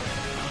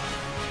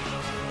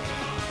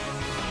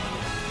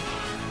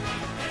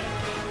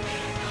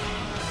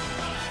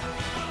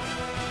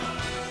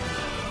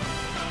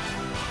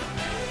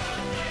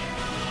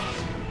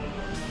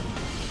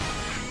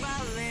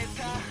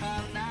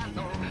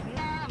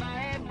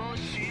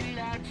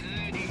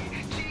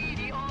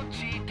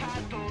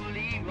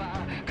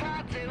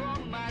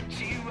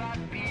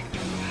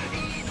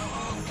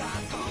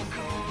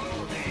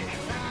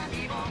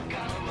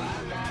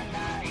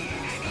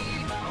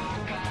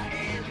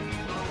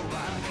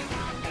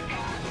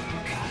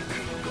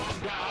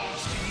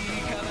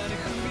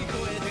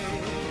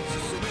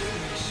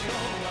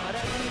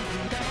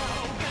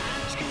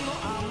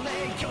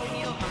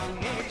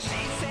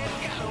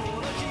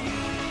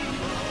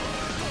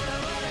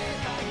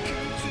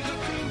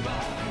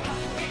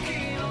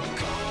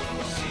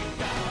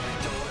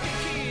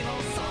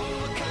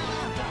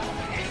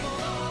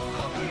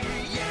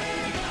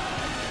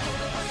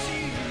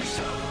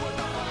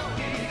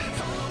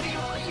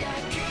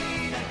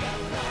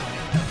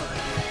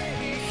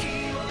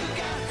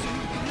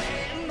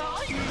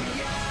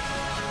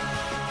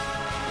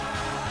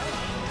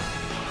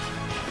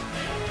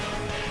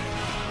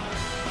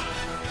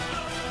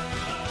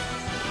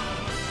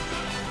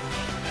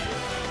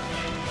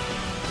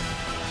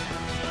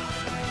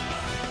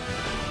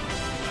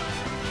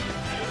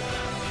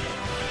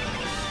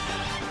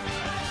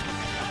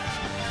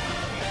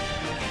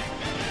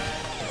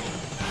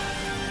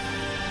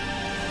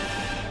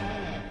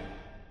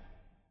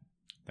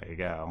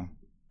 Go.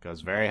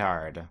 Goes very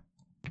hard.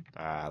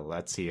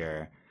 Let's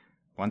hear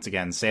once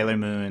again Sailor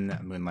Moon,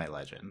 Moonlight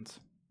Legend.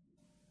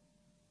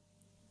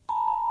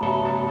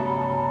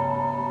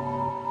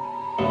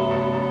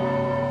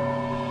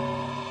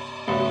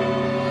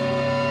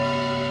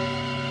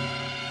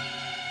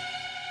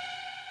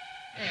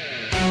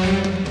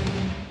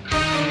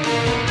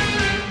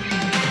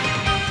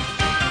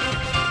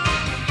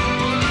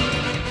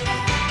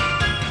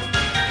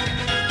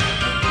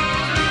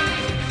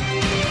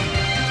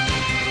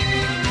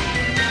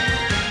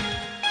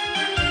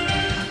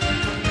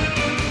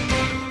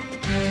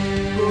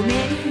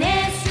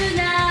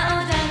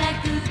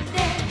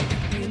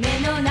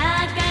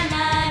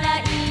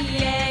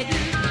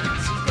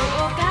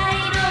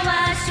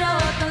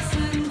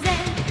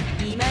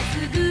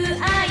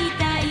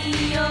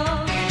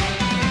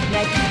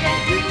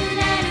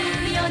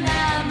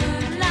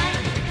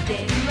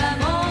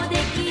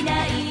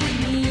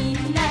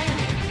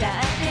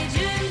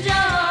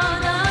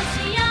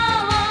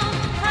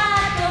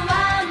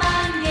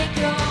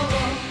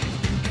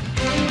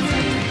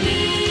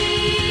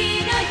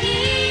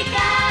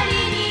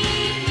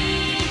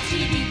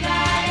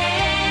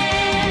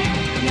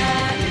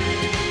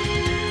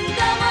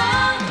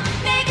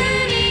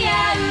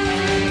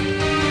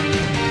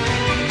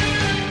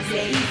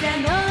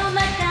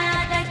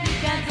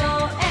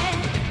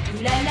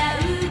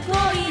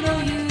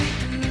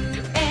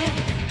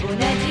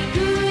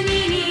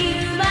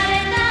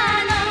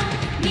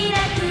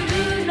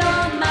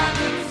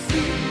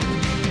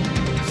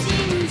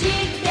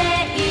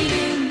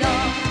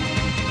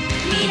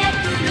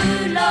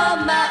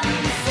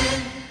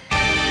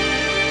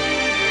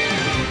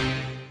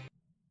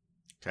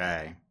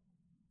 Okay.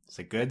 It's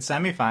a good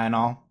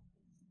semifinal.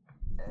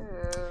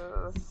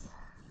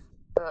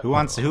 Who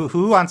wants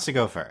to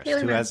go first?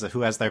 Who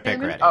has their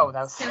pick ready? Oh,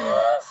 that's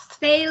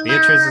Sailor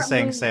Beatrice is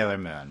saying Moon. Sailor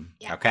Moon.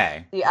 Yeah.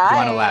 Okay. See, Do you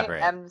want to I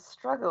elaborate? am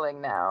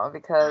struggling now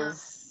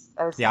because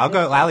I was. Yeah, I'll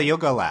go. Lally, you'll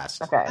go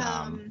last. Okay.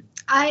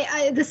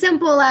 I the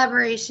simple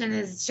elaboration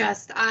is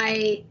just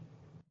I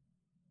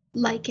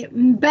like it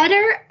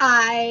better.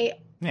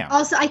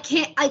 Also I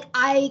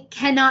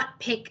cannot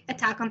pick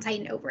Attack on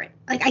Titan over it.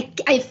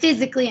 Like I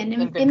physically am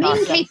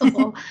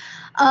incapable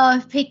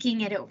of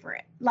picking it over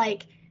it.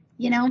 Like,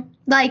 you know,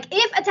 like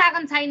if Attack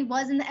on Titan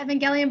was in the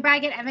Evangelion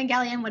bracket,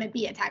 Evangelion wouldn't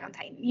be Attack on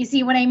Titan. You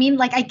see what I mean?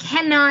 Like I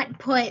can't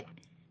put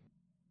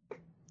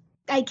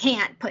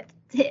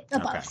it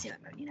above Sailor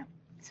Moon, you know.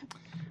 So.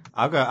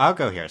 I'll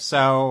go here.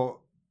 So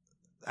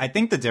I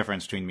think the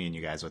difference between me and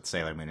you guys with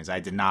Sailor Moon is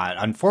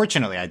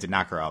unfortunately, I did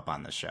not grow up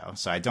on this show,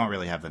 so I don't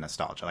really have the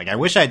nostalgia. Like, I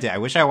wish I did. I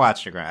wish I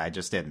watched it. I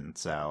just didn't.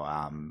 So,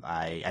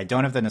 I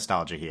don't have the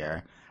nostalgia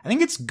here. I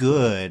think it's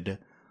good,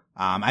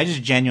 I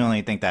just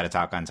genuinely think that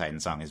Attack on Titan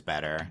song is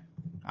better.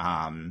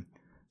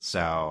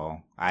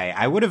 So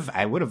I would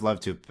have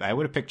loved to. I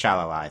would have picked Cha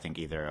La La, I think,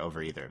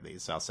 over either of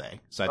these. I'll say.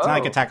 So it's not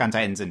like Attack on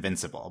Titan's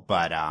invincible,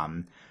 but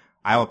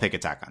I will pick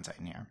Attack on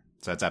Titan here.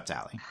 So it's up to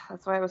Allie.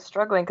 That's why I was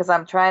struggling, because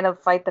I'm trying to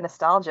fight the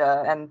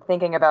nostalgia and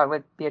thinking about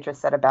what Beatrice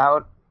said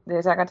about the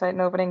Attack on Titan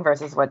opening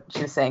versus what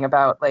she was saying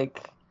about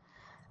like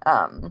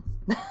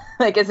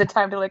is it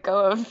time to let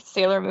go of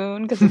Sailor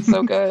Moon because it's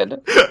so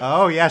good?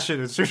 Oh yeah,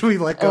 should we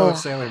let go of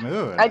Sailor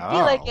Moon? I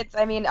feel like it's.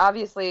 I mean,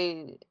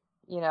 obviously,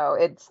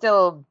 it's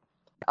still,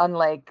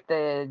 unlike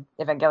the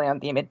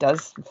Evangelion theme, it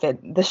does fit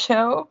the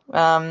show.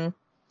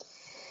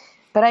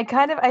 But I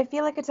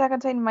feel like Attack on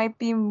Titan might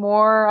be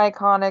more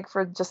iconic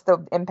for just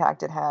the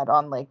impact it had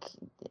on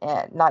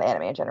not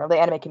anime in general, the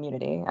anime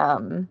community.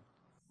 And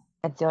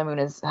Sailor Moon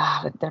is,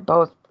 they're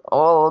both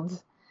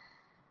old.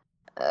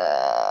 Sailor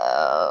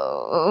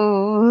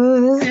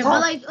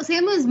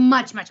Moon is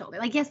much, much older.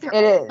 Like, yes, they're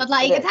old, but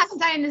Attack on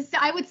Titan is.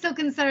 I would still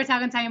consider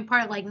Attack on Titan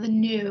part of the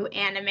new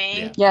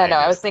anime. Yeah, no,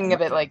 I was thinking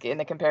of it in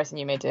the comparison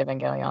you made to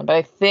Evangelion,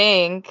 but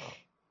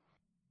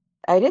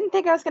I didn't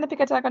think I was going to pick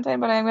Attack on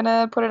Titan, but I'm going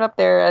to put it up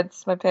there.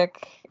 It's my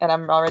pick, and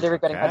I'm already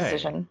regretting my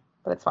decision,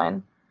 but it's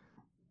fine.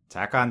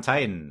 Attack on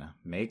Titan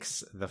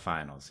makes the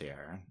finals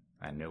here,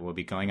 and it will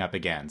be going up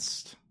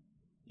against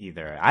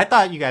either. I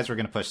thought you guys were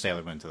going to push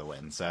Sailor Moon to the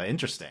win, so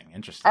interesting.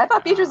 I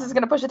thought Beatrice was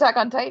going to push Attack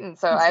on Titan,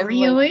 so I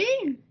really?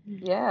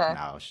 Yeah.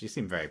 No, she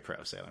seemed very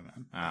pro Sailor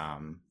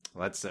Moon.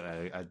 Let's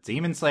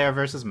Demon Slayer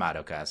versus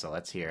Madoka, so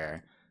let's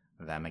hear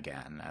them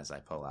again as I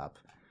pull up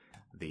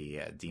the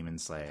Demon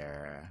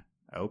Slayer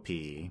OP,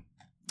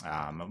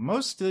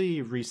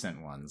 mostly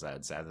recent ones,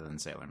 I'd say, other than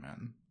Sailor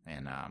Moon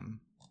in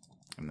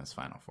this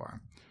final four,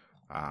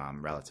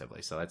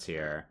 relatively. So let's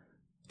hear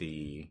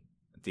the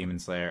Demon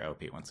Slayer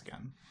OP once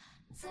again.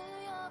 強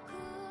く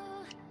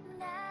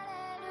な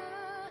れる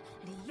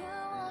理由を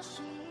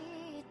知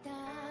った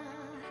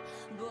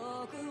僕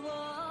を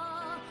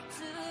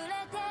連れ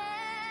て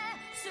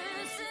進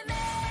め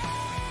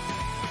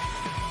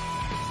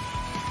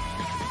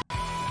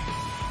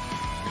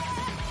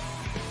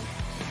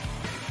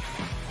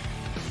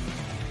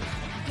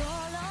泥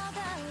だ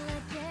ら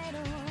けの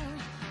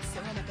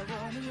その中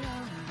を見よ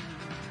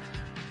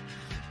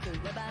う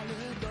くわばる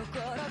心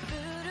震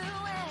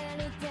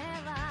える手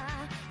は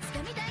掴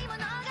みたいもの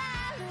があ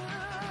る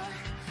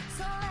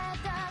それ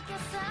だけ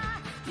さ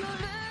夜の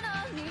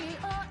匂い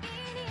に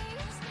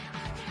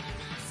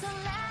空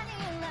に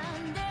選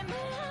んでも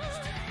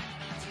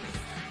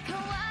変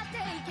わってい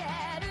け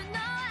るの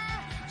は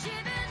自分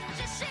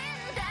自身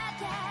だ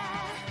け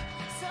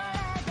それ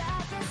だ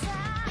けさ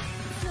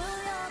強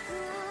く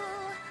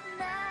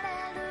なれ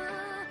る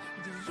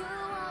理由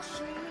を知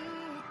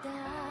った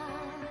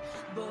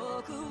僕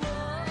を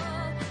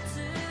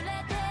連れ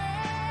て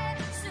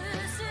進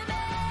め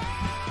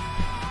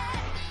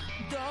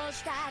どうし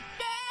たっ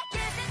て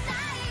消せな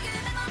い夢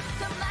も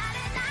止ま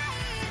れない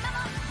今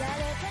も誰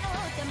かの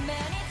ため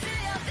に強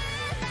く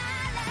な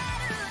れ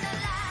るな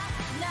ら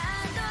何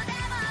度で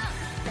も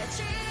立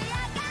ち上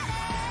がれ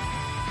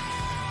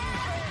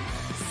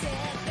世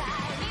界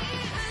に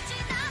打ち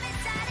のめ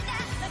された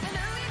分か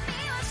る意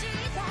味を知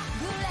った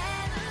グレ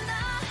ーの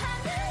花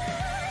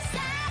咲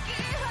き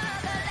誇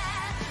れ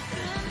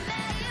運命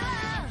を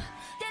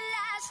照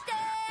らして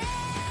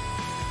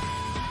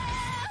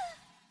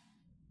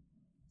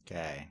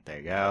Okay, there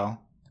you go.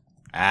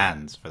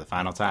 And for the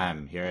final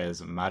time, here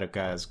is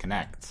Madoka's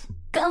Connect.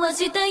 交わ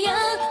した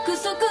約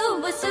束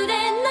忘れ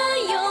な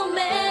いよ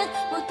目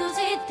を閉じ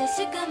て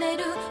確かめ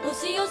る押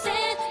し寄せ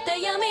た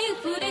闇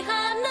振り放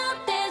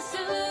って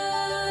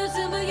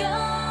進むよ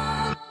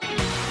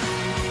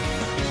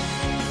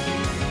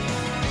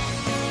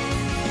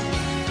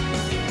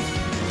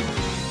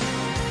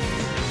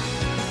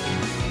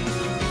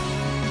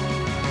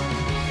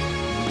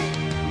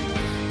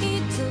い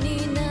つ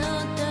にな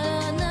った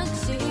らなく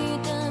し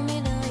た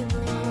未来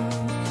を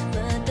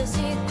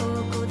私こ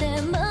こで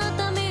また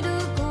見る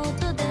こ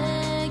とで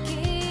き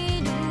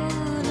る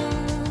の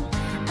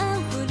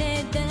溢れ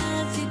出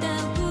した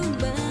不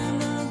安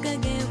の影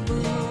を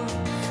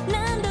何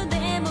度で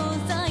も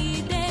咲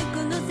いてこ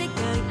の世界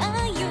歩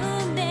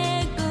んで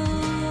こ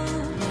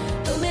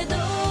う止めどな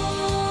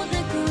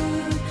く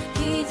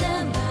刻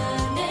ま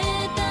れ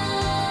た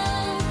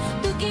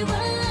時は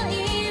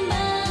今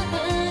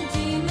始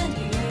まり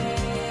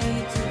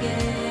告げ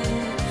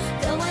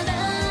変わら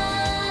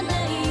な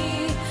い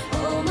想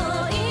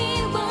い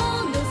を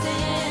乗せ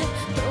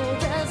閉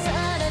ざさ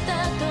れた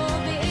扉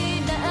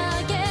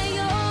開けよ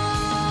う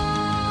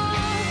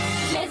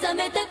目覚め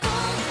た心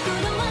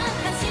は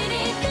走り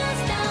出す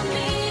ため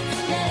未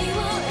来を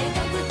描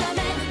くため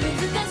難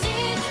しい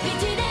道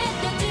で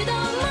立ち止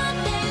まっ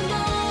ても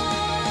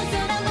空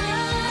は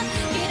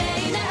綺麗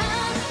な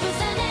朝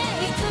で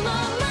いつも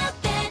待っ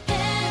てて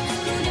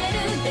くれ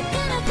るだか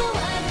ら怖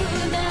く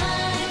ない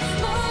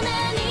もう何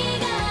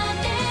があっ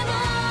ても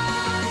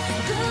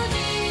くじ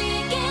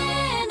け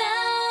な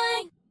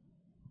い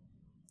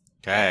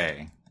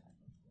Okay.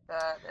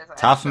 That is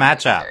Tough actually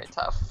matchup. Very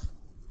tough.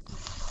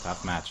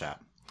 Tough matchup.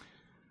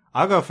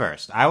 I'll go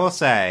first. I will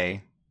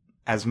say,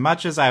 as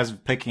much as I was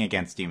picking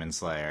against Demon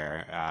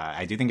Slayer,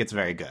 I do think it's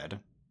very good.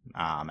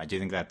 I do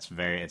think it's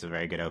a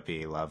very good OP.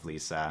 Love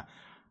Lisa.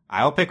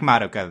 I will pick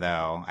Madoka,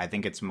 though. I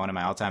think it's one of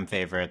my all-time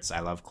favorites.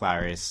 I love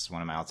Clarice,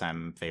 one of my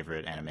all-time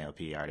favorite anime OP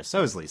artists.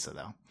 So is Lisa,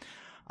 though.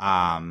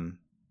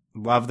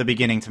 Love the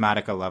beginning to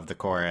Madoka, love the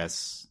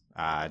chorus.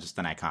 Just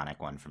an iconic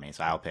one for me.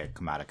 So I'll pick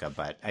Madoka,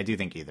 but I do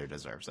think either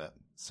deserves it.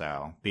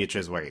 So,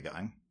 Beatrice, where are you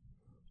going?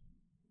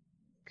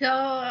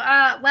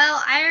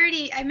 Well,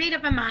 I made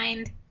up my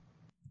mind.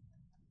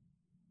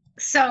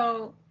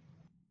 So,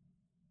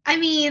 I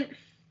mean,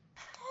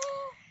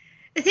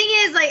 the thing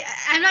is, like,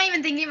 I'm not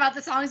even thinking about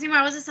the songs anymore.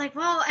 I was just like,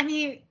 well, I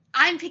mean,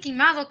 I'm picking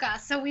Madoka,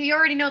 so we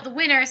already know the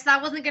winner, so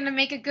that wasn't going to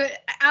make a good,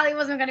 Ali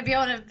wasn't going to be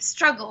able to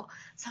struggle.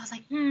 So I was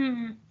like,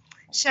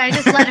 should I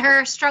just let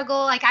her struggle?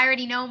 Like, I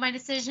already know my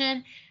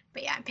decision.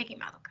 But yeah, I'm picking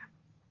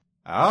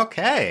Madoka.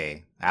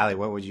 Okay. Ali,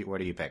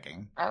 what are you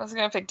picking? I was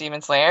gonna pick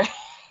Demon Slayer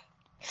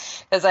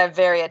because I'm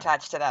very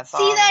attached to that song.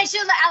 See, then I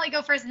should let Ali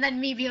go first, and then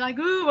me be like,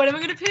 "Ooh, what am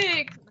I gonna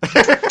pick?"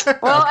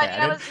 Well, Okay.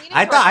 I was leaning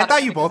I towards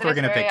thought you Madoka both because were it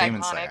going to is pick very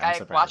Demon iconic. Slayer. I'm I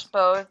surprised. watched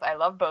both. I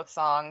love both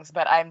songs,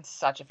 but I'm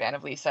such a fan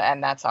of Lisa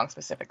and that song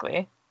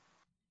specifically.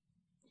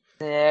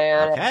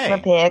 That's my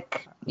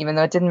pick, even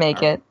though it didn't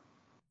make it.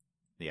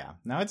 Yeah,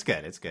 no, it's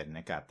good. It's good, and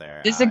it got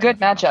there. It's a good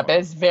matchup.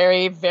 It's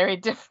very, very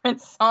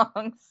different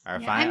songs. Our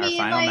Yeah, final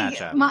like,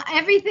 matchup.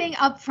 everything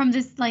up from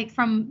this, like,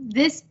 from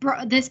this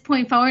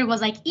point forward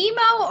was like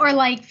emo or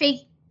like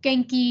fake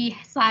Genki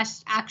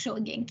 / actual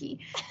Genki.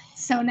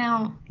 So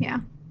now, yeah.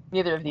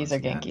 Neither of these are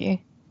Genki.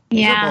 These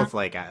Yeah. are both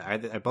like are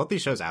both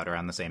these shows out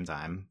around the same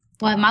time?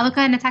 What, Madoka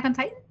and Attack on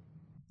Titan?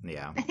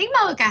 Yeah. I think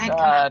Madoka had come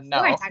out no.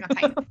 before Attack on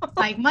Titan,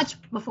 like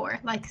much before,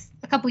 like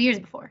a couple years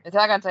before.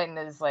 Attack on Titan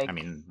is like I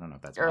mean, I don't know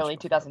if that's early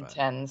much before,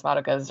 2010s.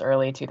 Madoka's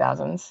early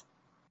 2000s.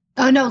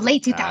 Oh no,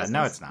 late 2000s.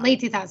 No, it's not. Late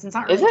 2000s,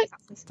 not Is early it?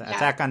 2000s. but Yeah.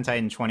 Attack on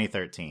Titan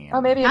 2013.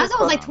 Oh, maybe it That is was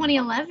like close.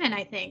 2011,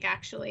 I think,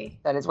 actually.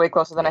 That is way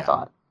closer than I Yeah.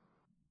 thought.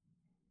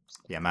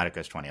 Yeah,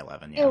 Madoka's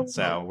 2011. Yeah,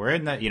 so we're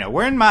in the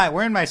we're in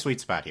my sweet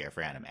spot here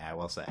for anime, I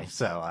will say.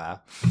 So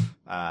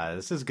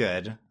this is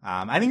good.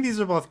 I think these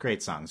are both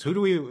great songs.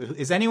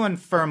 Is anyone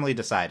firmly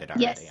decided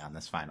already Yes. on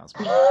this finals?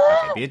 Okay,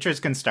 Beatrice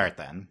can start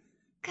then.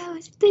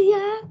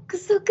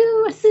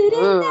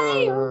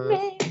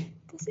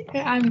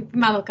 I'm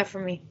Madoka for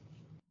me.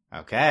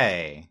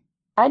 Okay.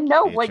 I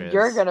know what Beatrice.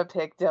 you're gonna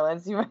pick,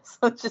 Dylan. So you might as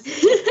well just.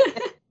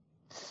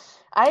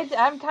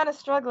 I'm kind of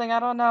struggling. I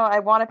don't know. I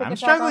want to pick. I'm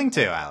Attack on struggling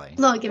too, Titan. Ali.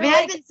 Look, if it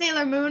had been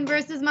Sailor Moon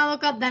versus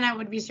Madoka, then I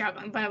would be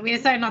struggling. But we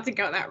decided not to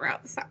go that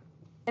route. So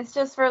It's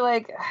just for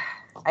like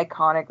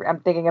iconic. I'm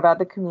thinking about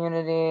the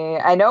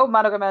community. I know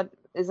Madoka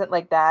isn't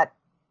like that.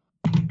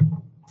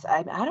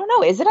 I don't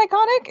know. Is it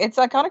iconic? It's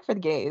iconic for the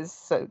gays,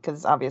 so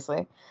because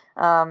obviously.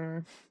 I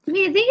mean,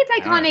 I think it's I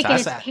don't know, iconic in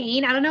its Tessa.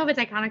 pain. I don't know if it's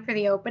iconic for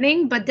the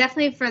opening, but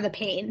definitely for the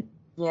pain.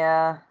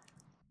 Yeah.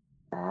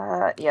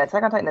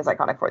 Attack on Titan is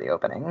iconic for the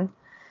opening.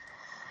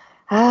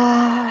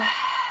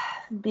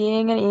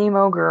 Being an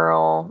emo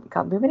girl.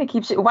 God, Lumina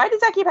keeps. Why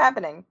does that keep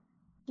happening?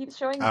 Keeps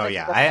showing. Oh like,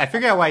 yeah, the- I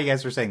figured out why you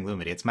guys were saying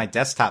Lumity. It's my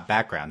desktop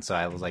background, so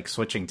I was like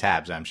switching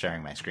tabs. I'm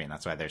sharing my screen.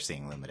 That's why they're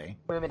seeing Lumity.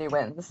 Lumity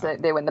wins.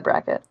 They win the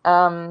bracket.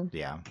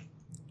 Yeah.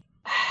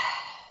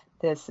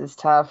 This is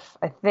tough.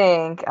 I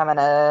think I'm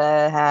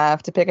gonna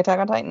have to pick Attack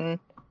on Titan.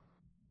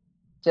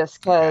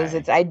 Just because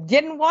Okay. I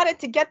didn't want it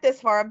to get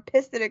this far. I'm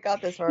pissed that it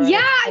got this far.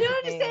 Yeah, I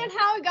don't understand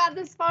how it got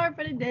this far,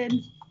 but it did.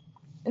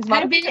 Is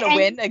Had it Madoka been gonna any-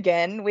 win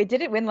again? Wait,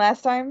 did it win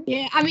last time?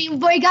 Yeah, I mean,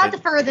 but it got the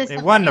furthest. It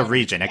of won the animes,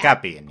 region. It yeah.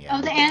 got beaten. Yeah.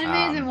 Of the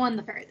animes, it Um, won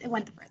the first. It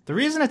went the first. The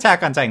reason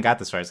Attack on Titan got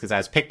this far is because I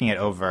was picking it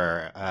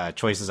over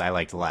choices I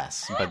liked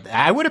less. But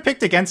I would have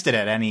picked against it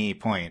at any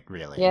point,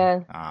 really.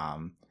 Yeah. I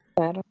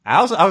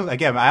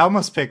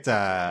almost picked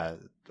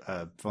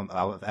from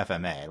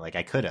FMA. Like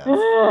I could have.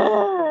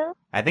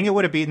 I think it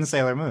would have beaten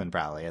Sailor Moon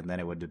probably, and then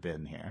it would have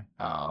been here.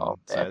 Oh,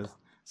 so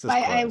this is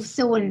I close.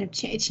 still wouldn't have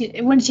changed.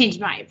 It wouldn't change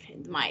my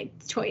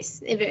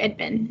choice if it had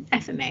been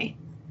FMA.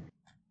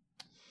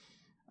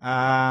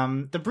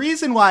 The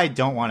reason why I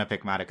don't want to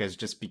pick Madoka is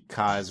just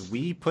because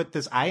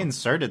I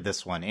inserted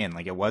this one in,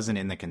 like it wasn't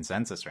in the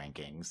consensus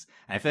rankings.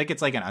 And I feel like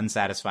it's like an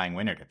unsatisfying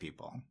winner to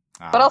people.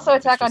 But also,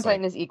 it's Attack on just like-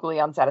 Titan is equally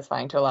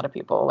unsatisfying to a lot of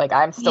people. Like,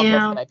 I'm still Yeah.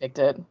 pissed that I picked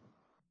it.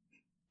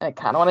 I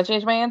kind of want to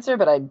change my answer,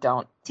 but I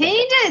don't.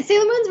 Change it.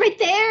 Sailor Moon's right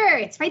there.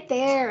 It's right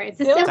there. It's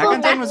a Sailor simple. Attack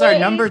on Titan was our way.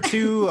 number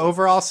 2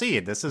 overall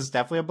seed. This is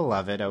definitely a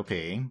beloved OP.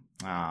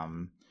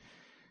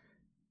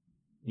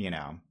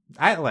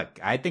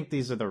 I think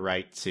these are the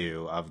right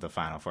 2 of the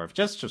final 4.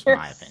 Just They're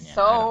my opinion.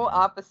 so I don't know.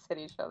 opposite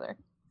each other.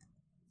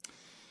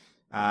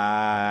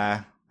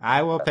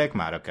 I will pick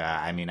Madoka.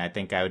 I mean, I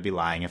think I would be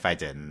lying if I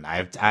didn't.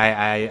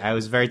 I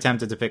was very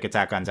tempted to pick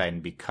Attack on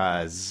Titan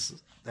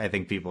because I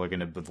think people are going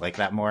to like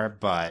that more,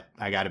 but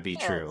I got to be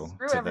true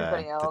Screw to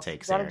everybody the else.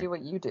 takes You gotta here. do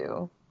what you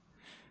do.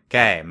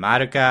 Okay,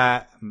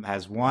 Madoka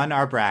has won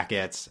our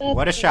brackets.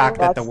 What a shock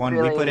that the That's one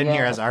we really- put in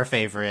here yeah. as our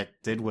favorite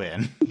did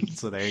win.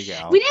 So there you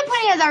go. We didn't put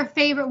it as our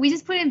favorite. We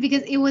just put it in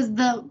because it was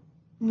the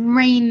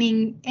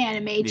reigning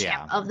anime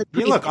champ of the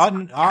Yeah, previous look,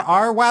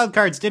 our wild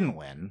cards didn't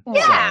win.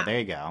 Yeah. So there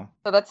you go.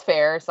 So that's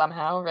fair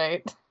somehow,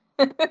 right?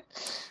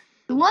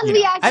 The ones You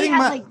we know, I actually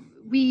think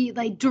had we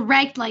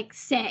direct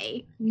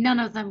say, none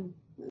of them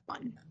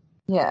won.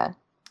 Yeah.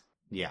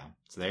 Yeah.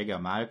 So there you go.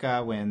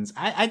 Madoka wins.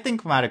 I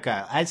think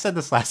Madoka, I said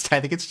this last time,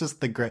 I think it's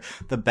just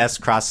the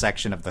best cross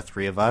section of the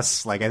three of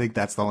us. Like, I think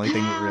that's the only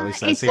thing it really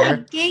says It's here.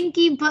 like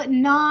Genki,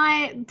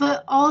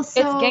 but also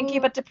It's Genki,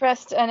 but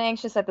depressed and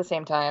anxious at the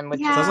same time. Which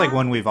Yeah. Sounds like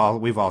one we've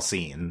all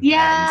seen.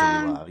 Yeah.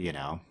 And we love, you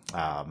know.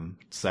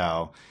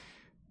 So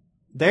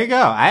there you go.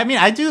 I mean,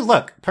 I do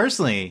look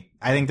personally.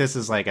 I think this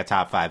is like a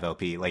top 5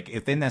 OP. Like,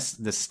 if in this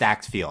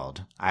stacked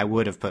field, I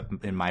would have put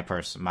in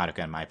Madoka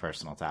in my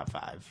personal top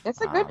 5.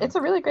 it's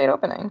a really great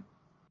opening.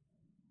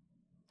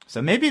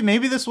 So maybe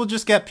this will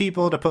just get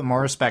people to put more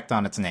respect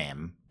on its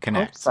name.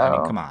 Connect. Hope so. I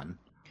mean, come on.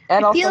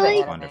 And I also feel the like-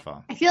 anime.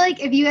 Wonderful. I feel like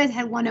if you guys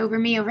had won over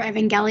me over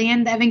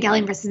Evangelion, the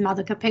Evangelion versus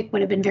Madoka pick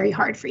would have been very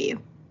hard for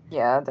you.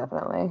 Yeah,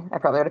 definitely. I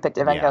probably would have picked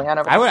Evangelion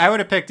over. I would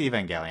have picked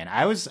Evangelion.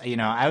 I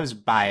was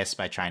biased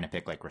by trying to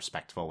pick like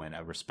respectable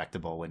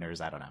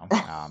winners. I don't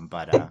know.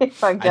 But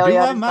Evangelion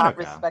love is not Madoka.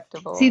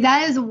 respectable. See,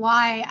 that is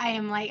why I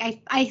am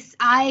like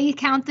I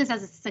count this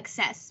as a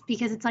success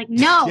because it's like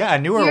no, Yeah, a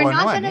newer we're one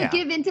not won, gonna yeah.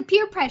 give into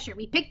peer pressure.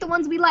 We pick the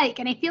ones we like,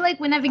 and I feel like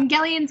when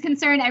Evangelion's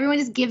concerned, everyone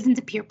just gives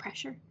into peer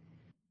pressure.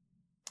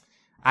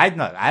 I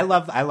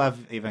love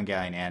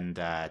Evangelion and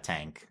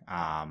Tank.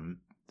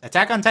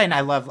 Attack on Titan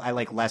I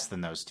like less than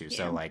those two.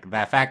 So Yeah. like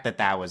the fact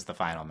that was the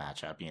final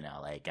matchup, you know,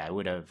 like I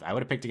would have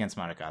picked against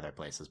Madoka other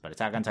places, but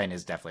Attack on Titan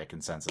is definitely a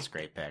consensus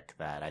great pick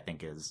that I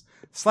think is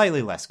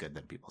slightly less good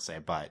than people say.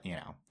 But you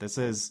know, this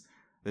is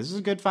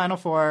a good Final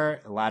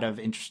Four. A lot of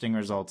interesting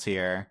results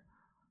here.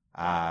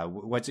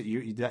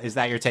 Is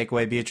that your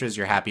takeaway, Beatrice?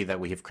 You're happy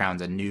that we have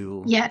crowned a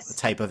new Yes.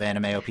 type of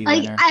anime OP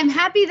Like winner? I'm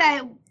happy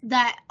that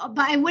but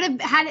I would have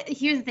had it.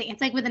 Here's the thing: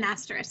 it's like with an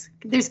asterisk.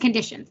 There's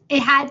conditions.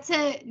 It had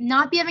to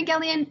not be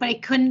Evangelion, but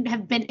it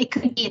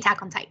couldn't be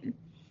Attack on Titan.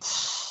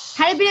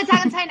 Had it been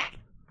Attack on Titan, I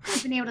would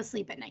have been able to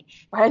sleep at night.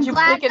 Why did you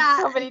glad pick it that-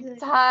 so many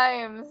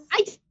times? I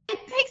picked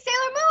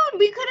Sailor Moon.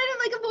 We couldn't have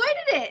like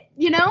avoided it,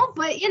 you know.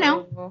 But you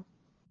know,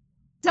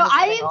 so Just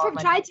getting I all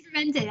my- tried to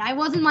prevent it. I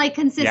wasn't like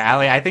consistent. Yeah,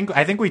 Ali, I think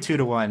we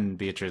 2-1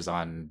 Beatrice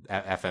on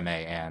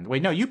FMA and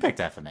wait, no, you picked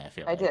FMA. I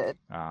feel I like. did.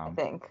 I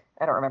think.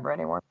 I don't remember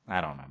anymore. I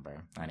don't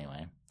remember.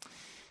 Anyway,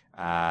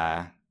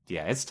 yeah,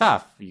 it's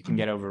tough. You can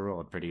get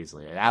overruled pretty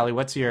easily. Ali,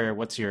 what's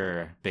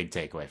your big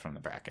takeaway from the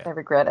bracket? I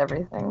regret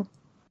everything.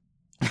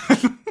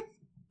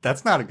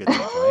 That's not a good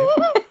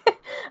takeaway.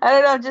 I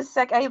don't know.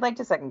 I like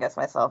to second guess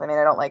myself. I mean,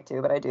 I don't like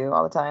to, but I do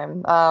all the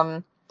time.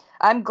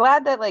 I'm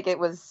glad that like it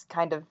was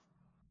kind of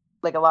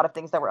like a lot of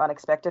things that were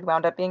unexpected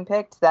wound up being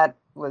picked. That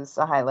was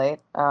a highlight.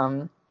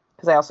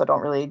 Because I also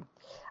don't really.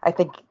 I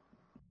think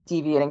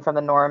deviating from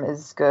the norm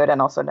is good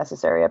and also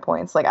necessary at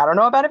points. Like I don't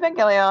know about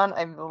Evangelion.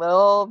 I'm a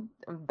little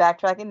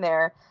backtracking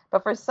there,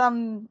 but for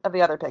some of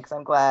the other picks,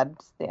 I'm glad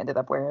they ended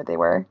up where they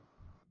were.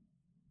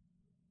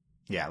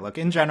 Yeah, look,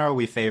 in general,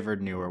 we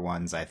favored newer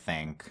ones, I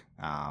think,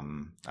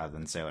 other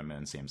than Sailor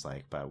Moon, seems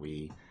like, but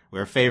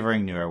we're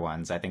favoring newer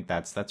ones. I think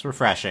that's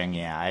refreshing.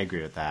 Yeah, I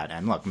agree with that.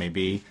 And look,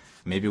 maybe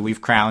we've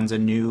crowned a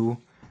new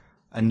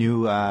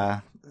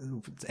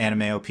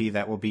anime OP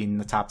that will be in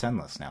the top 10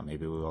 list now.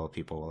 Maybe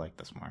people will like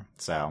this more.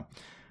 So,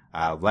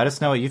 let us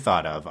know what you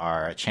thought of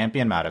our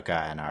champion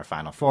Madoka and our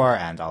Final Four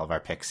and all of our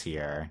picks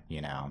here.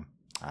 You know,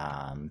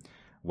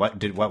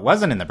 what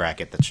wasn't in the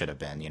bracket that should have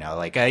been, you know,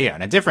 like,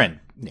 in a different,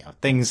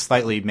 things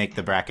slightly make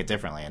the bracket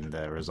differently and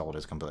the result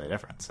is completely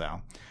different. So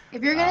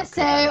If you're gonna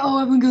say,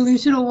 "Oh, Evangelion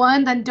should have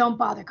won," then don't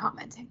bother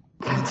commenting.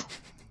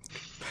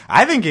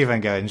 I think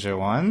Evangelion should have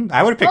won.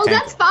 I would have picked. Well, Tenko,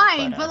 that's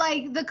fine, but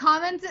like the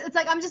comments, it's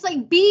like I'm just like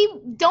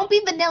don't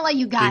be vanilla,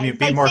 you guys.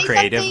 Be like, more say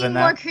creative something than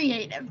more that.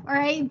 creative. All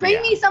right,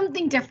 bring me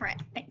something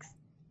different. Thanks.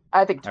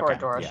 I think Okay,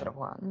 Toradora yeah. should have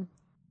won.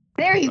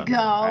 There you Okay, go.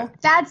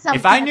 alright. That's something.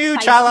 If I knew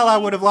that's Chalala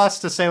spicy. would have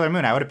lost to Sailor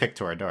Moon, I would have picked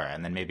Toradora,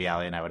 and then maybe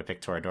Ali and I would have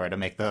picked Toradora to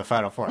make the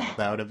Final Four.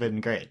 That would have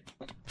been great.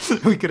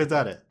 We could have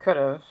done it. Could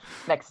have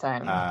next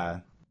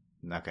time.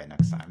 Okay,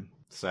 next time.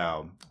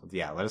 So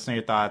yeah, let us know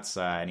your thoughts.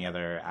 Any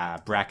other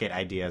bracket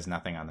ideas?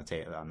 Nothing on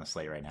the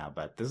slate right now,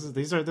 but this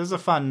is a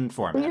fun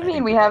format. What do you I mean?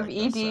 think We people have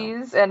like this,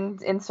 so. EDs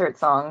and insert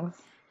songs.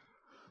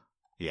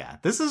 Yeah,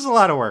 this is a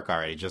lot of work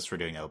already just for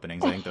doing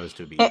openings. I think those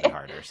two would be even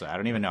harder. So I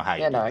don't even know how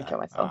you. Yeah, do no, that. I'd kill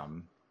myself.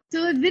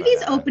 So if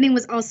Vivi's But, opening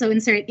was also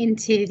inserted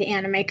into the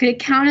anime, could it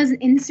count as an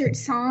insert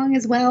song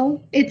as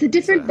well? It's a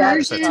different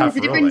That's a version. tough It's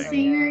a different ruling.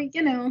 singer.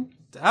 You know,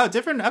 Oh,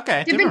 different.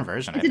 Okay, different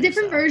version. It's I a think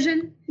different so.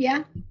 version.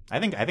 Yeah. I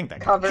think that.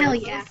 Covers Hell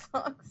of yeah.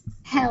 songs.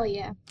 Hell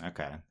yeah.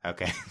 Okay.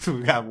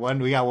 we got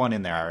one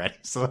in there already.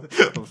 So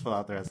we'll fill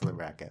out the rest of the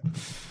bracket.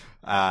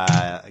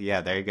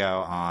 Yeah, there you go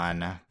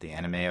on the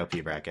anime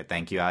OP bracket.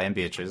 Thank you, Ali and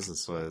Beatrice.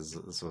 This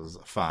was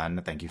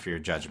fun. Thank you for your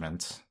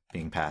judgment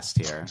being passed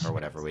here or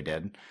whatever we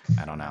did.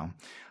 I don't know.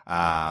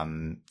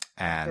 Jury,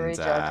 And judge,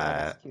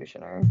 and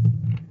executioner.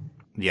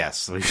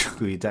 Yes,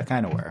 we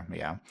kind of were.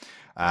 Yeah.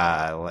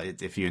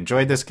 If you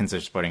enjoyed this,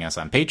 consider supporting us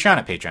on Patreon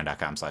at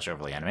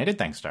patreon.com/overlyanimated.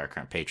 Thanks to our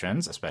current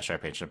patrons, especially our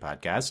patron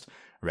podcast,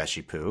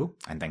 Reshi Poo.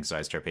 And thanks to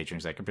our patron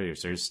executive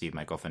producers, Steve,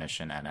 Michael,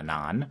 Finishin, and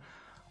Anon.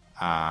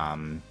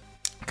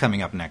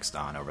 Coming up next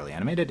on Overly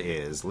Animated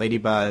is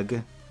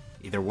Ladybug.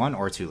 Either 1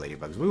 or 2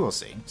 Ladybugs. We will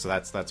see. So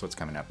that's what's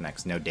coming up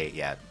next. No date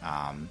yet.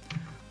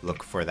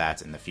 Look for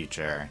that in the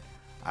future.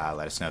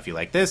 Let us know if you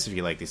like this, if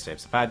you like these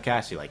types of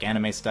podcasts, you like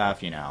anime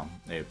stuff, I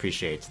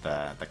appreciate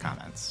the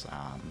comments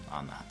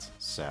on that.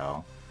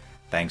 So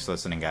thanks for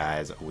listening,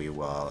 guys. We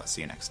will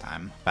see you next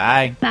time.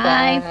 Bye.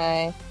 Bye.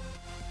 Bye.